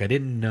Fred Koch. I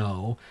didn't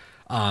know.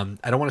 I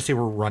don't want to say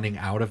we're running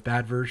out of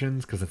bad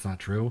versions because that's not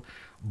true.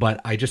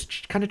 But I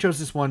just kind of chose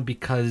this one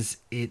because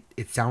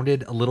it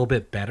sounded a little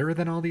bit better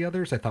than all the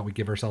others. I thought we'd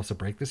give ourselves a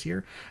break this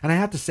year. And I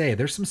have to say,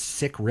 there's some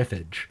sick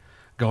riffage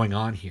going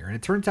on here. And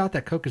it turns out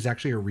that Koch is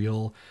actually a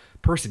real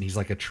person. He's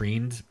like a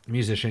trained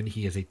musician.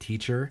 He is a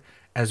teacher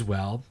as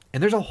well.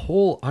 And there's a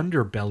whole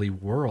underbelly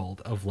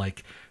world of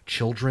like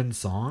children's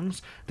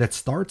songs that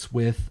starts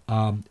with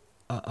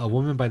a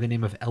woman by the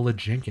name of Ella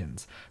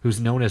Jenkins,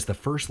 who's known as the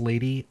first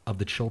lady of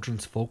the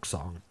children's folk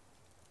song.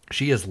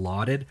 She is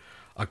lauded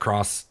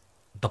across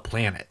the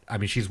planet. I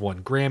mean, she's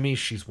won Grammys,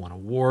 she's won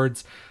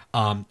awards,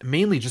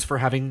 mainly just for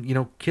having, you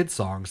know, kids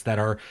songs that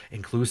are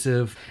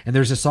inclusive. And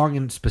there's a song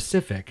in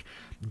specific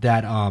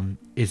that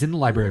is in the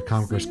Library of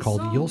Congress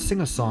called "You'll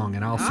Sing a Song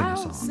and I'll Sing a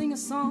Song." I'll sing a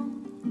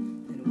song,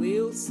 and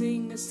we'll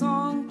sing a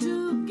song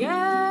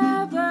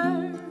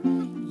together.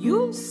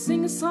 You'll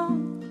sing a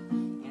song,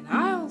 and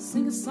I'll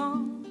sing a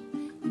song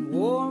in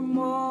warm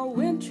or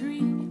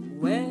wintry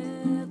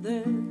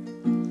weather.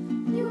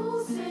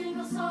 You'll sing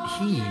a song.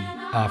 He,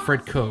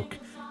 Fred Koch,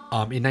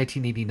 in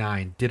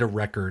 1989 did a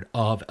record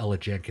of Ella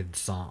Jenkins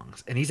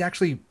songs, and he's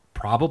actually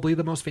probably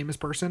the most famous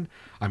person.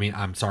 I mean,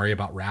 I'm sorry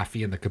about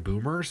Raffi and the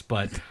Kaboomers,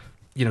 but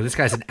you know, this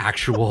guy's an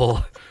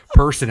actual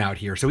person out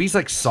here. So he's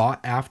like sought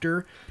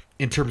after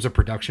in terms of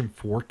production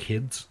for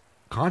kids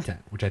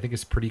content, which I think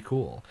is pretty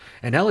cool.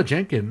 And Ella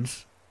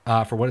Jenkins,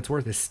 for what it's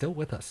worth, is still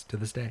with us to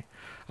this day.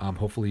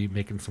 Hopefully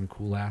making some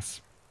cool ass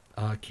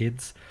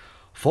kids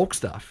folk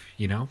stuff,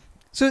 you know?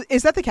 So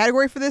is that the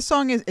category for this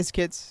song? Is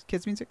kids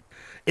music?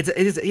 It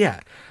is,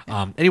 yeah.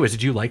 Anyways,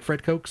 did you like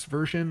Fred Koch's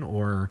version,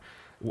 or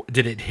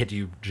did it hit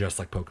you just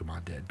like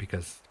Pokemon did?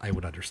 Because I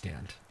would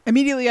understand.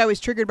 Immediately, I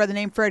was triggered by the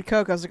name Fred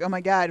Koch. I was like, oh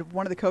my God,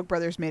 one of the Koch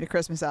brothers made a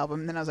Christmas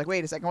album. And then I was like,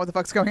 wait a second, what the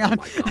fuck's going on?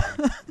 Oh my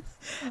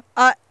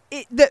God.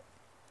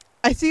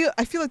 I feel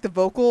like the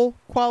vocal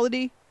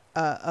quality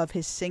of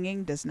his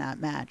singing does not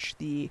match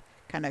the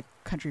kind of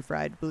country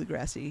fried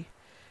bluegrassy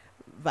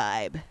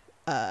vibe.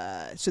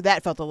 So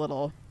that felt a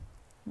little,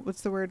 what's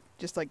the word?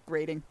 Just like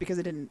grating, because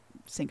it didn't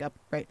sync up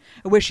right.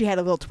 I wish he had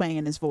a little twang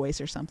in his voice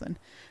or something,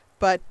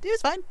 but it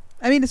was fine.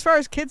 I mean, as far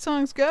as kid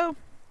songs go,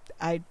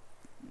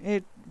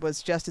 it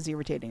was just as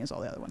irritating as all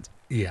the other ones.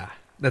 Yeah,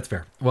 that's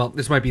fair. Well,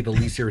 this might be the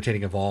least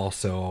irritating of all,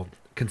 so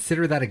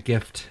consider that a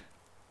gift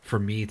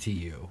from me to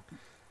you.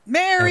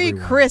 Merry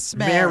Everyone.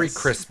 Christmas. Merry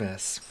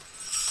Christmas.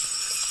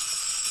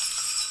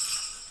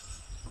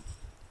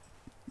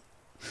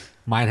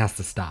 Mine has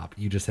to stop.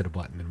 You just hit a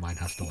button and mine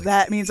has to like.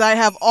 That means I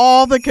have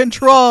all the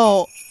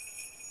control.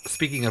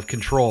 Speaking of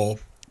control,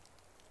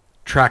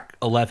 track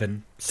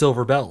 11,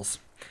 Silver Bells.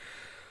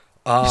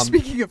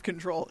 Speaking of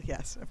control,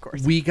 yes, of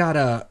course. We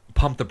gotta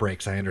pump the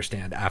brakes, I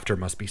understand, after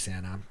Must Be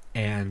Santa.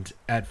 And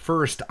at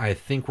first, I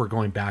think we're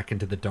going back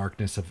into the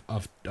darkness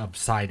of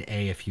side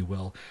A, if you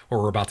will, where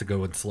we're about to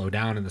go and slow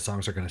down and the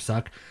songs are going to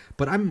suck.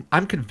 But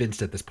I'm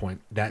convinced at this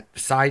point that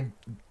side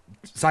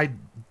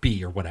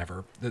B or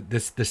whatever,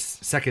 this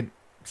second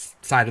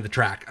side of the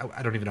track,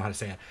 I don't even know how to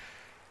say it.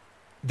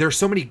 There's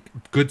so many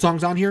good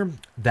songs on here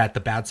that the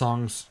bad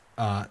songs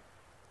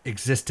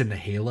exist in the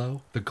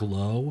halo, the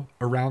glow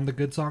around the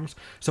good songs.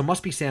 So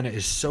Must Be Santa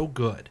is so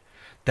good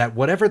that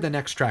whatever the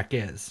next track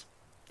is,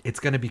 it's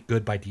going to be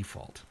good by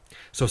default.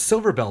 So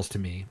Silver Bells, to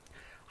me,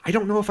 I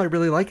don't know if I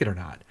really like it or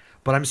not,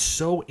 but I'm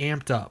so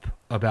amped up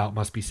about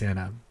Must Be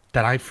Santa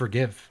that I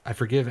forgive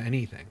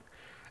anything.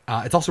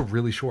 It's also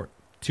really short,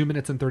 2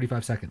 minutes and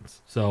 35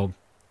 seconds. So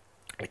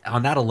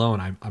on that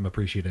alone, I'm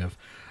appreciative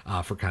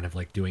for kind of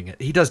like doing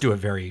it. He does do it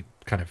very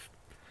kind of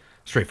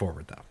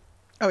straightforward, though.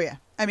 Oh, yeah.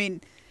 I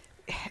mean,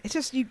 it's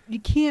just, you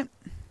can't,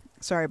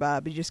 sorry,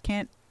 Bob, you just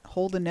can't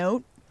hold a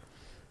note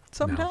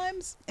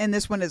sometimes. No. And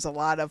this one is a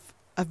lot of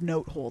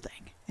note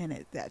holding,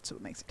 and that's what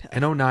makes it tough.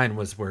 And 09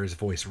 was where his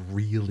voice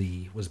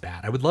really was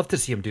bad. I would love to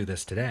see him do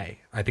this today.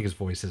 I think his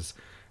voice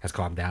has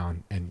calmed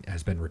down and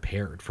has been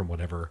repaired from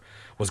whatever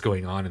was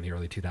going on in the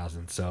early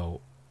 2000s.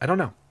 So I don't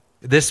know.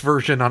 This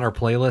version on our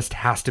playlist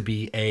has to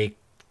be a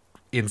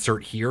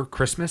insert here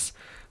Christmas.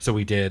 So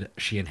we did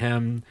She and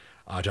Him,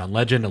 John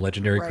Legend, A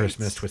Legendary Right.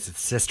 Christmas, Twisted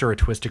Sister, A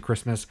Twisted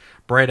Christmas.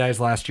 Bright Eyes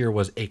last year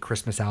was a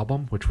Christmas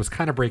album, which was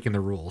kind of breaking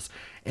the rules.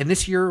 And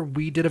this year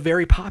we did a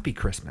very poppy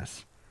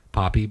Christmas.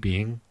 Poppy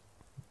being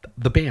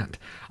the band.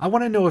 I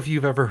want to know if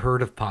you've ever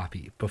heard of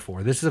Poppy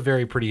before. This is a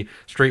very pretty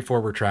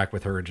straightforward track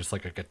with her and just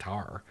like a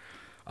guitar.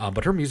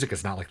 But her music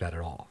is not like that at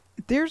all.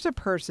 There's a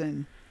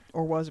person,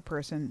 or was a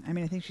person, I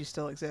mean, I think she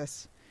still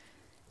exists,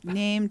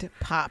 named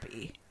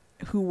Poppy,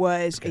 who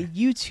was a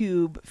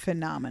YouTube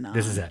phenomenon.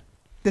 This is it.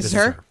 This is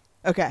her?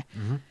 Okay.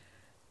 Mm-hmm.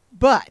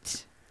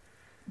 But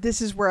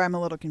this is where I'm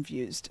a little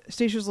confused.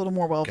 Stacia's a little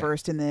more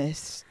well-versed in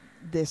this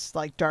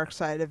like dark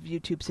side of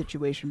YouTube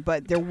situation,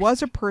 but there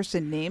was a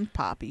person named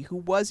Poppy who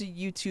was a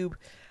YouTube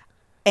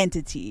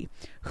entity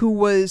who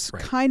was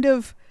kind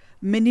of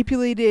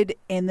manipulated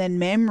and then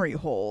memory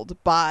holed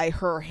by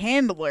her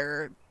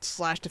handler /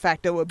 de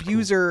facto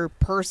abuser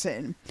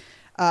person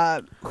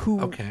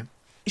who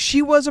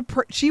she was a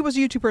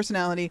YouTube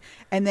personality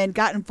and then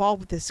got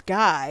involved with this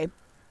guy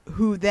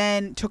who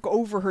then took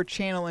over her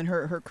channel and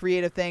her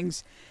creative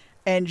things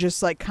and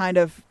just like kind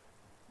of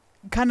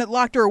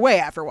locked her away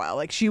after a while.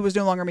 Like she was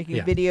no longer making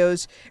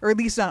videos, or at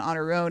least not on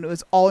her own. It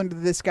was all under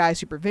this guy's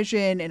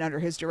supervision and under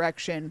his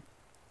direction.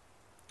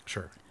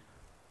 Sure.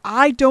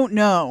 I don't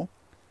know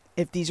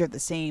if these are the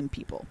same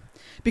people,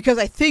 because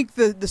I think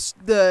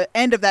the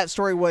end of that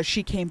story was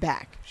she came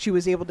back. She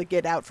was able to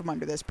get out from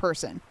under this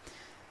person.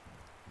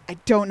 I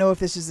don't know if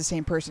this is the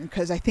same person,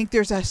 because I think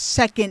there's a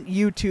second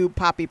YouTube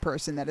Poppy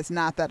person that is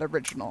not that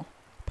original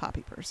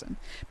Poppy person,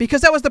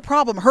 because that was the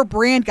problem. Her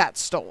brand got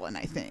stolen.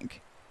 I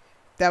think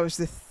that was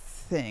the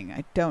thing.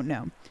 I don't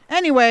know.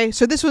 Anyway,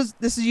 so this is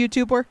a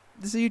YouTuber.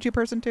 This is a YouTube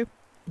person too.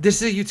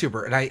 This is a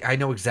YouTuber, and I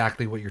know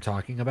exactly what you're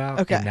talking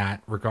about Okay. in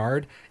that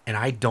regard. And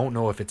I don't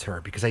know if it's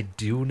her, because I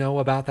do know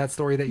about that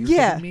story that you're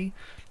Yeah. giving me.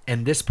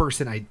 And this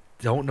person, I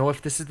don't know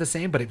if this is the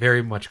same, but it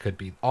very much could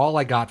be. All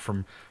I got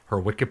from her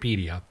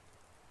Wikipedia,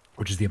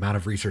 which is the amount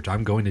of research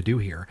I'm going to do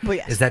here, Well,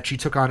 yes. is that she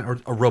took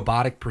on a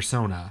robotic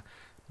persona,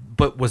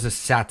 but was a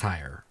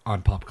satire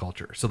on pop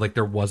culture. So like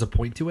there was a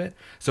point to it.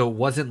 So it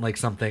wasn't like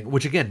something,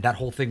 which again, that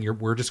whole thing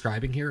we're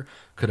describing here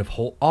could have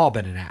all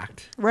been an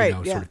act. Right, You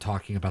know, yeah. sort of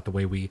talking about the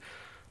way we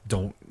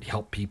don't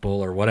help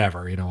people or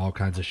whatever, you know, all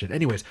kinds of shit.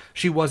 Anyways,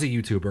 she was a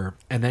YouTuber,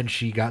 and then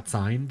she got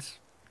signed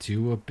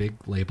to a big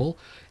label,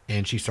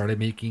 and she started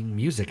making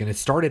music. And it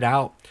started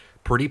out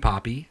pretty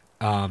poppy,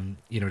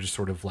 you know, just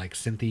sort of like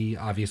synthy,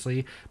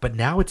 obviously. But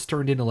now it's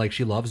turned into like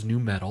she loves new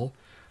metal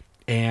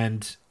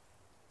and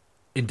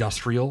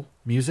industrial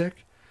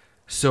music.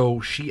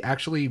 So she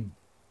actually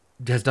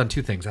has done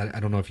two things. I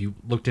don't know if you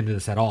looked into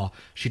this at all.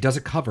 She does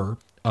a cover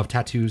of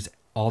Tattoo's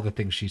All the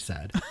Things She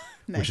Said,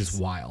 which is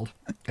wild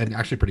and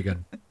actually pretty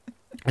good.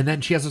 And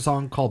then she has a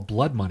song called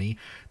Blood Money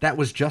that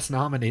was just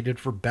nominated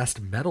for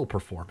Best Metal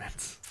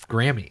Performance,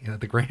 Grammy,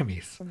 at the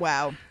Grammys.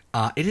 Wow.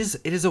 It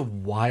is a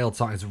wild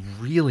song. It's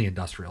really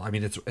industrial. I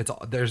mean,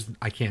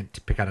 I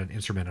can't pick out an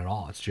instrument at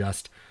all. It's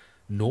just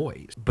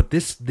noise. But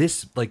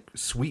this like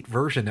sweet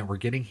version that we're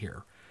getting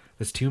here,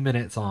 this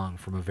 2-minute song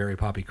from A Very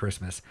Poppy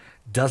Christmas,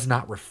 does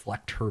not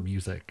reflect her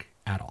music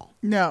at all.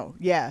 No.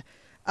 Yeah.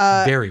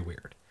 Very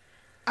weird.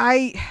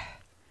 I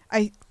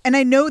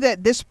know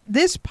that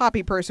this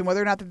Poppy person,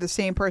 whether or not they're the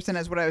same person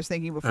as what I was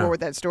thinking before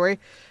with that story,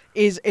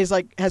 is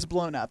like has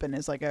blown up and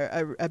is like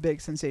a big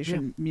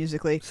sensation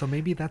musically. So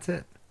maybe that's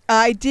it.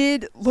 I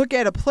did look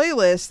at a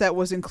playlist that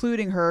was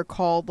including her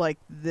called like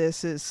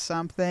This Is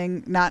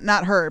Something.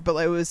 Not her, but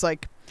it was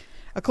like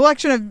a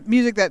collection of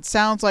music that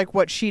sounds like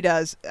what she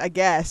does, I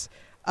guess.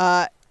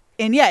 And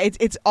yeah,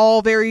 it's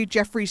all very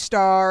Jeffree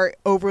Star,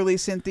 overly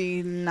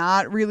synthy,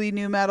 not really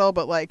new metal,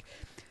 but like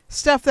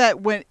stuff that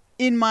went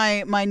in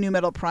my new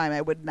metal prime I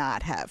would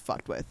not have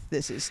fucked with.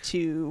 This is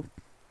too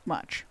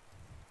much.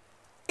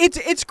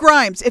 It's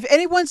Grimes. If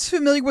anyone's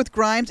familiar with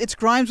Grimes, it's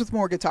Grimes with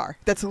more guitar.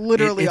 That's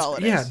literally all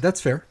it is. Yeah,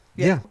 that's fair.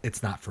 Yeah. Yeah,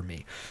 it's not for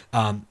me.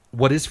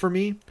 What is for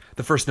me?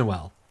 The First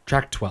Noel,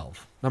 track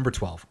 12, number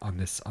 12 on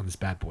this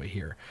bad boy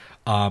here.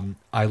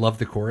 I love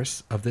the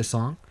chorus of this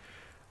song.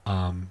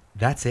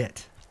 That's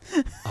it.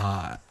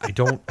 I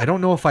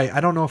don't know if I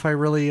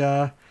really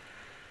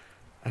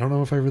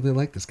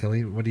like this,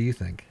 Kelly. What do you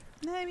think?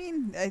 I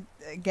mean, I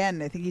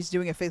think he's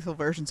doing a faithful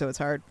version, so it's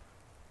hard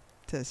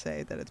to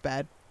say that it's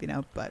bad, you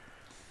know, but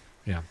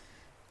Yeah.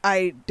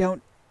 I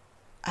don't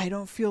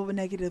feel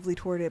negatively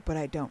toward it, but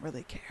I don't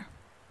really care.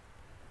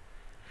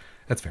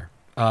 That's fair.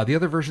 The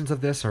other versions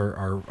of this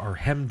are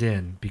hemmed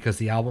in because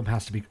the album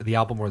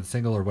or the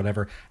single or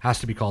whatever has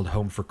to be called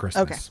Home for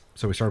Christmas. Okay.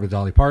 So we started with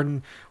Dolly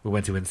Parton. We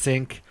went to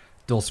NSYNC,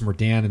 Dulcimer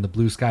Dan and the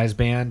Blue Skies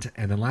Band.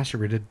 And then last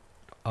year we did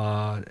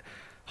Hall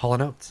 &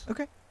 Oates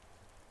Okay.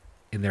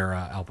 in their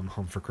album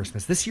Home for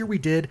Christmas. This year we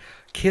did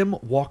Kim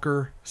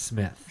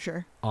Walker-Smith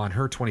Sure. on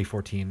her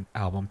 2014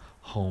 album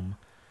Home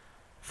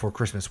for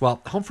Christmas.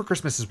 Well, Home for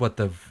Christmas is what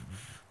the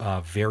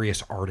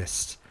various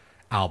artists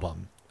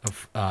album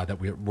of that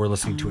we're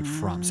listening to it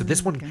from. So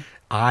this one, okay.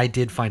 I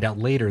did find out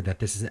later that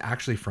this is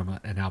actually from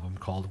an album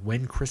called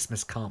When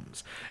Christmas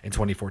Comes in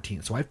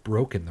 2014. So I've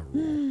broken the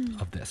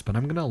rule of this, but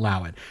I'm going to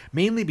allow it,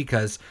 mainly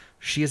because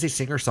she is a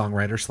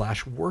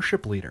singer-songwriter /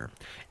 worship leader,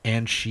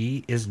 and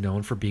she is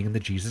known for being in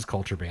the Jesus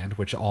Culture Band,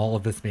 which all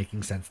of this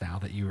making sense now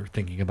that you were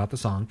thinking about the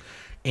song,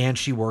 and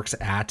she works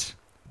at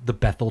the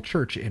Bethel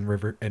Church in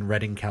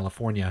Redding,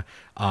 California.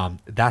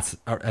 That's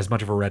as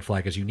much of a red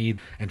flag as you need.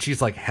 And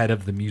she's like head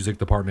of the music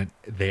department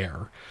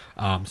there.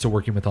 So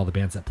working with all the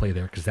bands that play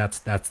there, because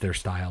that's their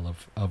style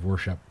of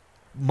worship.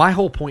 My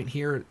whole point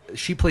here,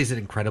 she plays it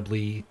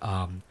incredibly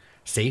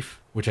safe,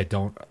 which I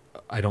don't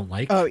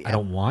like. Oh, yeah. I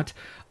don't want.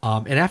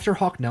 And after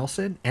Hawk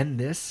Nelson and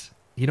this,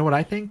 you know what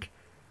I think?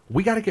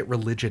 We got to get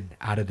religion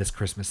out of this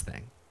Christmas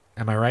thing.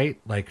 Am I right?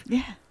 Like,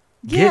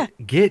 Yeah.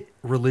 get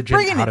religion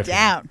Bringing out it of here.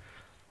 down.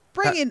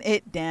 Bringing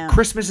it down.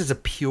 Christmas is a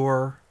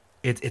pure,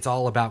 it's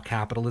all about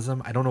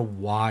capitalism. I don't know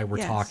why we're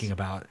Yes. talking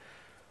about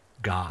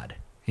God.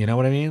 You know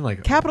what I mean?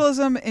 Like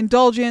Capitalism,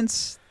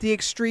 indulgence, the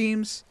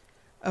extremes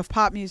of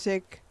pop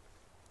music.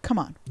 Come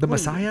on. the What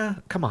are we Messiah.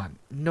 Come on,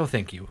 no,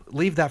 thank you.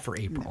 Leave that for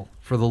April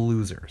for the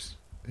losers.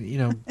 You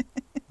know,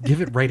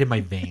 give it right in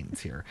my veins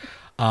here.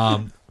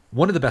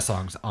 One of the best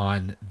songs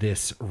on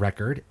this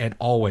record, and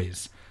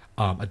always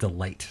a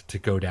delight to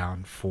go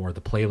down for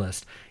the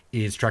playlist,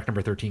 is track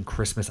number 13,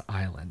 Christmas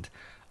Island.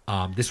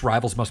 This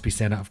rivals Must Be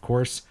Santa, of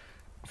course,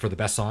 for the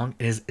best song.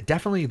 It is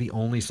definitely the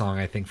only song,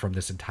 I think, from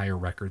this entire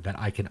record that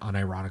I can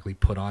unironically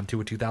put onto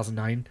a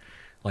 2009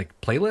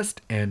 like playlist.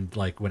 And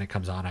like when it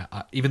comes on,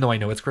 even though I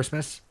know it's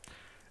Christmas,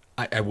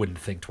 I wouldn't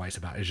think twice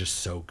about it. It's just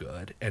so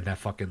good. And that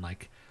fucking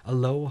like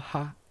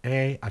Aloha,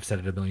 I've said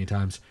it a million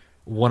times.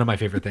 one of my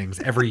favorite things.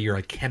 Every year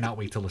I cannot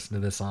wait to listen to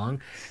this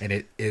song, and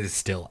it is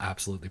still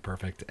absolutely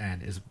perfect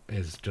and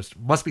is just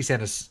Must Be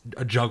Santa's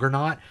a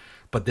juggernaut,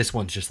 but this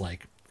one's just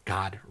like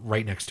God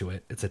right next to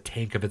it. It's a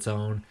tank of its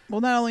own.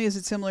 Well, not only is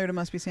it similar to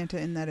Must Be Santa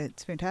in that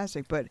it's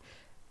fantastic, but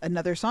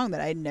another song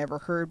that I'd never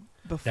heard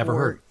before Never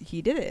heard.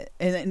 he did it.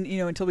 And then,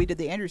 until we did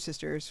the Andrews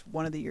Sisters,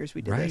 one of the years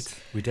we did Right, this.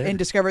 we did. And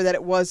discovered that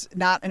it was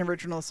not an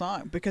original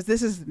song, because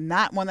this is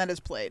not one that is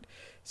played.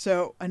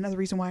 So another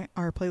reason why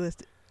our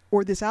playlist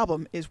or this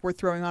album is worth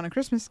throwing on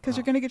Christmas, because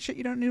you're going to get shit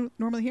you don't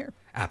normally hear.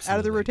 Out of the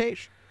Absolutely.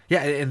 rotation.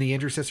 Yeah, and the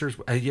Andrews Sisters,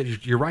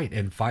 you're right.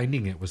 And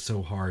finding it was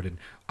so hard,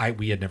 and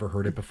we had never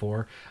heard it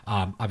before.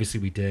 Obviously,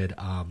 we did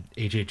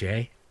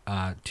AJJ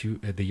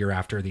the year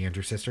after the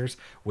Andrews Sisters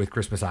with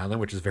Christmas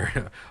Island, which is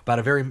about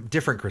a very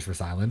different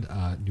Christmas Island,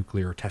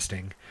 nuclear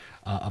testing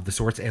of the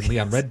sorts. And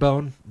Leon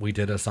Redbone, we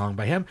did a song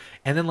by him.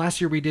 And then last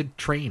year we did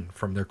Train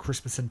from their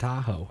Christmas in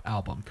Tahoe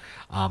album.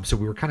 So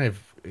we were kind of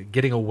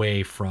getting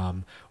away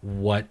from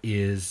what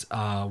is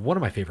one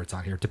of my favorites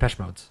on here, Depeche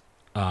Mode's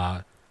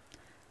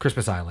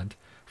Christmas Island,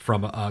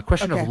 from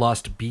Question Okay. of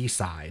Lust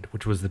B-side,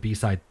 which was the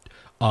B-side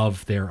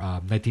of their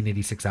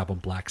 1986 album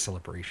Black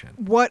Celebration.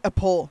 What a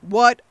pull.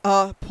 What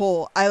a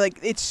pull.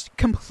 It's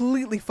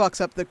completely fucks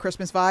up the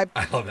Christmas vibe.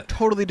 I love it.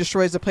 Totally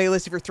destroys the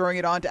playlist if you're throwing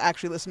it on to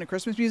actually listen to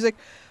Christmas music.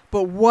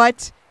 But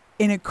what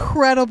an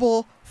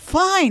incredible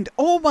find.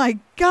 Oh my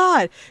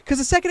God. Because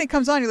the second it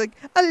comes on, you're like,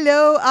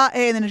 hello,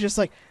 and then it's just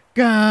like,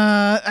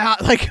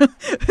 like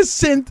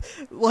synth,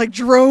 like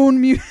drone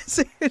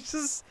music. It's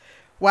just,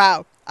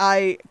 wow.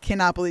 I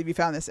cannot believe you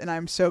found this, and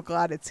I'm so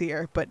glad it's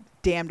here. But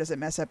damn, does it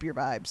mess up your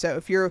vibe. So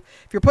if you're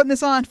putting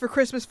this on for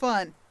Christmas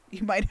fun,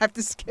 you might have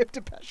to skip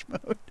Depeche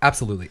Mode.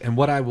 Absolutely. And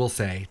what I will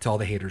say to all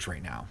the haters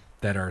right now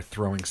that are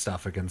throwing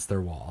stuff against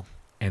their wall,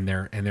 and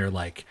they're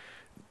like,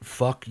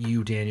 fuck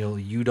you, Daniel,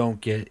 you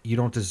don't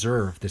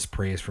deserve this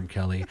praise from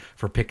Kelly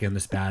for picking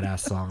this badass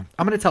song.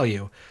 I'm going to tell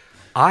you,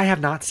 I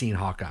have not seen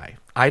Hawkeye.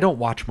 I don't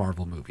watch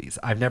Marvel movies.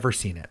 I've never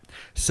seen it.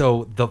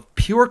 So the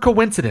pure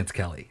coincidence,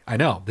 Kelly, I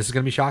know this is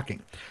going to be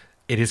shocking.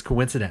 It is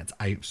coincidence.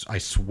 I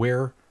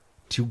swear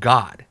to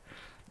God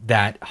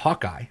that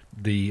Hawkeye,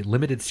 the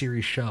limited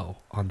series show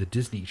on the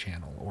Disney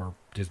Channel or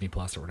Disney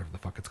Plus or whatever the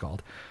fuck it's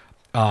called,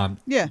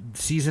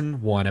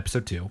 season 1,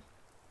 episode 2,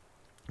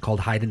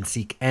 called Hide and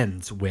Seek,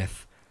 ends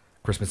with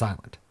Christmas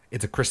Island.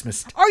 It's a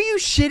Christmas. Are you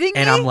shitting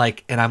And me?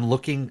 I'm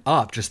looking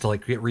up just to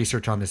like get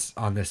research on this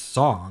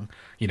song,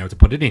 to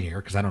put it in here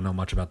because I don't know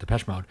much about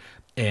Depeche Mode,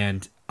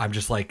 and I'm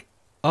just like,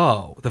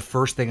 oh, the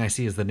first thing I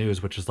see is the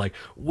news, which is like,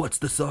 what's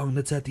the song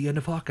that's at the end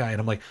of Hawkeye? And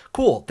I'm like,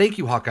 cool, thank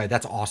you, Hawkeye,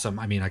 that's awesome.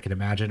 I mean, I can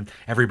imagine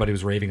everybody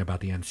was raving about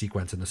the end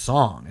sequence in the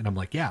song, and I'm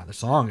like, yeah, the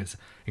song is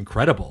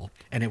incredible,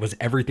 and it was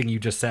everything you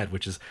just said,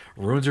 which is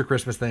ruins your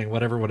Christmas thing,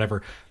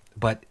 whatever,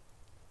 but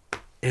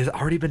it's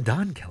already been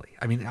done, Kelly.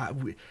 I mean,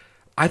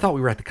 I thought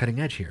we were at the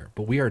cutting edge here,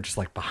 but we are just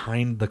like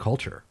behind the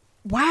culture.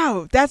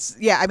 Wow,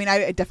 I mean,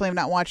 I definitely have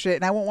not watched it,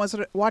 and I won't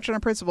watch it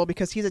on principle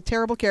because he's a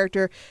terrible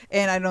character,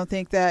 and I don't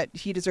think that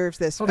he deserves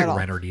this I don't at think all.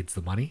 Renner needs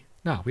the money.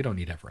 No, we don't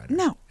need to have Renner.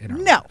 No, in our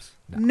no, lives.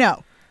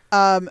 no.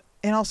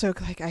 And also,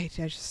 like, I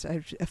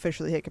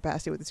officially hit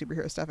capacity with the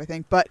superhero stuff, I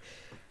think, but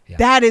Yeah.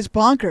 that is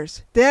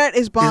bonkers. That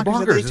is bonkers. That they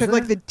bonkers, took isn't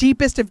like it? the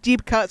deepest of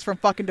deep cuts from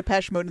fucking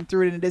Depeche Mode and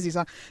threw it in a Disney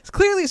song. It's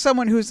clearly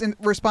someone who's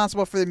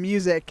responsible for the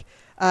music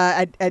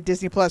at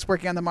Disney Plus,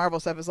 working on the Marvel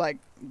stuff, is like,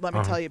 let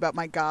me tell you about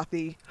my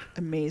gothy,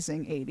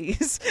 amazing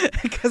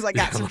 80s, because I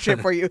got some shit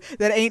for you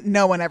that ain't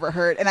no one ever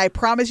heard, and I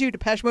promise you,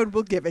 Depeche Mode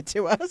will give it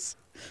to us.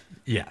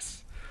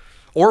 Yes.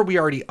 Or we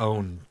already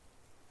own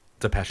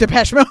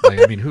Depeche Mode. Like,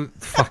 I mean, who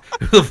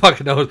the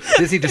fuck knows?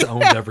 Disney just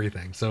owns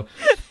everything. So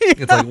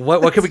it's like,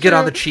 what can we get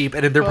on the cheap?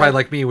 And then they're probably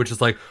like me, which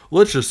is like,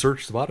 let's just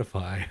search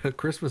Spotify,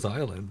 Christmas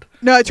Island.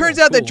 No, it turns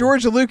out that cool.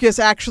 George Lucas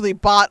actually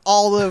bought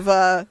all of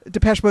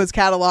Depeche Mode's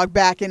catalog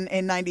back in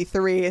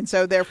 93, and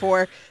so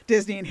therefore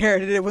Disney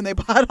inherited it when they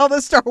bought all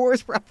the Star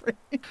Wars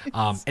properties.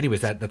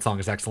 Anyways, that song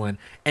is excellent,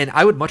 and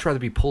I would much rather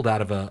be pulled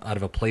out of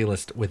a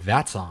playlist with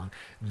that song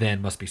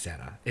than Must Be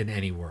Santa in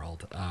any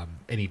world,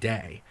 any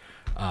day.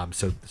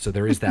 So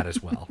there is that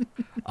as well.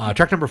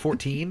 Track number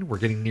 14, we're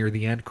getting near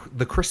the end.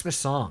 The Christmas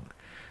song.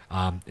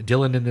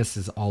 Dylan in this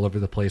is all over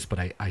the place, but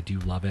I do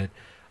love it.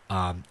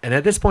 And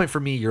at this point for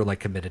me, you're like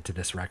committed to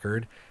this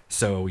record.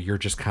 So you're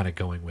just kind of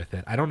going with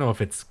it. I don't know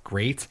if it's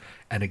great.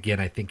 And again,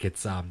 I think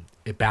it's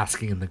it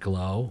basking in the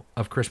glow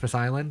of Christmas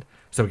Island.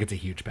 So it gets a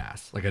huge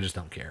pass. Like, I just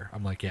don't care.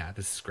 I'm like, yeah,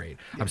 this is great.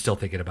 I'm still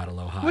thinking about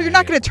Aloha. Well, you're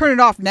not going to turn it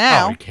off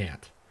now. Oh, you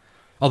can't.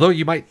 Although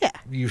you might, Yeah.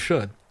 you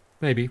should,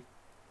 maybe.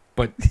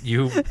 But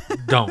you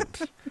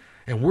don't.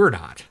 And we're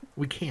not.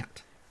 We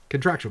can't.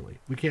 Contractually,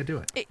 we can't do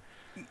it.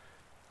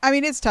 I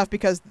mean, it's tough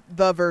because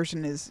the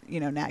version is,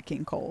 Nat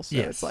King Cole. So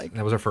yes, it's like,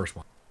 that was our first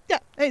one. yeah,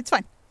 it's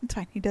fine. It's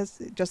fine. He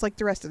does, just like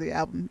the rest of the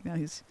album,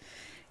 he's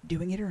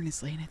doing it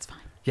earnestly, and it's fine.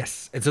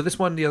 Yes. And so this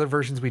one, the other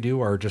versions we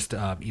do are just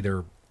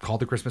either called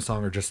the Christmas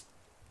song or just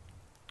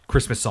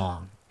Christmas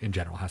song in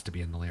general. Has to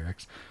be in the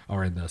lyrics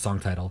or in the song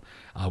title.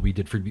 We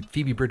did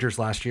Phoebe Bridgers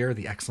last year,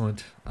 the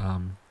excellent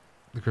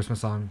the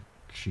Christmas song.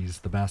 She's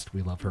the best.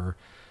 We love her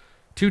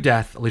to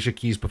death. Alicia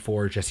Keys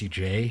before, Jessie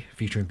J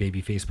featuring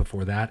Babyface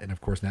before that, and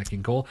of course Nat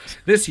King Cole.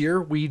 This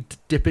year we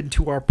dip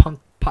into our pop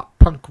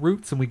punk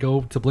roots and we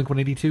go to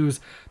Blink-182's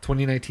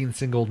 2019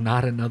 single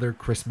 "Not Another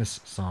Christmas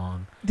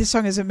Song." This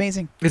song is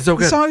amazing. It's so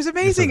good. The song is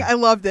amazing. It's so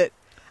good.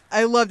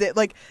 I loved it.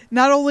 Like,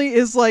 not only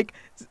is like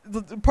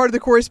part of the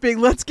chorus being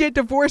 "Let's get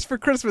divorced for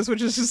Christmas,"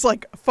 which is just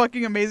like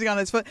fucking amazing on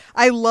its foot.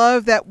 I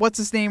love that. What's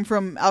his name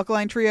from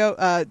Alkaline Trio?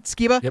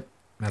 Skiba. Yep,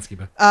 Matt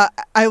Skiba.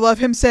 I love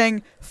him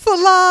saying "fa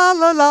la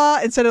la la"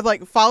 instead of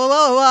like "fa la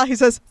la la." He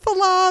says "fa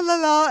la la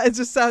la." It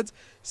just sounds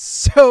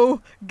so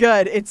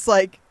good. It's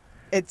like,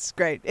 it's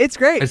great. It's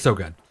great. It's so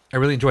good. I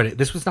really enjoyed it.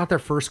 This was not their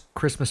first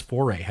Christmas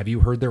foray. Have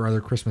you heard their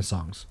other Christmas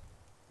songs?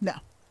 No.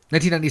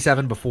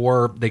 1997,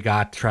 before they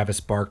got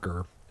Travis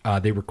Barker,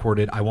 they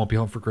recorded "I Won't Be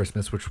Home for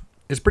Christmas," which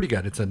is pretty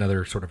good. It's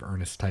another sort of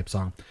earnest type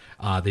song.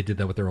 They did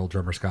that with their old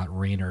drummer Scott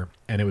Rayner,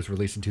 and it was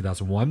released in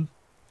 2001,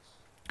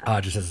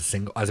 just as a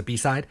single, as a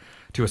B-side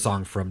to a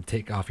song from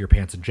 "Take Off Your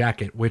Pants and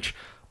Jacket," which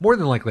more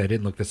than likely, I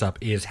didn't look this up,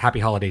 is "Happy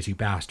Holidays, You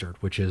Bastard,"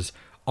 which is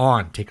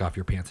on "Take Off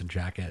Your Pants and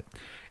Jacket,"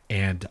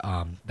 and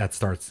that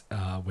starts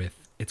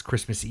with "It's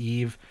Christmas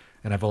Eve,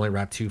 and I've only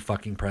wrapped 2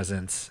 fucking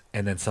presents,"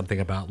 and then something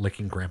about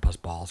licking grandpa's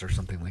balls or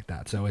something like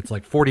that. So it's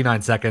like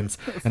 49 seconds,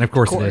 and of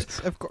course it is.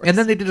 Of course. And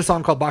then they did a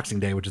song called Boxing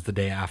Day, which is the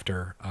day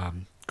after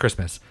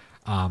Christmas,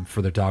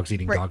 for their Dogs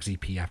Eating Dogs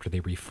EP after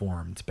they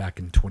reformed back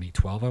in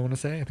 2012, I want to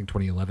say. I think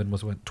 2011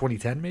 was when,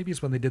 2010 maybe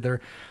is when they did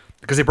their,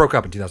 because they broke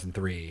up in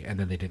 2003, and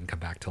then they didn't come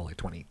back till like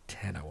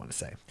 2010, I want to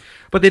say.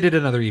 But they did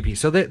another EP.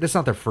 So that's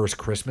not their first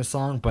Christmas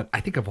song, but I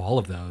think of all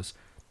of those,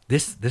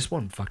 this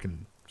one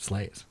fucking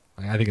slays.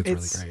 Like, I think it's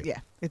really great. Yeah,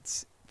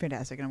 it's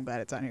fantastic, and I'm glad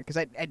it's on here because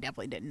I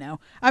definitely didn't know.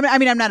 I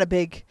mean, I'm not a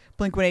big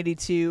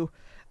Blink-182.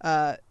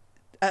 I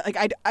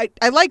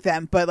like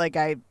them, but like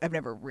I've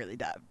never really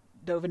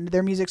dove into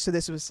their music, so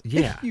this was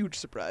a huge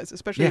surprise,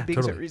 especially being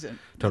totally. so recent.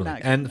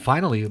 Totally. And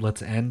finally,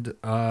 let's end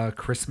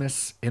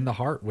Christmas in the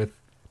Heart with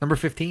number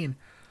 15.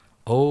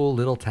 "Oh,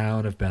 Little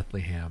Town of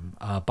Bethlehem."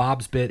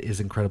 Bob's bit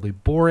is incredibly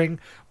boring,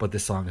 but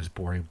this song is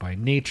boring by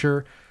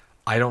nature.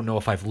 I don't know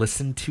if I've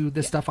listened to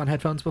this stuff on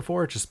headphones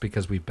before, just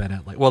because we've been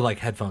at like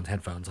headphones,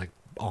 like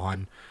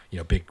on,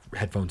 big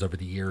headphones over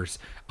the years.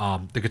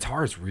 The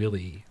guitar is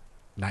really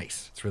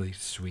nice. It's really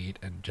sweet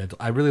and gentle.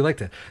 I really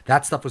liked it.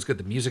 That stuff was good.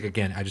 The music,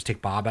 again, I just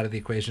take Bob out of the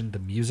equation. The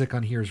music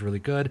on here is really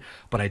good,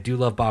 but I do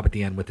love Bob at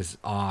the end with his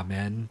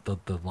amen, the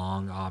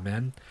long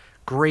amen.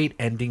 Great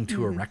ending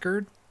to a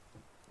record.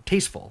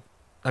 Tasteful.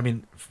 I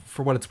mean,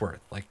 for what it's worth.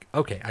 Like,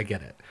 okay, I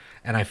get it.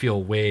 And I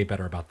feel way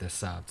better about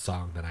this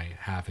song than I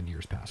have in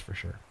years past, for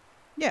sure.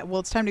 Yeah, well,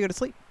 it's time to go to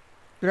sleep.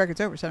 The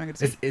record's over. It's time to go to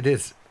sleep.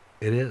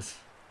 It is.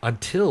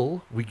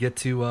 Until we get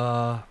to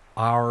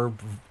our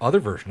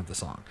other version of the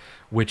song,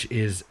 which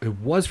is, it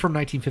was from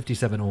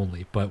 1957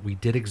 only, but we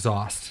did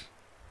exhaust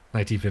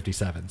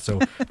 1957. So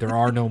there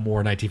are no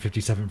more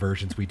 1957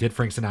 versions. We did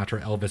Frank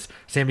Sinatra, Elvis,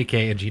 Sammy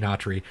Kaye, and Gene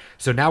Autry.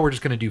 So now we're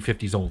just going to do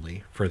 50s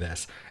only for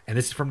this. And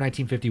this is from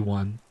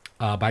 1951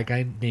 by a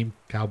guy named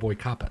Cowboy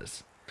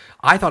Kappas.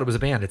 I thought it was a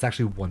band. It's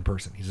actually one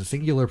person. He's a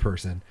singular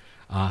person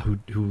who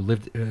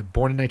lived,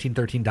 born in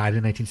 1913, died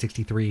in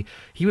 1963.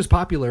 He was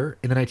popular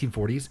in the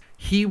 1940s.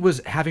 He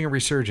was having a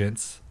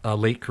resurgence, a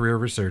late career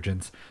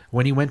resurgence,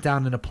 when he went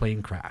down in a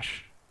plane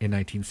crash in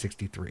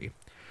 1963.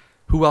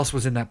 Who else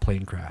was in that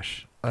plane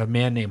crash? A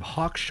man named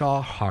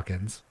Hawkshaw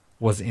Hawkins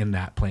was in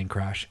that plane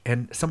crash.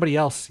 And somebody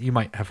else you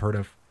might have heard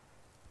of,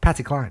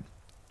 Patsy Cline,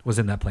 was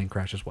in that plane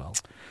crash as well.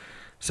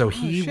 So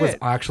he was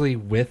actually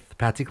with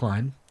Patsy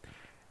Cline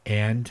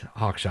and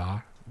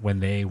Hawkshaw when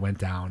they went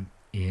down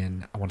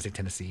in, I want to say,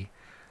 Tennessee,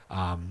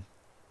 on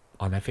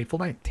that fateful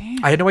night.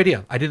 Damn. I had no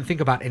idea. I didn't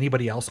think about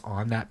anybody else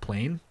on that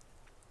plane,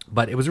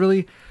 but it was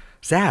really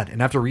sad.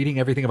 And after reading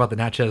everything about the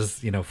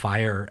Natchez,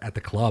 fire at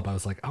the club, I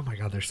was like, oh my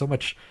God, there's so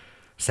much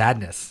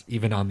sadness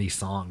even on these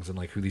songs and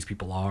like who these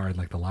people are and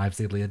like the lives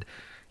they led.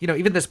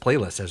 Even this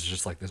playlist has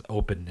just like this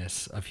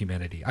openness of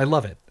humanity. I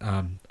love it.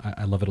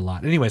 I love it a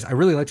lot. Anyways, I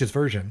really liked his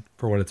version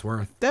for what it's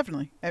worth.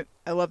 Definitely.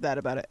 I love that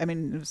about it. I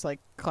mean, it was like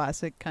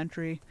classic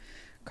country,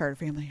 Carter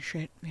Family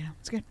shit.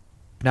 It's good.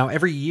 Now,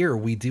 every year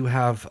we do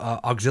have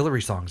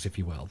auxiliary songs, if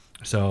you will.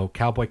 So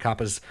Cowboy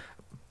Kappas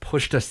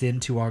pushed us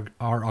into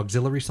our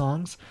auxiliary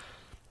songs.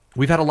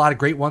 We've had a lot of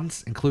great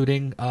ones,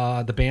 including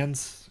the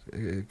band's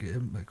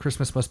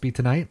Christmas Must Be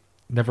Tonight.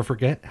 Never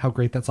forget how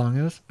great that song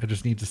is. I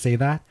just need to say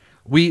that.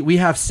 We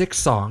have 6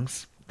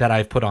 songs that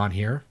I've put on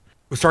here.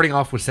 We're starting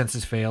off with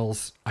Census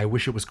Fails, I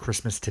Wish It Was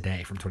Christmas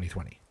Today from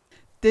 2020.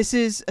 This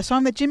is a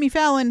song that Jimmy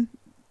Fallon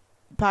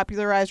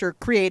popularized or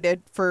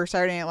created for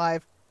Saturday Night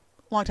Live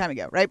a long time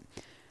ago, right?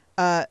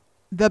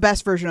 The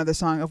best version of the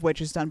song of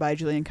which is done by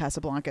Julian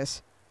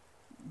Casablancas.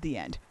 The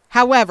end.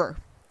 However,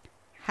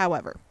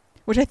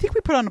 which I think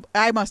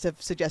I must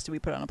have suggested we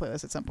put on a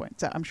playlist at some point,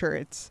 so I'm sure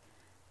it's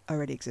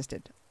already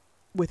existed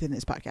within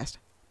this podcast.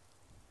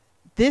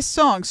 This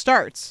song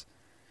starts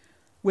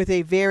with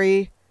a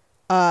very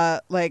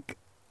like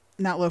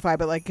not lo-fi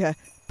but like ba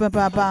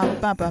ba ba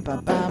ba ba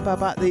ba ba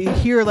ba that you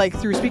hear like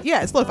through speak.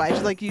 Yeah, it's lo-fi. It's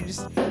just like you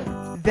just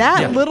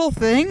That Yeah. little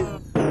thing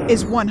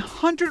is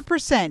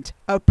 100%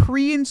 a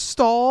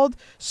pre-installed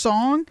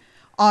song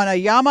on a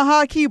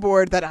Yamaha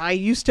keyboard that I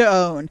used to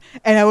own,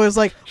 and I was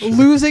like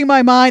losing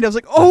my mind. I was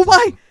like, "Oh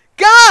my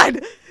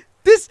god,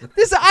 this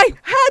I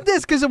had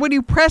this," because when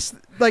you press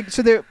like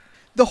so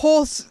the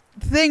whole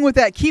thing with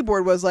that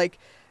keyboard was like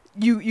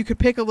you could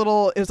pick a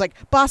little. It was like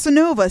bossa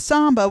nova,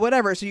 samba,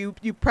 whatever. So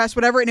you press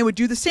whatever, and it would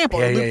do the sample.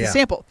 Yeah, It would loop yeah, the yeah.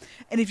 sample.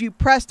 And if you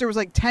pressed, there was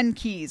like 10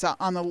 keys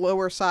on the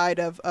lower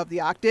side of the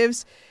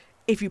octaves.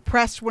 If you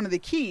pressed one of the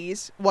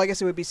keys, well, I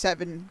guess it would be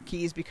 7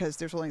 keys because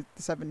there's only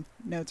the 7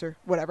 notes or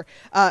whatever.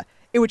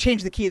 It would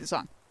change the key of the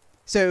song.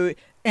 So,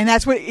 and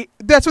that's what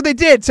they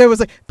did. So it was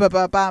like ba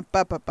ba ba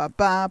ba ba ba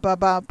ba ba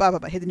ba ba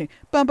ba. Hit the new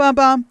ba ba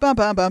ba ba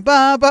ba ba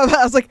ba ba.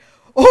 I was like,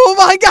 oh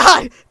my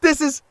god, this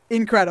is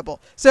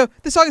incredible. So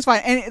the song is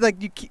fine, and like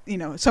you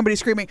know, somebody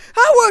screaming,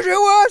 "How would you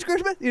watch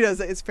Christmas?" You know,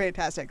 it's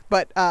fantastic.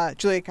 But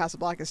Julia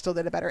Casablancas still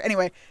did it better.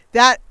 Anyway,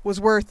 that was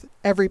worth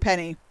every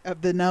penny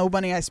of the no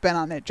money I spent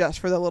on it just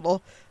for the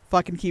little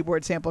fucking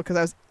keyboard sample, because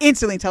I was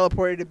instantly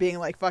teleported to being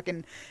like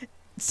fucking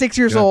 6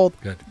 years Good, old,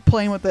 good.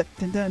 playing with the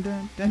dun dun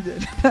dun dun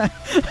dun.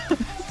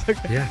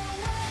 Yeah.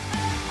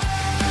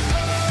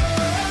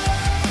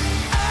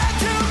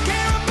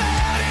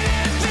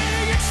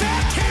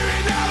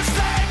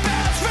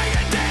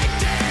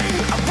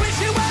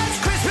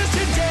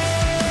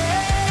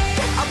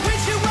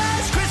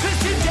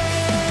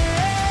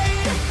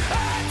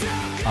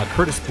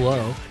 Curtis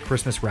Blow,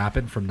 Christmas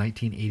Rappin' from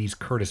 1980's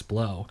Curtis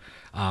Blow.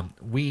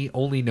 We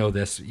only know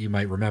this, you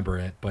might remember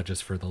it, but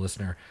just for the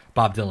listener,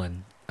 Bob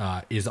Dylan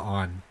is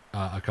on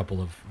a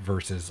couple of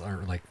verses,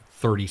 or like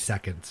 30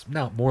 seconds,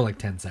 no, more like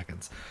 10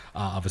 seconds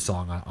of a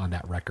song on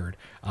that record.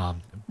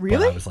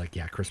 Really? But I was like,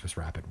 yeah, Christmas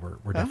Rappin',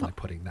 we're definitely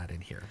putting that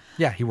in here.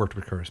 Yeah, he worked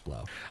with Curtis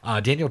Blow.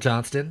 Daniel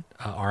Johnston,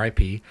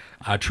 R.I.P.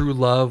 True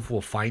Love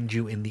Will Find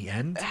You in the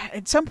End.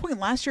 At some point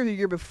last year or the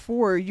year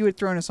before, you had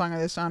thrown a song of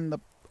this on the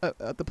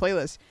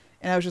playlist,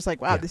 and I was just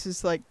like, wow, Yeah. this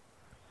is like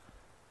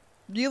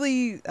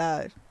really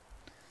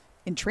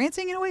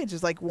entrancing in a way. It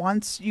just like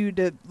wants you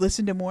to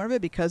listen to more of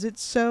it because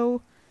it's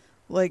so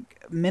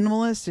like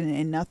minimalist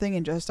and nothing,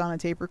 and just on a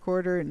tape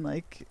recorder, and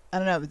like I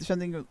don't know, there's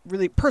something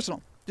really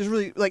personal, just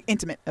really like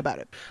intimate about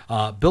it.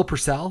 Bill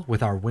Purcell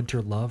with Our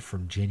Winter Love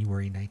from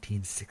January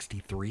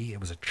 1963. It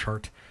was a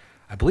chart,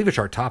 I believe a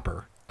chart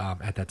topper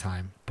at that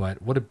time,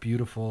 but what a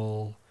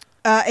beautiful...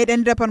 It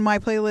ended up on my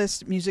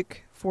playlist,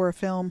 Music for a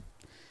Film,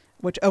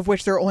 of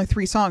which there are only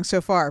 3 songs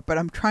so far, but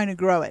I'm trying to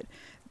grow it.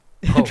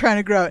 Oh, trying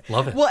to grow it.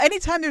 love it. Well,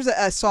 anytime there's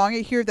a song I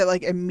hear that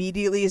like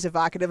immediately is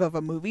evocative of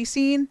a movie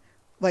scene,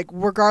 like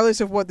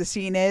regardless of what the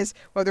scene is,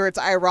 whether it's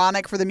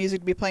ironic for the music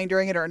to be playing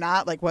during it or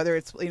not, like whether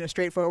it's, you know,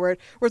 straightforward,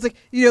 or it's like,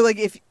 you know, like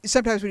if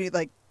sometimes when you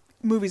like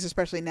movies,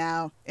 especially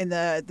now in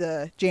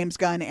the James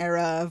Gunn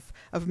era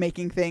of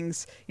making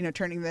things, you know,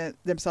 turning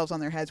themselves on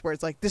their heads, where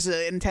it's like, this is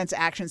an intense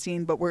action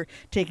scene, but we're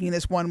taking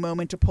this one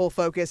moment to pull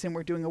focus, and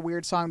we're doing a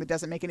weird song that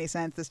doesn't make any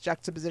sense, this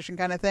juxtaposition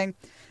kind of thing.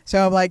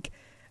 So I'm like,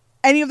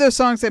 any of those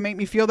songs that make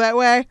me feel that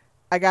way,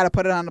 I got to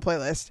put it on the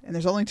playlist. And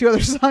there's only 2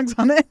 other songs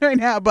on it right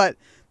now, but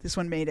this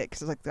one made it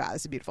because I was like, wow,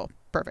 this is beautiful.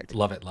 Perfect.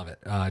 Love it, love it.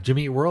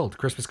 Jimmy Eat World,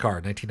 Christmas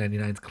Card,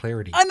 1999's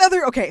Clarity.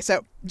 Okay,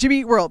 so Jimmy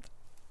Eat World.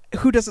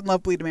 Who doesn't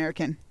love Bleed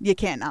American? You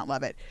can't not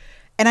love it.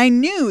 And I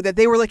knew that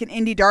they were like an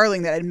indie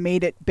darling that had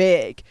made it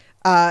big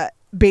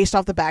based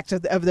off the backs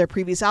of their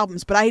previous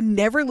albums. But I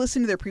never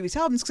listened to their previous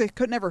albums because I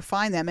could never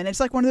find them. And it's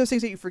like one of those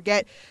things that you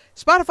forget.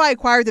 Spotify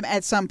acquired them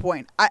at some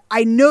point.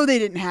 I know they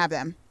didn't have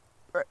them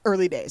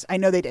early days. I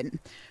know they didn't.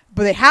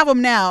 But they have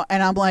them now.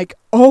 And I'm like,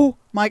 oh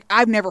my,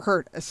 I've never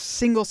heard a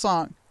single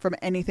song from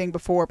anything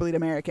before Bleed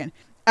American.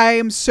 I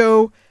am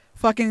so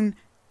fucking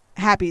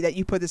happy that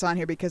you put this on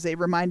here because they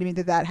reminded me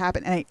that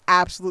happened, and I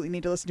absolutely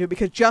need to listen to it,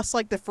 because just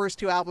like the first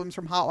 2 albums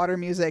from Hot Water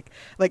Music,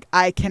 like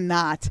I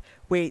cannot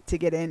wait to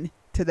get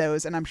into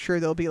those, and I'm sure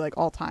they'll be like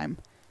all-time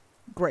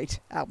great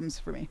albums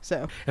for me.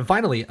 So, And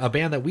finally, a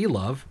band that we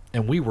love,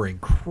 and we were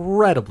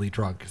incredibly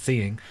drunk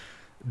seeing,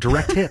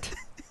 Direct Hit.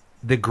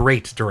 The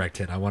great Direct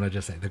Hit, I want to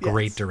just say, the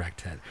great Direct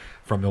Hit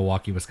from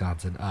Milwaukee,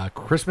 Wisconsin.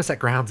 Christmas at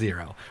Ground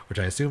Zero, which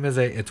I assume is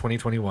a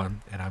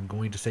 2021, and I'm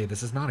going to say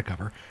this is not a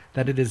cover,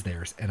 that it is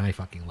theirs, and I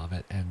fucking love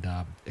it. And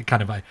it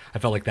kind of, I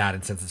felt like that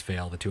and Senses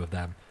Fail, the 2 of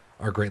them,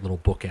 are great little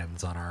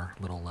bookends on our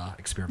little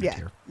experiment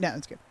here. No,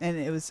 it's good. And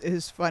it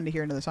was fun to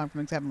hear another song from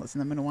them because I haven't listened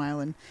to them in a while.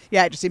 And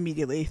yeah, I just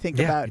immediately think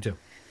Yeah, about me too.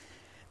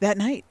 that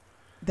night.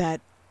 That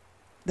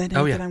night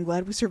Oh, yeah. that I'm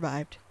glad we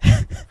survived.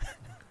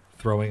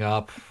 Throwing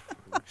up,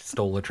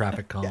 stole a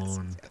traffic cone. Yes.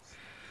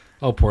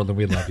 Oh, Portland,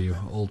 we love you.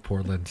 Old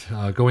Portland.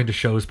 Going to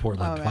shows,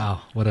 Portland. Oh, man.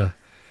 Wow,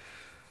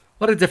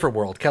 what a different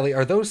world. Kelly,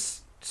 are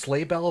those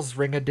sleigh bells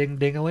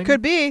ring-a-ding-ding-a-ling?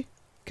 Could be,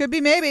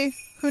 maybe.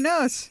 Who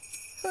knows?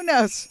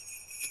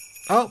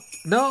 Oh,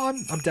 no,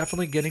 I'm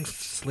definitely getting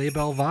sleigh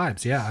bell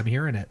vibes. Yeah, I'm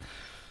hearing it.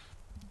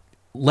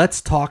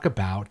 Let's talk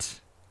about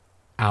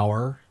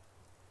our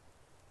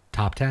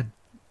top 10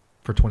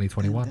 for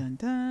 2021. Dun, dun,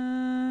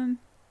 dun.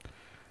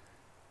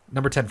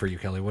 Number 10 for you,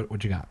 Kelly.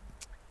 What you got?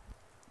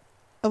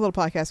 A little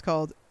podcast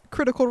called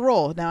Critical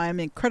Role. Now, I'm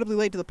incredibly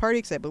late to the party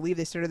because I believe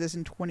they started this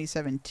in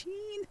 2017.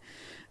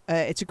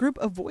 It's a group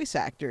of voice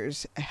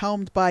actors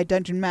helmed by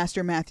Dungeon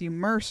Master Matthew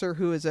Mercer,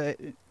 who is a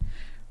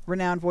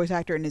renowned voice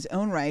actor in his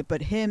own right,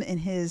 but him and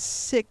his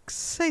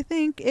 6, I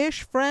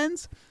think-ish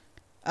friends,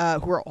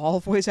 who are all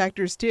voice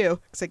actors too,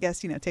 because I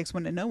guess, it takes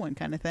one to know one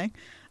kind of thing,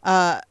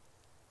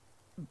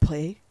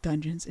 play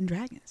Dungeons and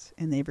Dragons,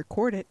 and they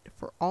record it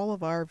for all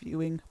of our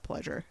listening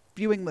pleasure.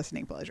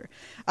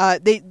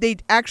 They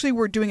actually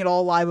were doing it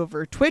all live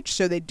over Twitch,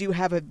 so they do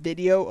have a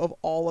video of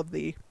all of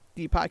the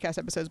podcast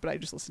episodes, but I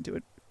just listened to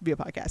it via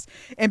podcast.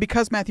 And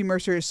because Matthew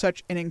Mercer is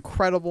such an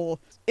incredible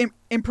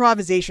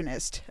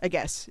improvisationist, I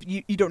guess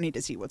you don't need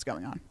to see what's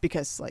going on,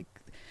 because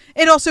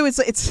and also it's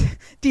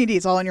D&D,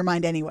 it's all in your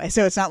mind anyway,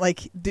 so it's not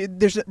like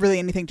there's really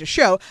anything to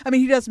show. I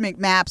mean, he does make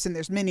maps, and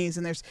there's minis,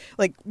 and there's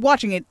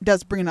watching it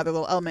does bring another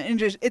little element,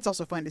 and it's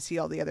also fun to see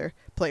all the other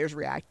players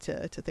react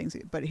to things.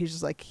 But he's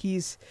just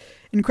he's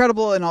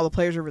incredible, and all the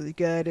players are really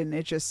good, and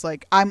it's just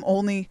I'm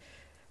only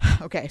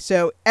okay.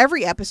 So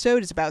every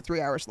episode is about 3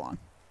 hours long.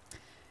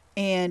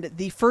 And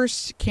the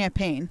first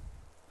campaign,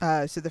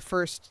 so the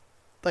first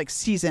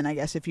season, I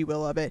guess, if you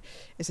will, of it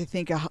is, I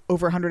think,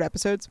 over 100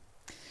 episodes.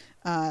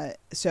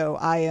 So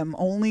I am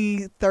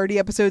only 30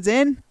 episodes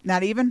in,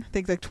 not even, I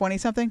think 20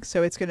 something.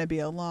 So it's going to be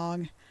a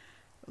long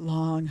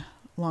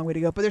way to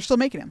go, but they're still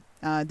making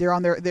them. They're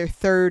on their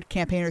third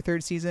campaign or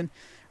third season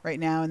right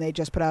now, and they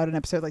just put out an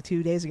episode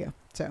 2 days ago.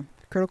 So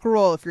Critical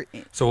Role, if you're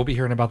So we'll be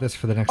hearing about this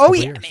for the next couple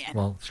years. Man.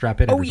 Well, strap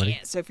in, everybody. Yeah.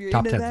 So if you're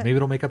Top into 10. that, Maybe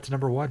it'll make up to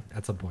number 1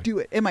 at some point. do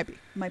it. It might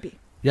be.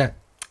 Yeah.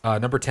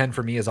 Number 10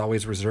 for me is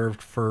always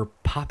reserved for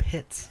pop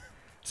hits.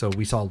 So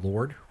we saw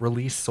Lorde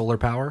release Solar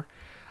Power.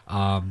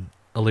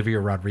 Olivia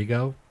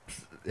Rodrigo,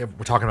 we're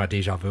talking about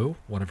Deja Vu,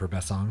 one of her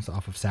best songs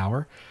off of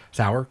Sour.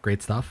 Sour,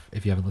 great stuff.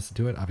 If you haven't listened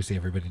to it, obviously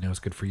everybody knows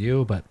Good For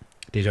You, but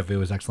Deja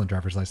Vu is excellent.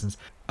 Driver's License.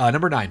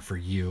 Number 9 for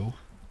you.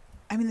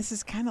 I mean, this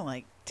is kind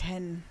of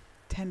 10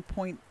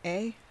 point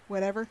A,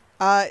 whatever.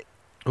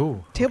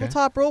 Ooh,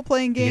 Tabletop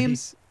role-playing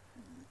games.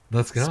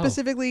 Let's go.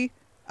 Specifically,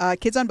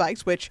 Kids on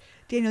Bikes, which,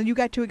 Daniel, you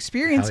got to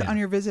experience Hell yeah. on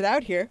your visit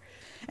out here.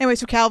 Anyway,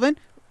 so Calvin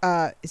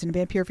is in a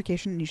band,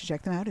 Purification, and you should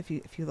check them out if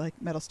you like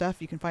metal stuff.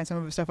 You can find some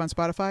of his stuff on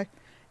Spotify.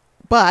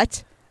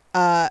 But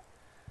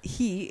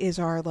he is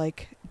our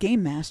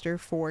game master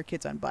for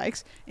Kids on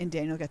Bikes, and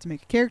Daniel got to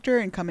make a character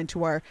and come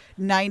into our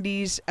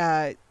 90s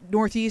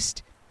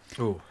Northeast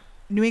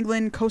New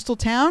England coastal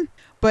town.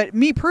 But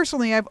me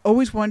personally, I've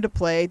always wanted to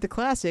play the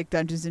classic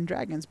Dungeons and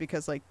Dragons,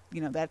 because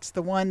that's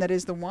the one that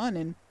is the one.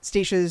 And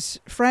Stacia's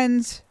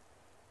friends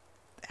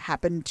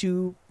happened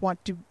to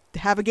want to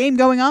have a game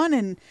going on,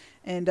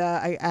 and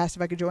I asked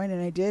if I could join,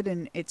 and I did,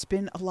 and it's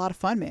been a lot of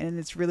fun, man. And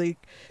it's really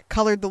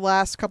colored the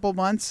last couple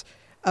months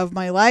of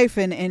my life,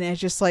 and it's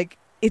just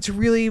it's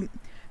really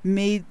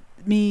made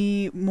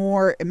me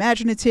more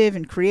imaginative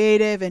and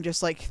creative, and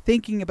just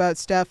thinking about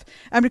stuff.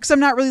 Because I'm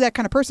not really that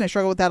kind of person. I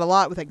struggle with that a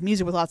lot, with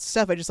music, with lots of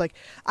stuff. I just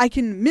I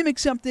can mimic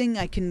something.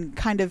 I can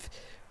kind of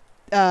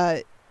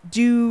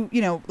do,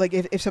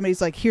 if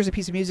somebody's here's a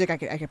piece of music, I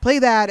can play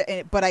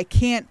that, but I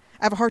can't.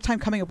 I have a hard time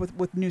coming up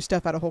with new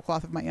stuff out of whole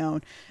cloth of my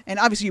own. And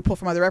obviously you pull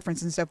from other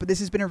references and stuff, but this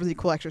has been a really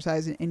cool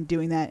exercise in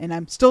doing that. And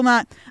I'm still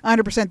not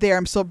 100% there.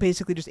 I'm still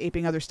basically just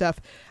aping other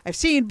stuff I've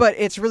seen, but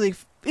it's really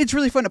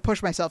fun to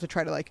push myself to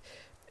try to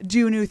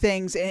do new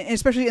things. And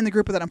especially in the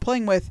group that I'm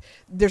playing with,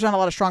 there's not a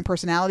lot of strong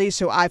personalities.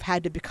 So I've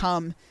had to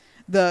become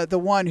the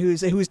one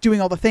who's doing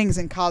all the things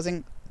and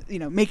causing,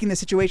 making the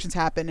situations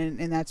happen.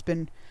 And that's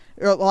been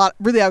a lot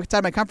really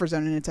outside my comfort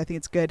zone, and I think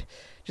it's good.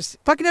 Just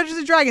fucking Dungeons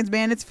and Dragons,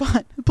 man. It's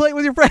fun. Play it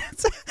with your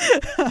friends.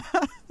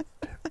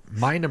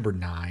 My number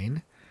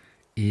 9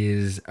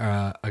 is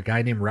a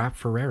guy named Rap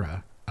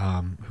Ferreira,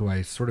 who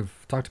I sort of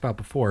talked about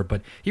before,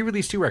 but he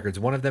released 2 records,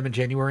 one of them in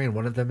January and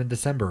one of them in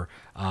December.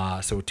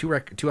 So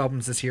 2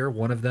 albums this year.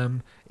 One of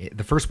them,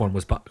 the first one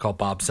was called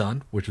Bob's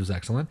Son, which was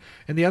excellent,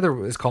 and the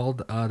other is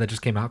called that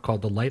just came out,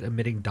 called The Light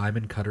Emitting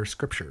Diamond Cutter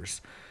Scriptures.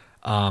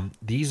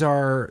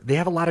 They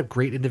have a lot of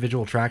great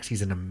individual tracks.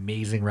 He's an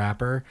amazing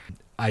rapper.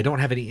 I don't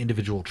have any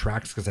individual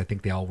tracks because I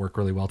think they all work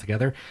really well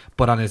together.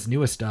 But on his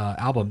newest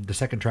album, the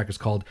second track is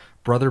called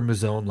Brother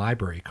Mazone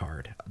Library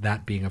Card.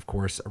 That being, of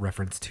course, a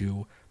reference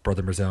to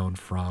Brother Mazone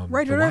from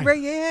right,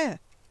 yeah.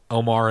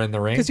 Omar and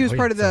the Ring. Because he was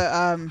part of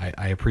the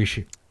I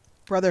appreciate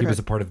Brotherhood. He was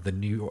a part of the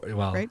New York,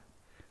 right?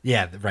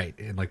 Yeah, right.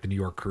 In the New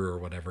York crew or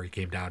whatever, he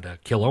came down to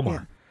kill Omar.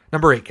 Yeah.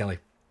 Number 8, Kelly.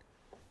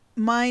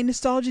 My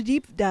nostalgia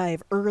deep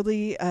dive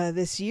early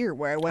this year,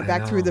 where I went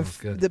back through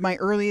my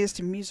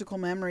earliest musical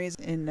memories,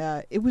 and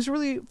it was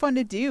really fun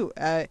to do.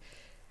 I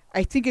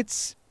think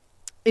it's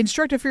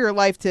instructive for your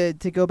life to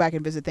go back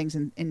and visit things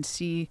and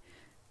see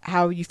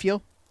how you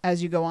feel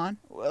as you go on.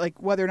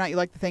 Whether or not you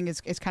like the thing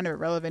is kind of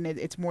irrelevant.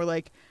 It's more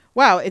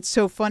wow, it's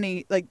so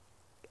funny.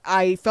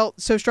 I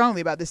felt so strongly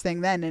about this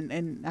thing then,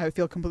 and I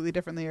feel completely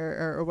differently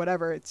or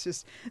whatever. It's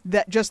just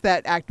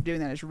that act of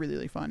doing that is really,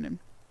 really fun. And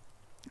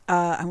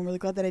I'm really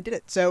glad that I did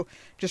it. So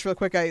just real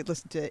quick, I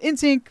listened to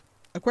NSYNC,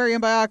 Aquarium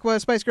by Aqua,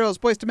 Spice Girls,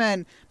 Boyz II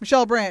Men,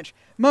 Michelle Branch,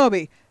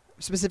 Moby,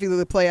 specifically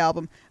the Play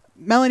album,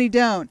 Melanie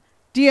Doan,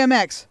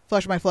 DMX,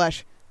 Flesh My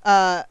Flesh,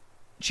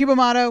 Chiba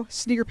Mato,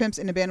 Sneaker Pimps,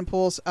 and Abandoned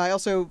Pools.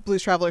 Also,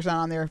 Blues Traveler's not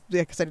on there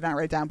because I did not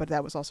write it down, but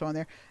that was also on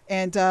there.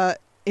 And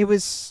it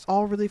was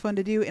all really fun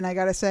to do. And I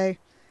gotta say,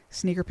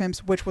 Sneaker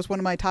Pimps, which was one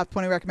of my top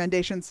 20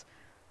 recommendations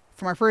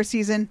from our first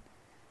season,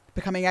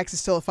 Becoming X is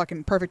still a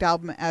fucking perfect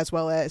album, as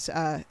well as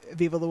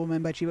Viva la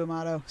Woman by Chiba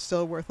Mato,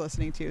 still worth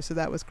listening to. So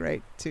that was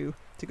great to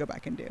go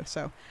back and do.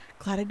 So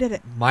glad I did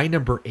it. My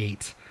number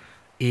 8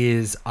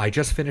 is I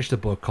just finished a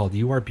book called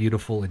You Are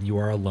Beautiful and You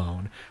Are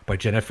Alone by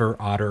Jennifer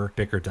Otter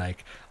Bickerdike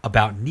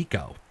about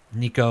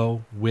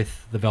Nico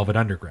with the Velvet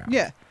Underground.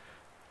 Yeah.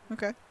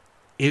 Okay.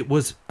 It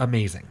was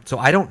amazing. So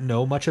I don't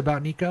know much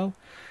about Nico.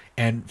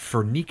 And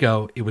for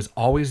Nico, it was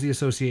always the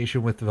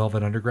association with the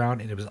Velvet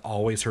Underground, and it was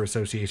always her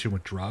association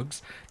with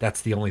drugs.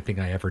 That's the only thing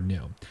I ever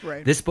knew.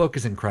 Right. This book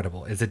is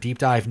incredible. It's a deep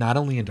dive not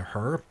only into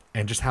her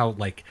and just how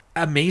like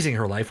amazing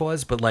her life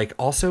was, but like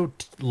also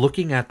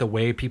looking at the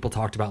way people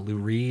talked about Lou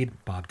Reed,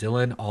 Bob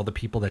Dylan, all the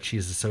people that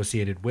she's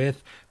associated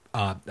with.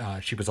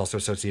 She was also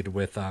associated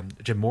with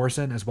Jim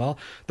Morrison as well.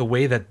 The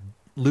way that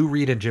Lou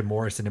Reed and Jim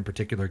Morrison in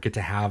particular get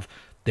to have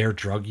their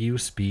drug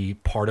use be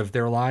part of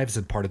their lives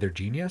and part of their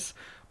genius,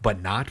 but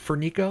not for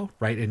Nico,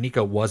 right? And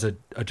Nico was a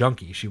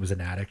junkie. She was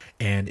an addict.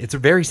 And it's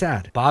very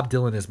sad. Bob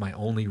Dylan is my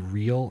only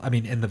real, I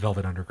mean, in the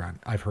Velvet Underground,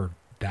 I've heard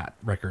that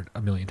record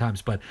a million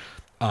times, but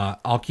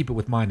I'll Keep It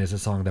With Mine is a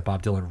song that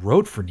Bob Dylan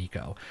wrote for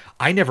Nico.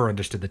 I never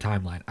understood the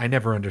timeline. I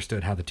never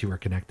understood how the two are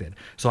connected.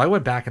 So I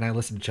went back and I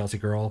listened to Chelsea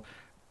Girl,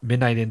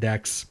 Midnight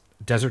Index,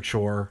 Desert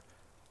Shore,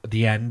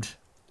 The End,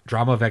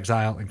 Drama of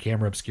Exile, and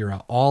Camera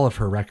Obscura, all of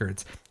her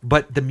records.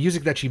 But the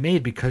music that she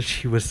made, because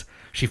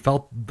she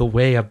felt the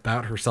way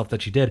about herself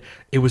that she did,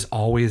 it was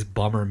always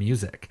bummer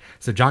music.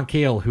 So John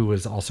Cale, who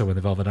was also in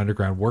the Velvet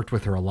Underground, worked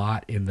with her a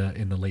lot in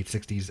the late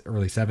 60s,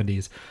 early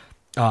 70s.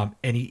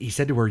 And he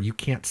said to her, you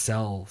can't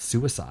sell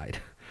suicide.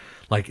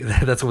 Like,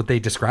 that's what they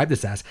described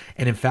this as.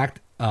 And in fact,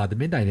 the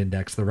Midnight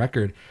Index, The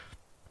End,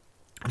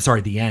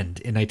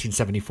 in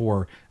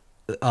 1974,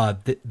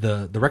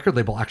 the record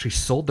label actually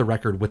sold the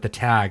record with the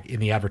tag in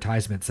the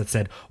advertisements that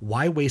said,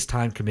 why waste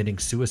time committing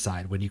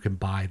suicide when you can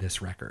buy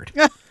this record?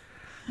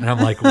 And I'm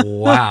like,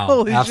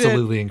 wow,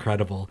 absolutely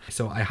incredible.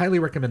 So I highly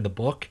recommend the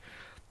book,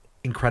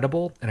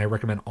 incredible, and I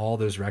recommend all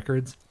those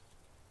records.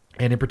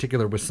 And in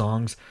particular with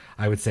songs,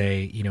 I would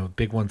say, you know,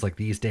 big ones like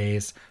These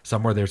Days,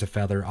 Somewhere There's a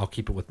Feather, I'll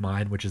Keep It With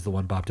Mine, which is the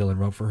one Bob Dylan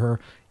wrote for her,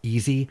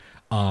 Easy,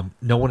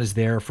 No One Is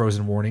There,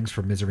 Frozen Warnings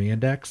from Misery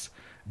Index,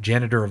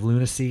 Janitor of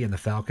Lunacy and The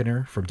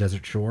Falconer from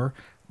Desert Shore.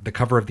 The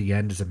cover of The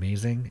End is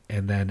amazing.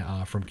 And then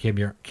from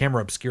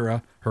Camera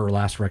Obscura, her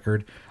last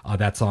record,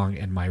 that song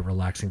and My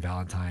Relaxing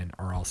Valentine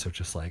are also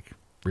just like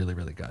really,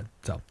 really good.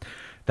 So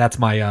that's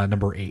my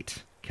number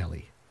 8,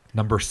 Kelly.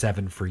 Number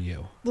 7 for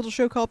you. Little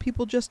show called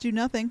People Just Do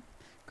Nothing,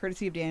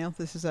 courtesy of Daniel.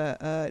 This is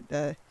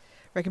a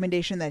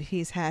recommendation that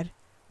he's had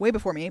way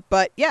before me.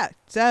 But yeah,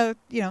 so,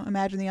 you know,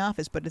 imagine The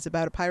Office, but it's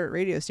about a pirate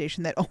radio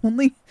station that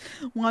only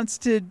wants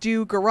to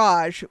do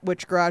garage,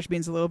 which garage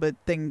means a little bit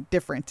thing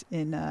different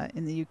in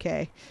the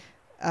UK.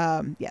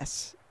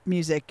 Yes,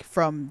 music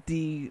from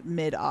the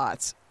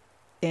mid-aughts,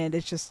 and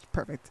it's just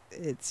perfect.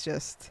 It's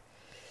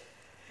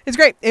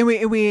great. And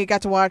we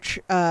got to watch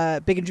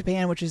Big in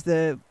Japan, which is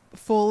the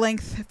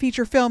full-length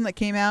feature film that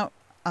came out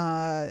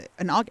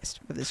in August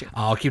of this year.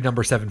 I'll keep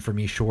number 7 for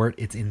me short.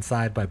 It's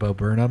Inside by Bo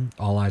Burnham.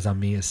 All Eyes on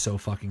Me is so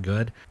fucking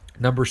good.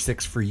 Number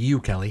 6 for you,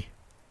 Kelly.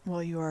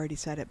 Well, you already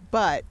said it,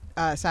 but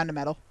Sound of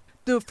Metal.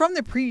 From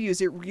the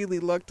previews, it really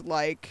looked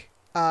like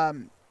a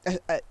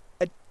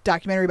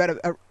documentary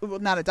about well,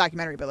 not a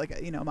documentary, but like a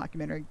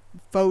mockumentary,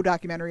 faux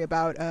documentary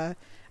about a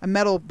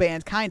metal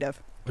band, kind of.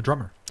 A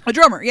drummer,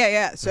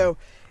 yeah. So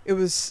it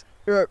was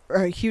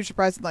a huge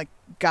surprise. And like,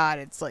 God,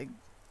 it's like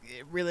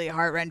really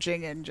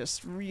heart-wrenching and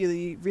just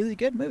really, really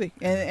good movie.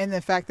 And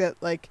the fact that,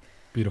 like,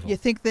 beautiful. You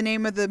think the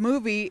name of the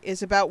movie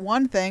is about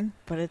one thing,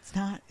 but it's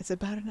not. It's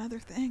about another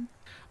thing.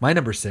 My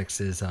number 6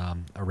 is a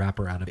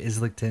rapper out of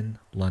Islington,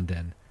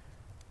 London,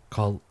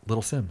 called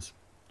Little Sims,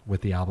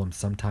 with the album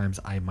Sometimes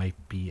I Might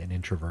Be an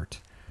Introvert.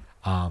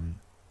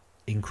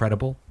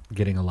 Incredible,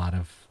 getting a lot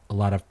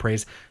of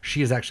praise.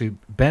 She has actually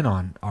been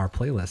on our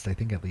playlist, I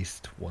think, at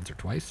least once or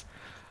twice.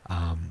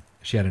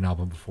 She had an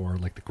album before,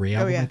 like the Gray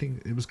album, I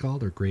think it was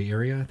called, or Gray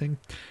Area, I think.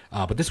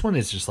 But this one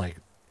is just like,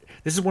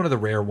 this is one of the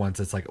rare ones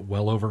that's like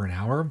well over an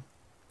hour,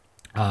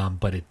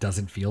 but it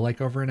doesn't feel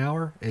like over an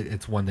hour.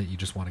 It's one that you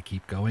just want to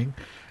keep going.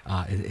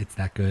 It's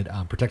that good.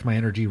 Protect My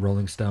Energy,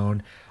 Rolling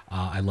Stone,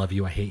 I Love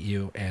You, I Hate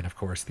You, and of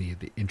course the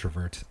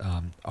Introvert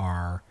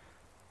are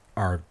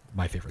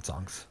my favorite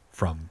songs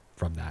from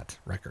that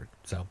record.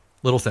 So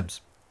Little Sims,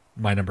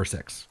 my number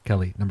 6.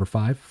 Kelly, number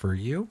 5 for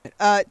you.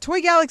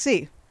 Toy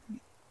Galaxy.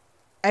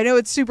 I know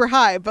it's super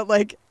high, but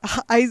like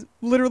I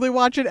literally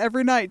watch it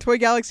every night. Toy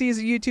Galaxy is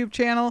a YouTube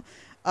channel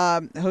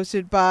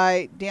hosted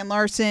by Dan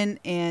Larson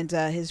and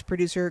his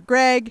producer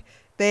Greg.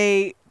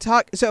 They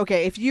talk. So,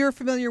 okay, if you're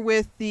familiar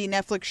with the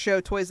Netflix show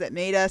Toys That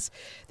Made Us,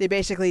 they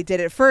basically did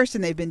it first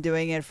and they've been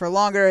doing it for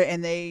longer,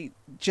 and they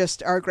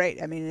just are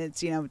great. I mean,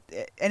 it's,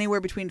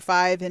 anywhere between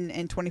 5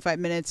 and 25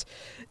 minutes.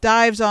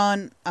 Dives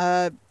on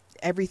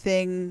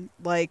everything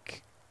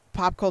like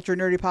pop culture,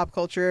 nerdy pop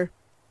culture.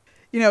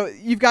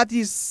 You've got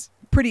these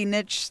pretty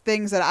niche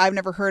things that I've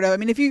never heard of. I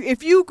mean, if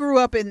you grew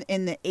up in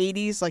the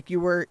 80s, like you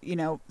were,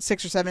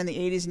 6 or 7 in the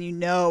 80s,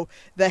 and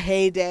the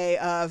heyday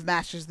of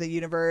Masters of the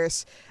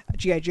Universe,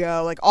 G.I.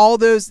 Joe, like all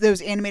those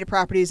animated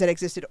properties that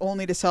existed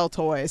only to sell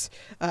toys.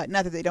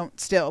 Not that they don't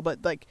still,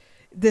 but like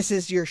this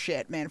is your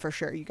shit, man, for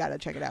sure. You got to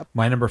check it out.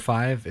 My number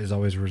 5 is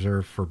always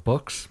reserved for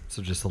books.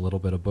 So just a little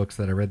bit of books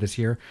that I read this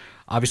year.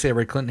 Obviously, I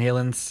read Clinton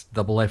Halen's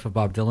Double Life of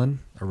Bob Dylan,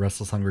 A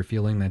Restless Hungry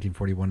Feeling,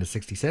 1941 to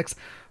 66.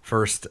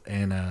 First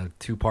in a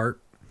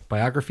 2-part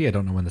biography. I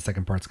don't know when the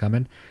second part's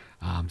coming.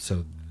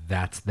 So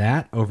that's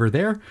that over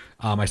there.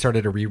 I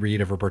started a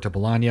reread of Roberto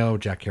Bolaño,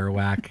 Jack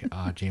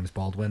Kerouac, James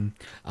Baldwin.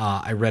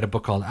 I read a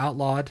book called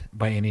Outlawed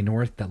by Annie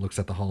North that looks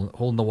at the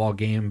hole-in-the-wall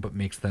game, but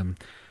makes them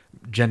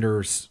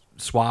genders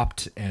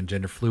swapped and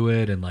gender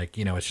fluid, and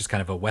it's just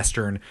kind of a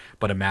Western,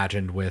 but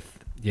imagined with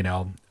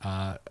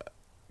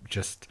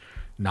just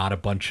not a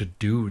bunch of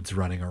dudes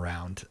running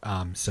around.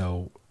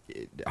 So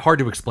hard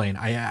to explain.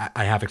 I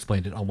have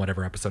explained it on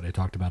whatever episode I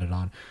talked about it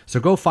on. So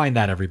go find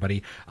that,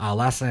 everybody.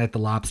 Last Night at the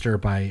Lobster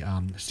by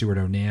Stuart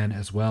Onan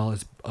as well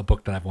is a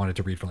book that I've wanted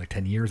to read for like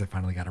 10 years. I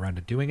finally got around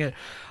to doing it.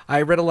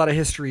 I read a lot of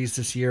histories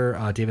this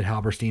year. David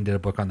Halberstein did a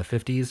book on the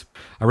 50s.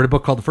 I read a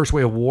book called The First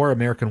Way of War,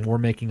 American War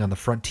Making on the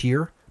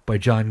Frontier by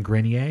John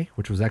Grenier,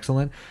 which was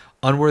excellent.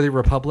 Unworthy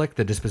Republic,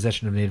 The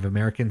Dispossession of Native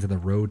Americans and the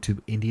Road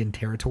to Indian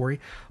Territory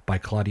by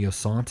Claudio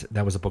Sant.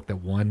 That was a book that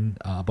won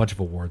a bunch of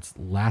awards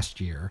last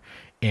year.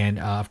 And,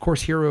 of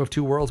course, Hero of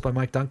Two Worlds by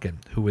Mike Duncan,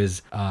 who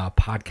is a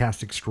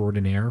podcast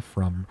extraordinaire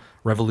from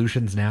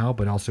Revolutions Now,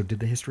 but also did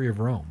the history of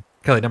Rome.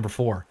 Kelly, number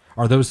 4.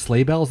 Are those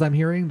sleigh bells I'm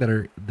hearing that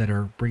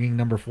are bringing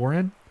number 4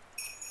 in?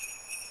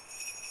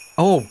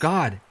 Oh,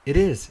 God, it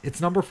is. It's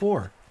number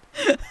 4.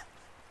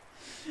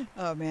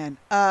 Oh, man.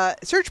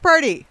 Search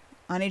Party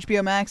on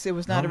HBO Max. It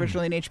was not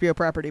originally an HBO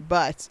property,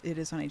 but it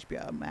is on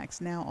HBO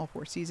Max now, all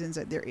 4 seasons.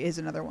 There is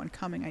another one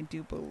coming, I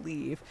do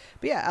believe.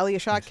 But yeah, Alia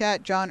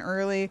Shawkat, John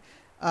Early,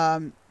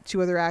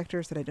 2 other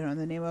actors that I don't know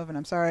the name of, and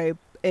I'm sorry.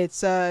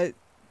 It's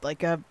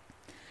like a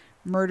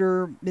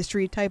murder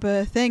mystery type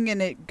of thing,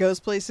 and it goes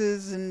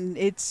places, and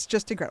it's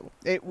just incredible.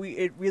 It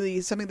really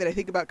is something that I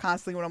think about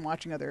constantly when I'm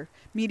watching other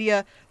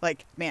media.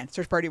 Like, man,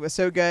 Search Party was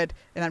so good,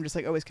 and I'm just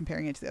like always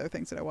comparing it to the other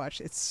things that I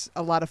watch. It's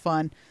a lot of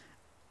fun.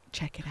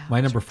 Check it out. My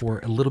number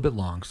 4, a little bit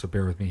long, so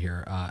bear with me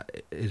here,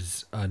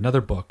 is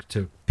another book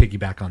to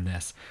piggyback on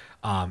this.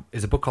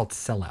 Is a book called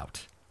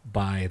Sellout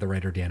by the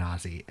writer Dan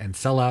Ozzi, and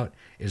Sellout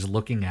is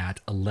looking at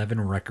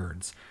 11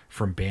 records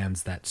from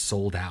bands that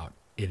sold out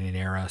in an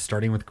era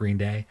starting with Green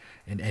Day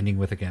and ending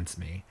with Against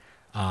Me.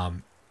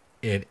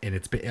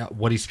 It's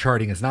what he's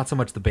charting is not so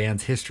much the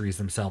band's histories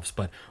themselves,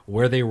 but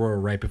where they were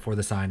right before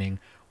the signing,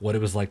 what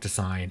it was like to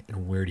sign,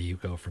 and where do you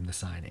go from the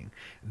signing.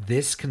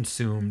 This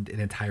consumed an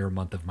entire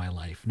month of my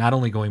life, not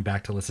only going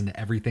back to listen to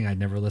everything I'd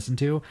never listened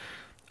to.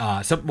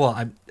 I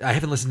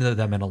haven't listened to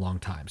them in a long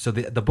time. So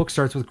the book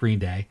starts with Green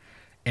Day,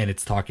 and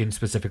it's talking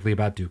specifically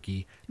about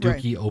Dookie.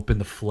 Dookie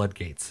opened the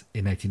floodgates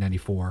in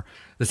 1994.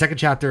 The second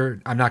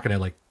chapter, I'm not going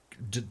to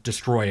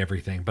destroy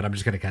everything, but I'm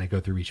just going to kind of go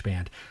through each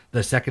band.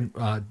 The second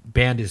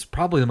band is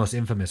probably the most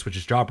infamous, which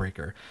is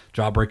Jawbreaker.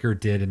 Jawbreaker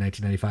did in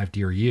 1995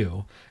 Dear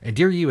You, and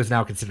Dear You is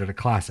now considered a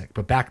classic,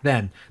 but back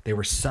then they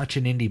were such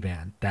an indie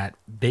band that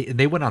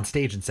they went on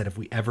stage and said, if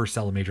we ever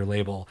sell a major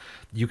label,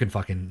 you can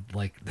fucking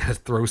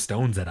throw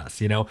stones at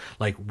us,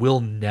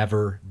 we'll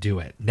never do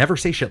it. Never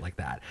say shit like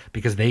that,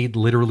 because they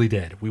literally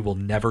did. We will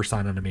never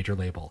sign on a major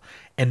label.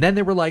 And then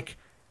they were like,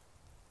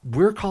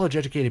 we're college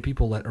educated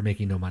people that are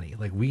making no money.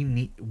 We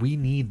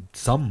need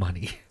some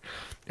money.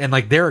 And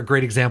they're a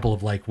great example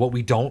of what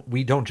we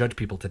don't judge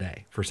people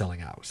today for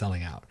selling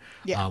out.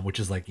 Yeah. Which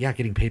is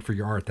getting paid for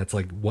your art. That's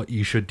what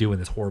you should do in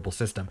this horrible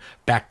system.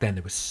 Back then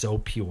it was so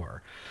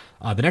pure.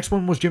 The next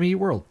one was Jimmy Eat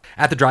World.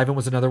 At the Drive-In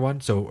was another one.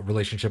 So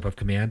Relationship of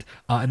Command.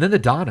 And then the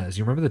Donnas.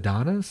 You remember the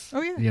Donnas?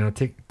 Oh yeah.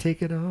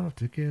 Take it off.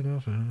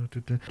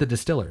 The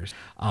Distillers.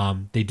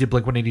 They did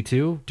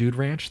Blink-182, Dude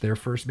Ranch, their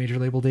first major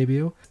label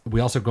debut.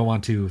 We also go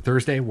on to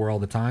Thursday, War All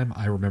the Time.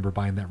 I remember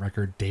buying that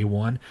record day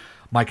one.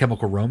 My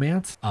Chemical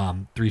Romance,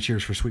 3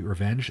 Cheers for Sweet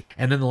Revenge.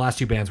 And then the last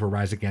 2 bands were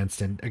Rise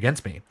Against and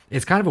Against Me.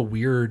 It's kind of a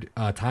weird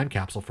time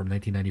capsule from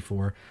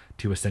 1994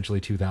 to essentially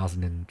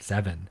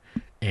 2007.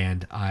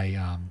 And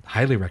I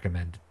highly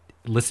recommend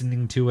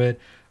listening to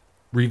it,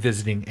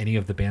 revisiting any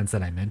of the bands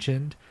that I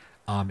mentioned,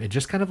 and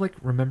just kind of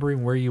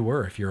remembering where you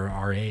were if you're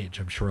our age.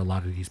 I'm sure a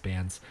lot of these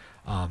bands,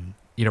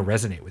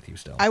 resonate with you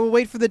still. I will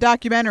wait for the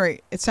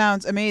documentary. It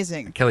sounds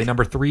amazing. Kelly,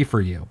 number 3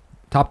 for you.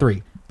 Top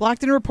 3.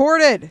 Blocked and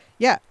Reported.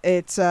 Yeah,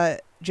 it's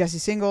Jesse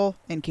Singal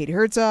and Katie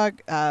Herzog,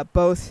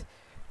 both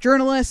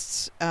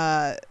journalists,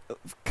 kind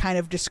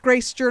of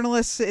disgraced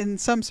journalists in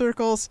some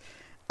circles.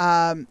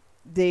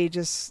 They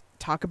just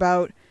talk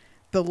about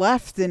the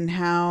left and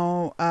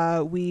how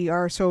we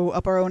are so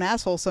up our own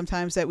assholes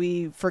sometimes that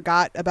we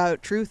forgot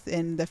about truth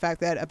and the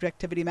fact that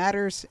objectivity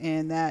matters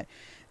and that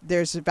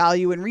there's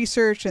value in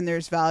research and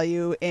there's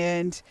value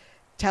in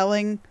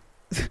telling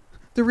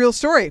the real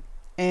story.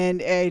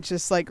 And it's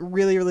just like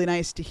really, really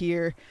nice to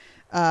hear.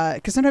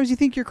 Because sometimes you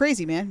think you're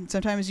crazy, man.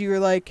 Sometimes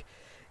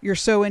you're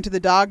so into the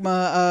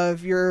dogma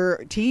of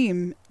your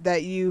team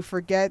that you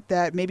forget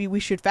that maybe we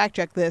should fact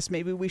check this.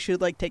 Maybe we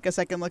should like take a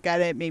second look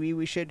at it. Maybe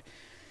we should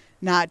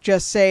not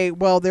just say,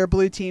 well, they're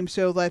blue team,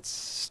 so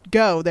let's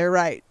go. They're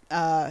right.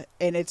 And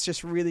it's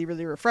just really,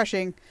 really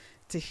refreshing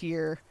to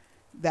hear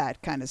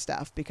that kind of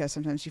stuff because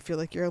sometimes you feel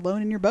like you're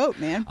alone in your boat,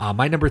 man.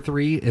 My number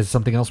 3 is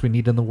something else we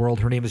need in the world.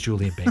 Her name is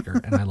Julian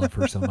Baker, and I love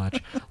her so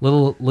much.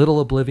 Little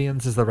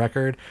Oblivions is the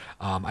record.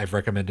 I've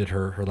recommended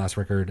her last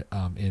record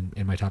in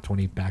my top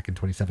 20 back in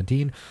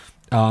 2017.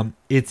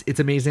 It's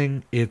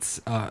amazing.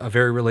 It's a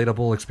very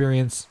relatable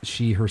experience.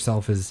 She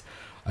herself is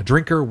a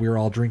drinker. We're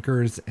all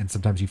drinkers, and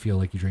sometimes you feel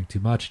like you drink too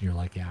much, and you're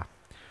like, yeah.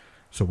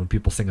 So when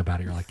people sing about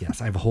it, you're like,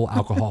 yes. I have a whole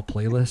alcohol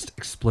playlist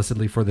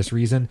explicitly for this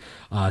reason.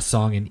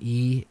 Song in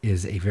E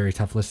is a very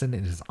tough listen.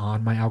 It is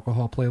on my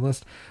alcohol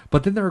playlist.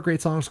 But then there are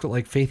great songs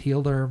like Faith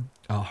Healer,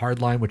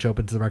 Hardline, which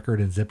opens the record,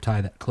 and Zip Tie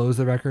that close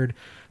the record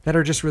that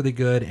are just really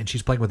good. And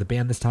she's playing with a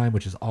band this time,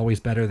 which is always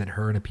better than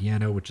her and a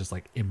piano, which is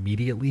like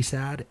immediately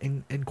sad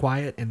and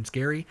quiet and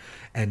scary.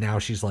 And now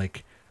she's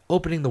like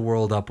opening the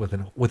world up with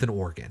an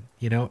organ.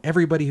 You know,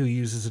 everybody who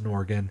uses an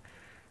organ,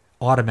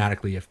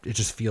 automatically it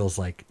just feels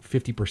like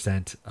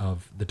 50%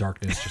 of the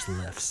darkness just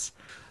lifts.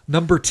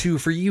 Number 2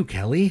 for you,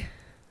 Kelly.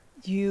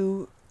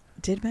 You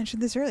did mention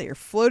this earlier.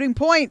 Floating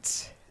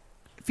Points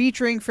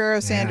featuring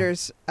Pharoah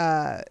Sanders.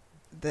 The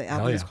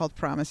album is called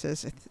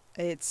Promises.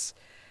 It's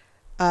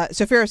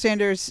so Pharoah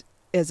Sanders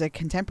is a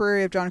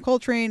contemporary of John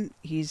Coltrane.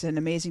 He's an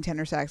amazing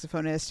tenor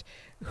saxophonist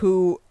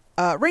who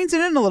reins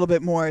it in a little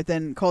bit more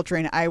than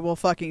Coltrane, I will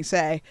fucking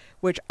say,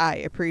 which I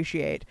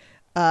appreciate.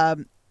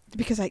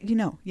 Because you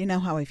know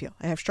how I feel.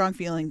 I have strong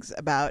feelings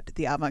about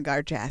the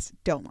avant-garde jazz.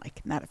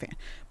 Not a fan.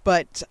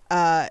 But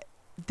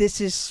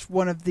this is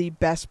one of the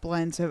best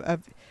blends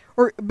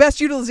or best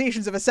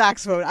utilizations of a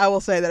saxophone, I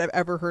will say, that I've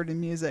ever heard in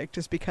music.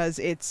 Just because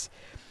it's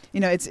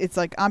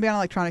like ambient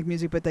electronic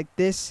music, but like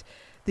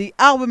the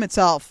album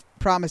itself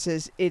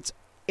promises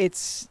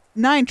it's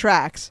 9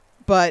 tracks,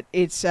 but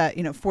it's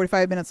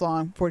 45 minutes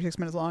long, 46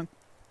 minutes long.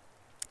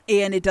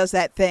 And it does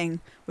that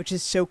thing, which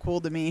is so cool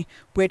to me,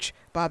 which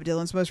Bob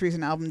Dylan's most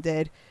recent album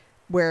did,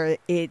 where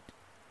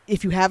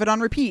if you have it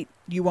on repeat,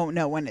 you won't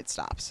know when it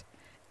stops.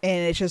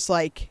 And it's just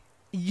like,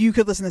 you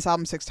could listen to this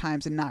album 6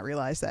 times and not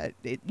realize that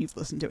you've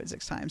listened to it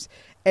 6 times.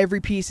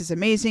 Every piece is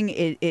amazing.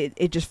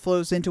 It just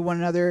flows into one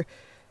another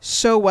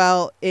so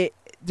well.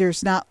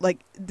 There's not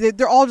like,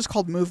 they're all just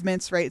called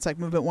movements, right? It's like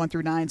movement 1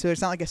 through 9. So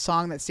it's not like a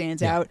song that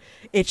stands out.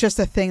 It's just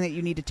a thing that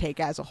you need to take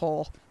as a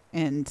whole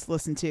and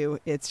listen to.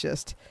 It's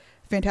just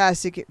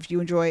fantastic if you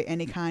enjoy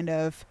any kind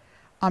of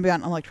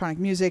ambient electronic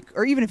music,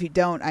 or even if you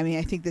don't. I mean,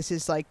 I think this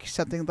is like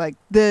something like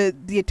the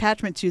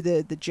attachment to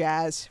the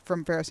jazz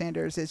from Pharoah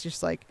Sanders is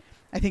just like,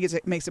 I think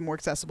it makes it more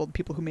accessible to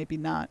people who maybe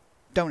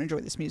don't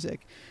enjoy this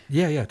music.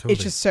 Yeah, totally.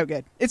 It's just so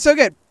good. It's so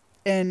good,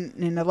 and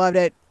I loved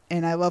it,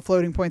 and I love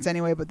Floating Points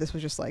anyway. But this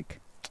was just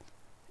like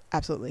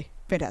absolutely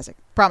fantastic.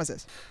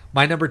 Promises.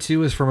 My number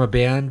 2 is from a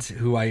band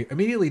who I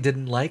immediately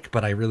didn't like,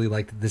 but I really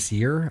liked this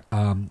year.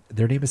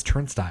 Their name is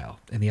Turnstile,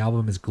 and the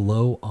album is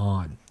Glow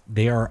On.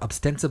 They are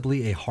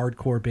ostensibly a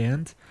hardcore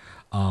band,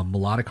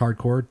 melodic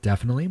hardcore,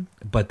 definitely,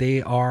 but they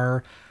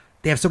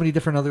have so many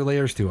different other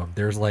layers to them.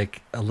 There's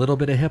like a little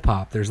bit of hip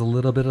hop, there's a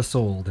little bit of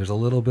soul, there's a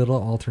little bit of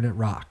alternate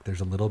rock,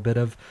 there's a little bit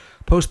of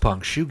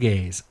post-punk,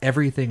 shoegaze.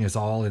 Everything is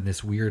all in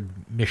this weird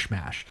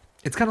mishmash.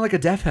 It's kind of like a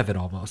Deaf Heaven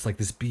almost, like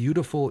this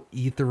beautiful,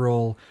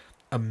 ethereal,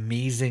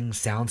 amazing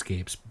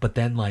soundscapes, but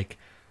then like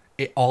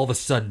it all of a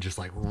sudden just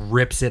like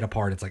rips it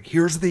apart. It's like,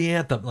 here's the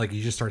anthem. Like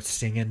you just start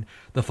singing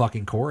the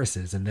fucking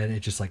choruses, and then it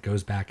just like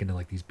goes back into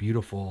like these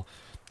beautiful,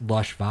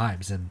 lush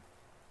vibes. And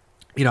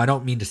I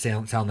don't mean to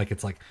sound like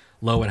it's like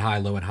low and high,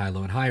 low and high,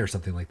 low and high or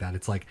something like that.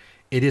 It's like,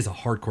 it is a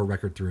hardcore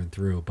record through and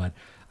through, but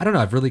I don't know.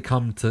 I've really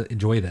come to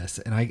enjoy this,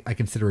 and I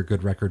consider a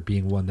good record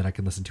being one that I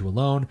can listen to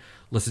alone,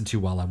 listen to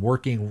while I'm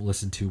working,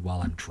 listen to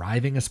while I'm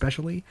driving,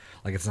 especially.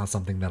 Like, it's not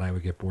something that I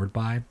would get bored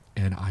by,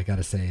 and I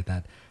gotta say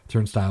that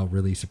Turnstile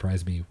really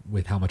surprised me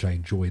with how much I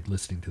enjoyed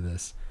listening to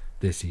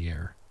this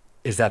year.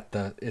 Is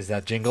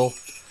that jingle?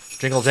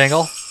 Jingle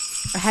jangle?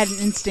 I had an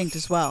instinct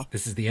as well.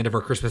 This is the end of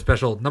our Christmas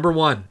special, number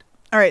 1.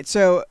 All right,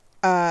 so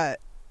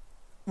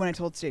when I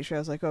told Stacia, I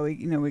was like, oh,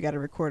 we got to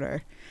record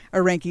our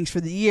rankings for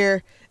the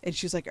year. And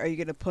she was like, are you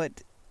going to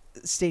put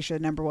Stacia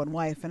number 1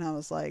 wife? And I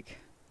was like,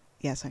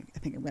 yes, I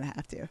think I'm going to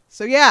have to.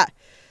 So yeah,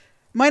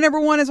 My number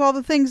one is all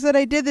the things that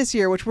I did this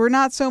year, which were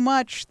not so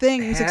much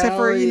things, except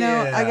for, Hell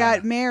I yeah.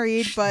 got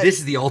married, but This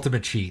is the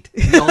ultimate cheat.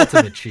 The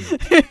ultimate cheat.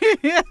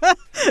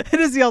 it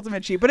is the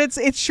ultimate cheat, but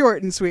it's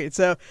short and sweet.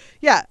 So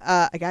yeah,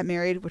 I got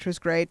married, which was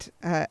great.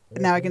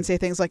 Now I can say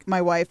things like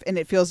my wife, and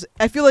I feel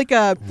like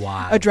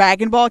Wow. a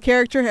Dragon Ball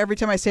character. Every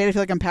time I say it, I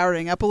feel like I'm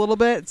powering up a little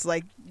bit. It's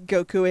like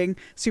Gokuing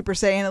Super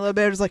Saiyan a little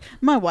bit. It's like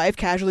my wife,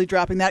 casually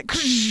dropping that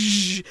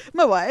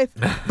my wife.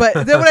 But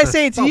then when I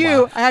say it to Oh, you,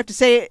 wow. I have to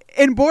say it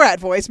in Borat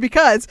voice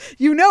because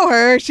you know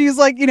her. She's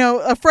like,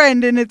 a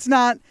friend, and it's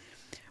not.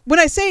 When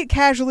I say it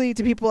casually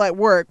to people at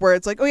work, where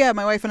it's like, oh yeah,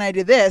 my wife and I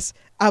did this,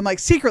 I'm like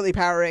secretly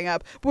powering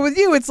up. But with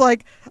you, it's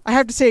like I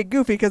have to say it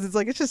goofy because it's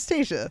like it's just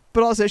Stacia,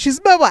 but also she's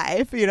my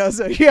wife,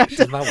 so you have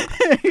She's my wife.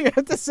 to you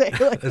have to say it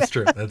like That's that.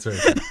 true. That's very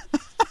true.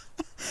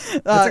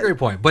 That's a great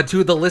point. But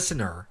to the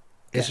listener,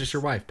 it's just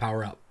your wife.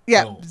 Power up.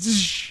 Yeah, Boom.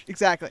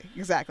 exactly.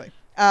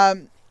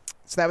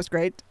 So that was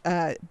great.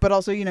 But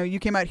also, you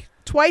came out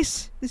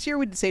twice this year.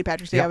 We did St.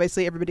 Patrick's Day. Yep.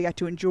 Obviously, everybody got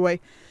to enjoy.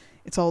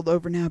 It's all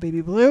over now,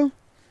 Baby Blue.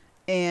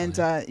 And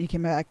you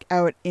came back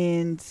out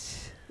in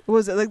what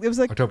was it like? It was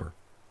like October.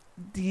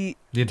 the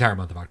entire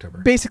month of October.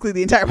 basically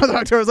the entire month of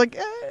October. I was like,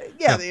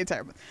 Yeah. the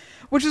entire month,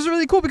 which is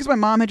really cool because my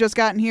mom had just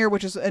gotten here,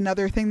 which is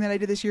another thing that I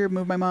did this year.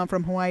 Moved my mom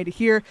from Hawaii to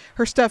here.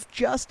 Her stuff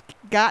just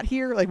got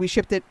here. Like we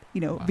shipped it,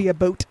 via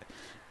boat,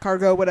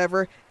 cargo,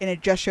 whatever, and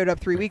it just showed up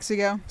 3 weeks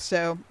ago.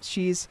 So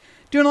she's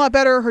doing a lot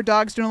better. Her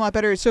dog's doing a lot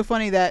better. It's so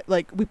funny that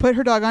like we put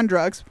her dog on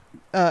drugs.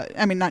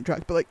 I mean, not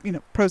drugs, but like,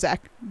 Prozac,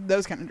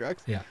 those kind of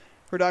drugs. Yeah.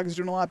 Her dog is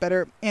doing a lot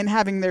better. And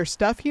having their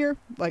stuff here,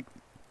 like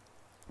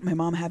my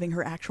mom having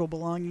her actual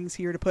belongings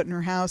here to put in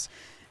her house,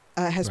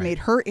 has Right. made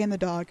her and the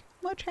dog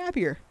much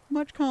happier,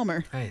 much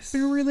calmer. Nice. It's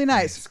been really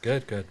nice.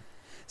 Good, good.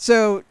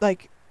 So,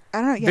 like, I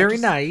don't know. Yeah, Very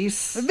just-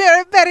 nice.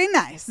 Very, very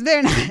nice.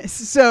 Very nice.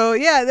 So,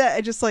 yeah, that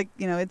I just like,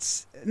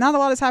 it's not a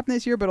lot has happened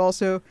this year, but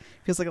also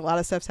feels like a lot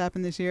of stuff's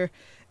happened this year.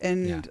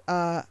 And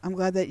I'm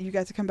glad that you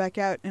got to come back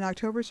out in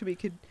October so we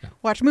could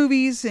watch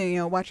movies.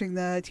 And, watching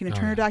the Tina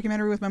Turner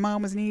documentary with my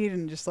mom was neat,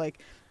 and just like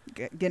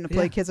getting to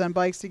play Yeah. kids on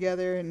bikes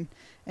together. And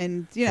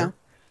you Sure. know,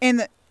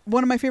 and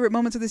one of my favorite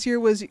moments of this year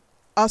was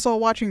us all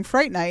watching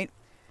Fright Night.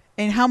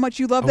 And how much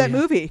you love that yeah.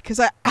 movie. Because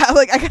I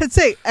gotta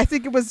say, I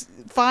think it was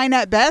fine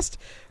at best,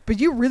 but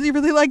you really,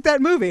 really liked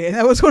that movie. And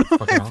that was one of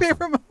Fucking my awesome.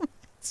 favorite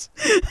moments.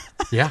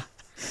 Yeah.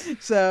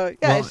 So,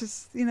 yeah, Well, it's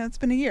just, it's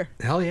been a year.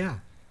 Hell yeah.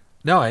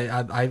 No,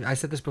 I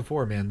said this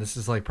before, man. This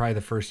is like probably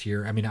the first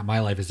year. I mean, my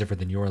life is different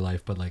than your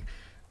life, but like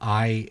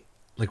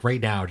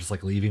right now, just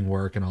like leaving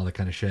work and all that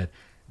kind of shit.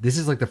 This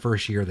is like the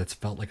first year that's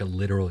felt like a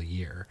literal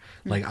year.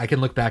 Like I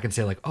can look back and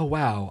say like, oh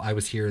wow, I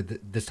was here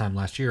this time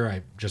last year.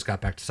 I just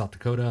got back to South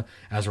Dakota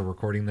as we're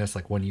recording this.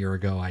 Like 1 year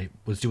ago, I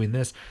was doing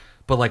this.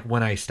 But like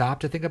when I stop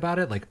to think about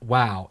it, like,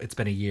 wow, it's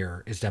been a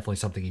year is definitely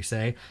something you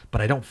say,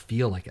 but I don't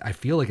feel like it. I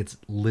feel like it's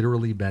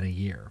literally been a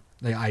year.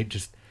 Like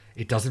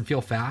it doesn't feel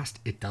fast.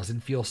 It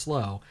doesn't feel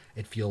slow.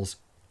 It feels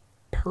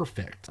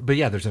perfect. But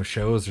yeah, there's no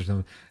shows.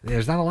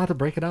 There's not a lot to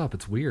break it up.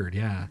 It's weird.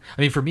 Yeah.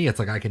 I mean, for me, it's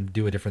like I can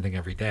do a different thing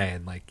every day,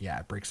 and like, yeah,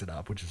 it breaks it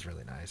up, which is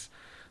really nice.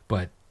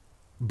 But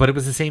it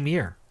was the same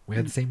year. We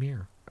had the same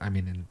year. I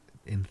mean,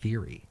 in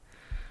theory.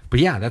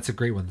 But yeah, that's a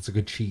great one. That's a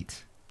good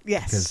cheat.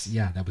 Yes. Because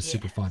yeah, that was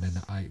super fun, and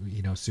I,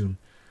 soon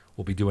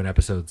we'll be doing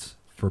episodes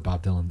for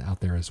Bob Dylan out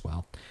there as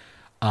well.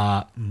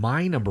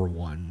 My number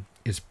one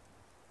is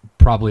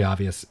probably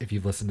obvious if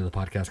you've listened to the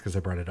podcast because I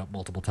brought it up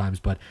multiple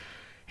times, but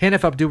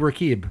Hanif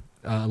Abdul-Rakib,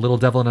 Little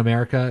Devil in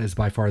America, is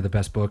by far the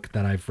best book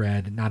that I've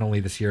read, not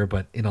only this year,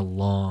 but in a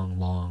long,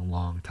 long,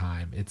 long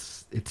time.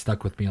 It's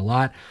stuck with me a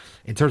lot.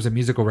 In terms of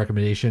musical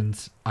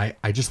recommendations, I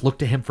just look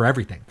to him for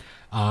everything.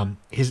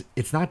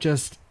 It's not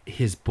just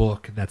his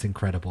book that's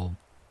incredible.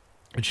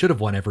 It should have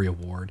won every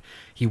award.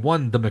 He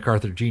won the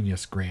MacArthur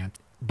Genius Grant.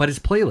 But his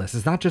playlist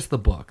is not just the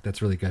book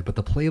that's really good, but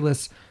the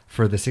playlist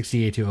for the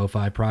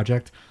 68-05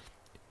 project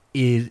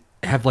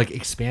have like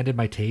expanded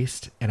my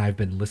taste, and I've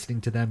been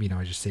listening to them.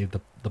 I just saved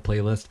the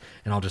playlist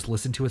and I'll just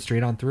listen to it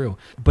straight on through.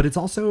 But it's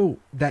also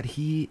that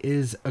he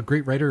is a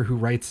great writer who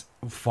writes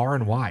far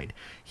and wide.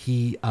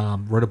 He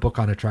wrote a book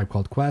on A Tribe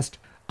Called Quest.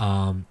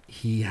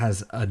 He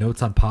has a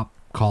Notes on Pop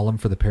column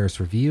for the Paris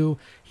Review.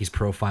 He's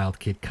profiled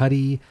Kid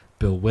Cudi,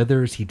 Bill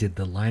Withers. He did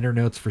the liner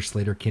notes for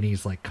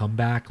Sleater-Kinney's like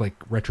comeback, like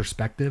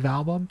retrospective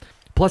album.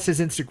 Plus his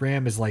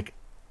Instagram is like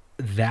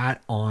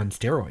that on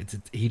steroids.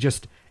 He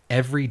just,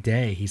 every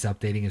day he's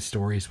updating his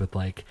stories with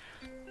like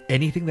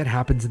anything that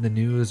happens in the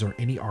news or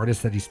any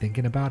artist that he's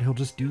thinking about. He'll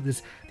just do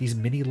these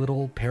mini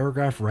little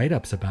paragraph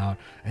write-ups about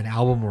an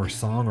album or a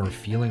song or a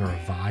feeling or a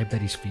vibe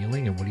that he's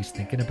feeling and what he's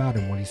thinking about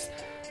and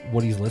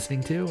what he's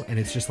listening to. And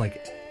it's just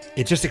like,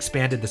 it just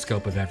expanded the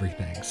scope of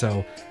everything.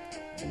 So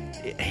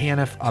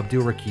Hanif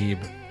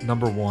Abdul-Rakib,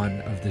 number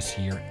one of this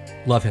year.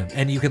 Love him.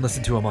 And you can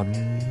listen to him on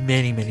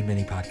many, many,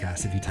 many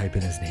podcasts if you type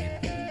in his name.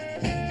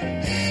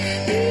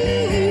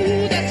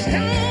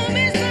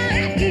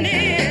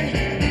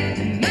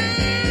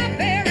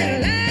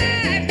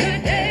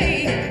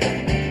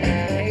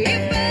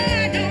 If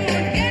I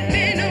don't get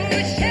me no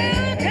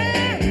shelter,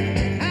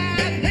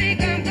 I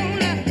think I'm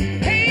gonna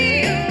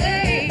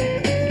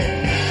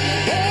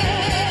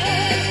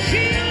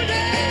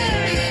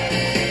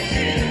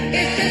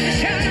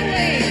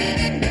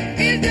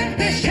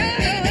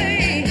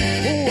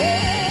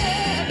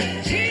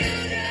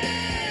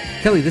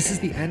Kelly, this is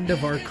the end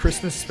of our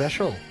Christmas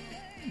special.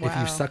 If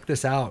Wow. you suck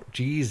this out,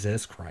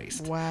 Jesus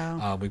Christ.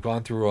 Wow. We've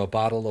gone through a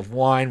bottle of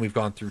wine. We've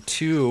gone through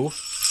 2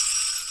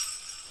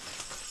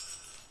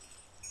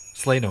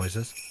 sleigh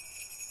noises.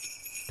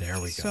 There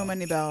we go. So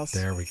many bells.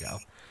 There we go.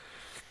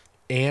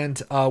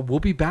 And we'll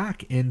be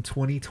back in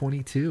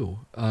 2022.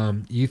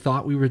 You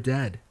thought we were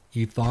dead.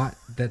 You thought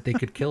that they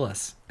could kill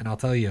us. And I'll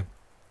tell you,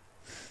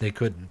 they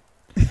couldn't.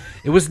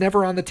 It was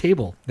never on the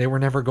table. They were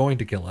never going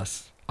to kill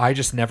us. I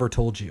just never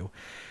told you.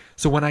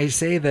 So when I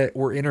say that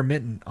we're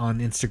intermittent on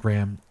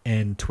Instagram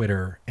and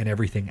Twitter and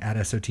everything at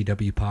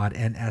SOTWpod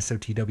and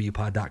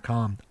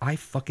SOTWpod.com, I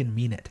fucking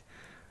mean it.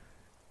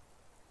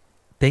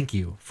 Thank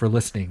you for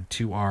listening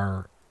to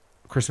our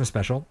Christmas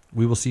special.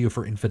 We will see you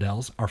for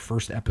Infidels, our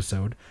first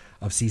episode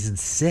of season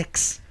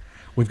 6.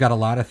 We've got a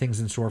lot of things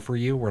in store for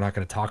you. We're not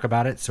going to talk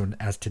about it so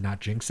as to not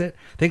jinx it.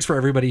 Thanks for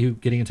everybody who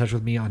getting in touch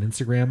with me on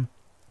Instagram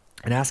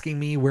and asking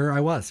me where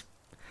I was.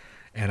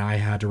 And I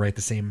had to write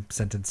the same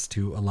sentence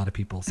to a lot of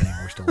people saying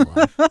we're still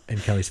alive. And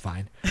Kelly's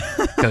fine.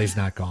 Kelly's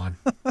not gone.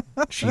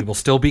 She will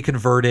still be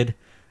converted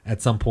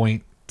at some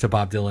point to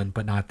Bob Dylan,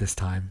 but not this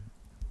time.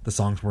 The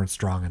songs weren't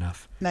strong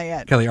enough. Not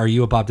yet. Kelly, are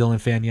you a Bob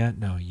Dylan fan yet?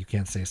 No, you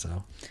can't say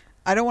so.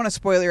 I don't want to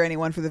spoiler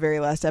anyone for the very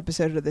last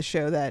episode of the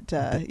show that may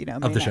Of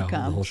the not show,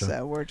 come. the whole show.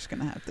 So we're just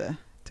gonna have to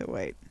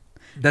wait.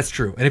 That's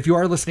true. And if you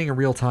are listening in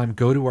real time,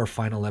 go to our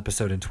final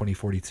episode in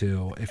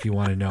 2042 if you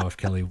want to know if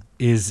Kelly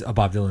is a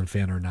Bob Dylan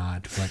fan or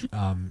not. But,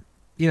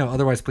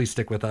 otherwise, please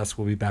stick with us.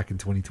 We'll be back in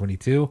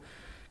 2022.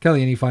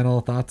 Kelly, any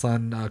final thoughts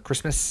on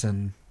Christmas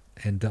and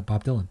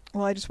Bob Dylan?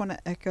 Well, I just want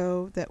to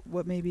echo that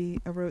what may be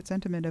a rote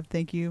sentiment of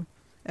thank you,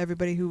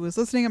 everybody who was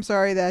listening. I'm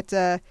sorry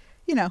that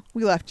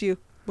we left you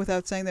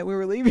without saying that we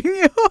were leaving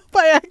you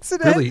by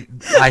accident. Really,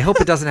 I hope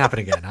it doesn't happen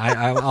again.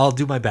 I'll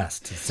do my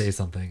best to say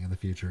something in the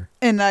future.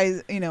 And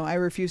I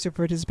refuse to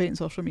participate in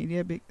social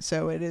media,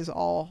 so it is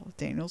all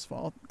Daniel's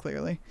fault,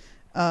 clearly.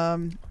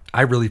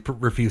 I really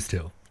refuse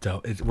to.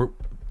 So we're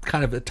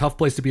kind of a tough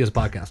place to be as a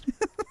podcast.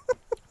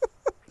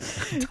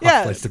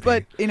 Place to be.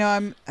 But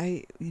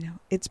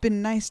it's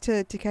been nice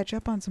to catch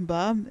up on some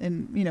Bob,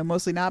 and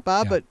mostly not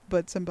Bob,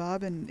 but some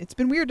Bob, and it's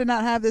been weird to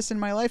not have this in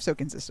my life so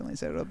consistently.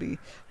 So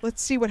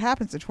let's see what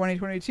happens in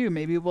 2022.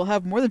 Maybe we'll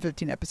have more than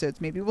 15 episodes.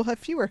 Maybe we'll have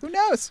fewer. Who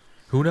knows?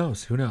 Who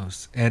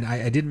knows? And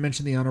I didn't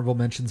mention the honorable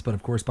mentions, but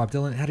of course Bob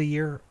Dylan had a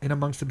year in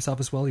amongst himself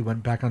as well. He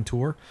went back on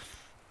tour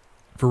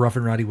for Rough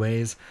and Rowdy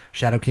Ways.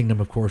 Shadow Kingdom,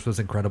 of course, was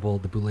incredible.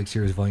 The Bootleg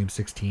Series Volume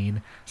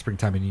 16,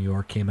 Springtime in New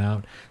York, came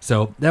out.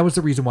 So that was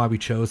the reason why we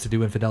chose to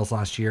do Infidels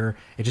last year.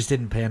 It just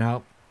didn't pan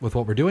out with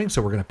what we're doing,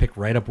 so we're going to pick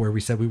right up where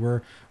we said we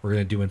were. We're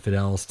going to do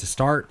Infidels to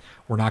start.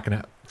 We're not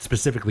going to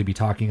specifically be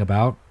talking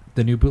about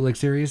the new Bootleg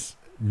Series,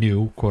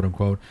 new, quote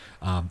unquote,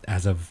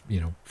 as of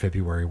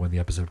February when the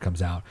episode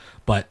comes out.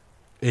 But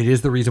it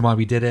is the reason why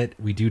we did it.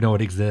 We do know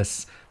it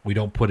exists. We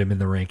don't put him in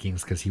the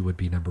rankings because he would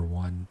be number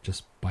 1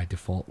 just by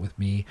default with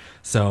me.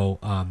 So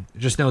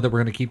just know that we're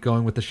going to keep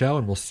going with the show,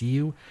 and we'll see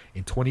you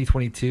in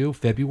 2022,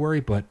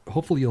 February, but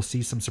hopefully you'll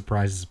see some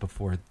surprises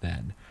before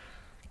then.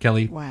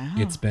 Kelly, Wow.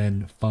 It's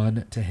been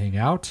fun to hang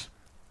out.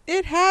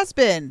 It has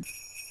been.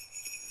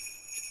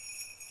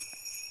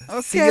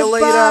 Okay, See you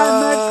later.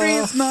 Bye, Merry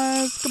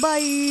Christmas.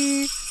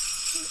 Goodbye.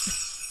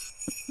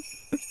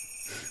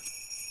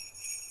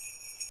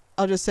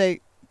 I'll just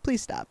say,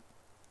 please stop.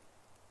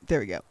 There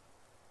we go.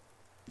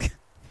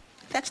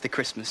 That's the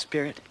Christmas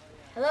spirit.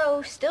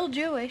 Hello, still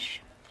Jewish.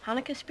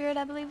 Hanukkah spirit,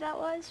 I believe that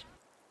was.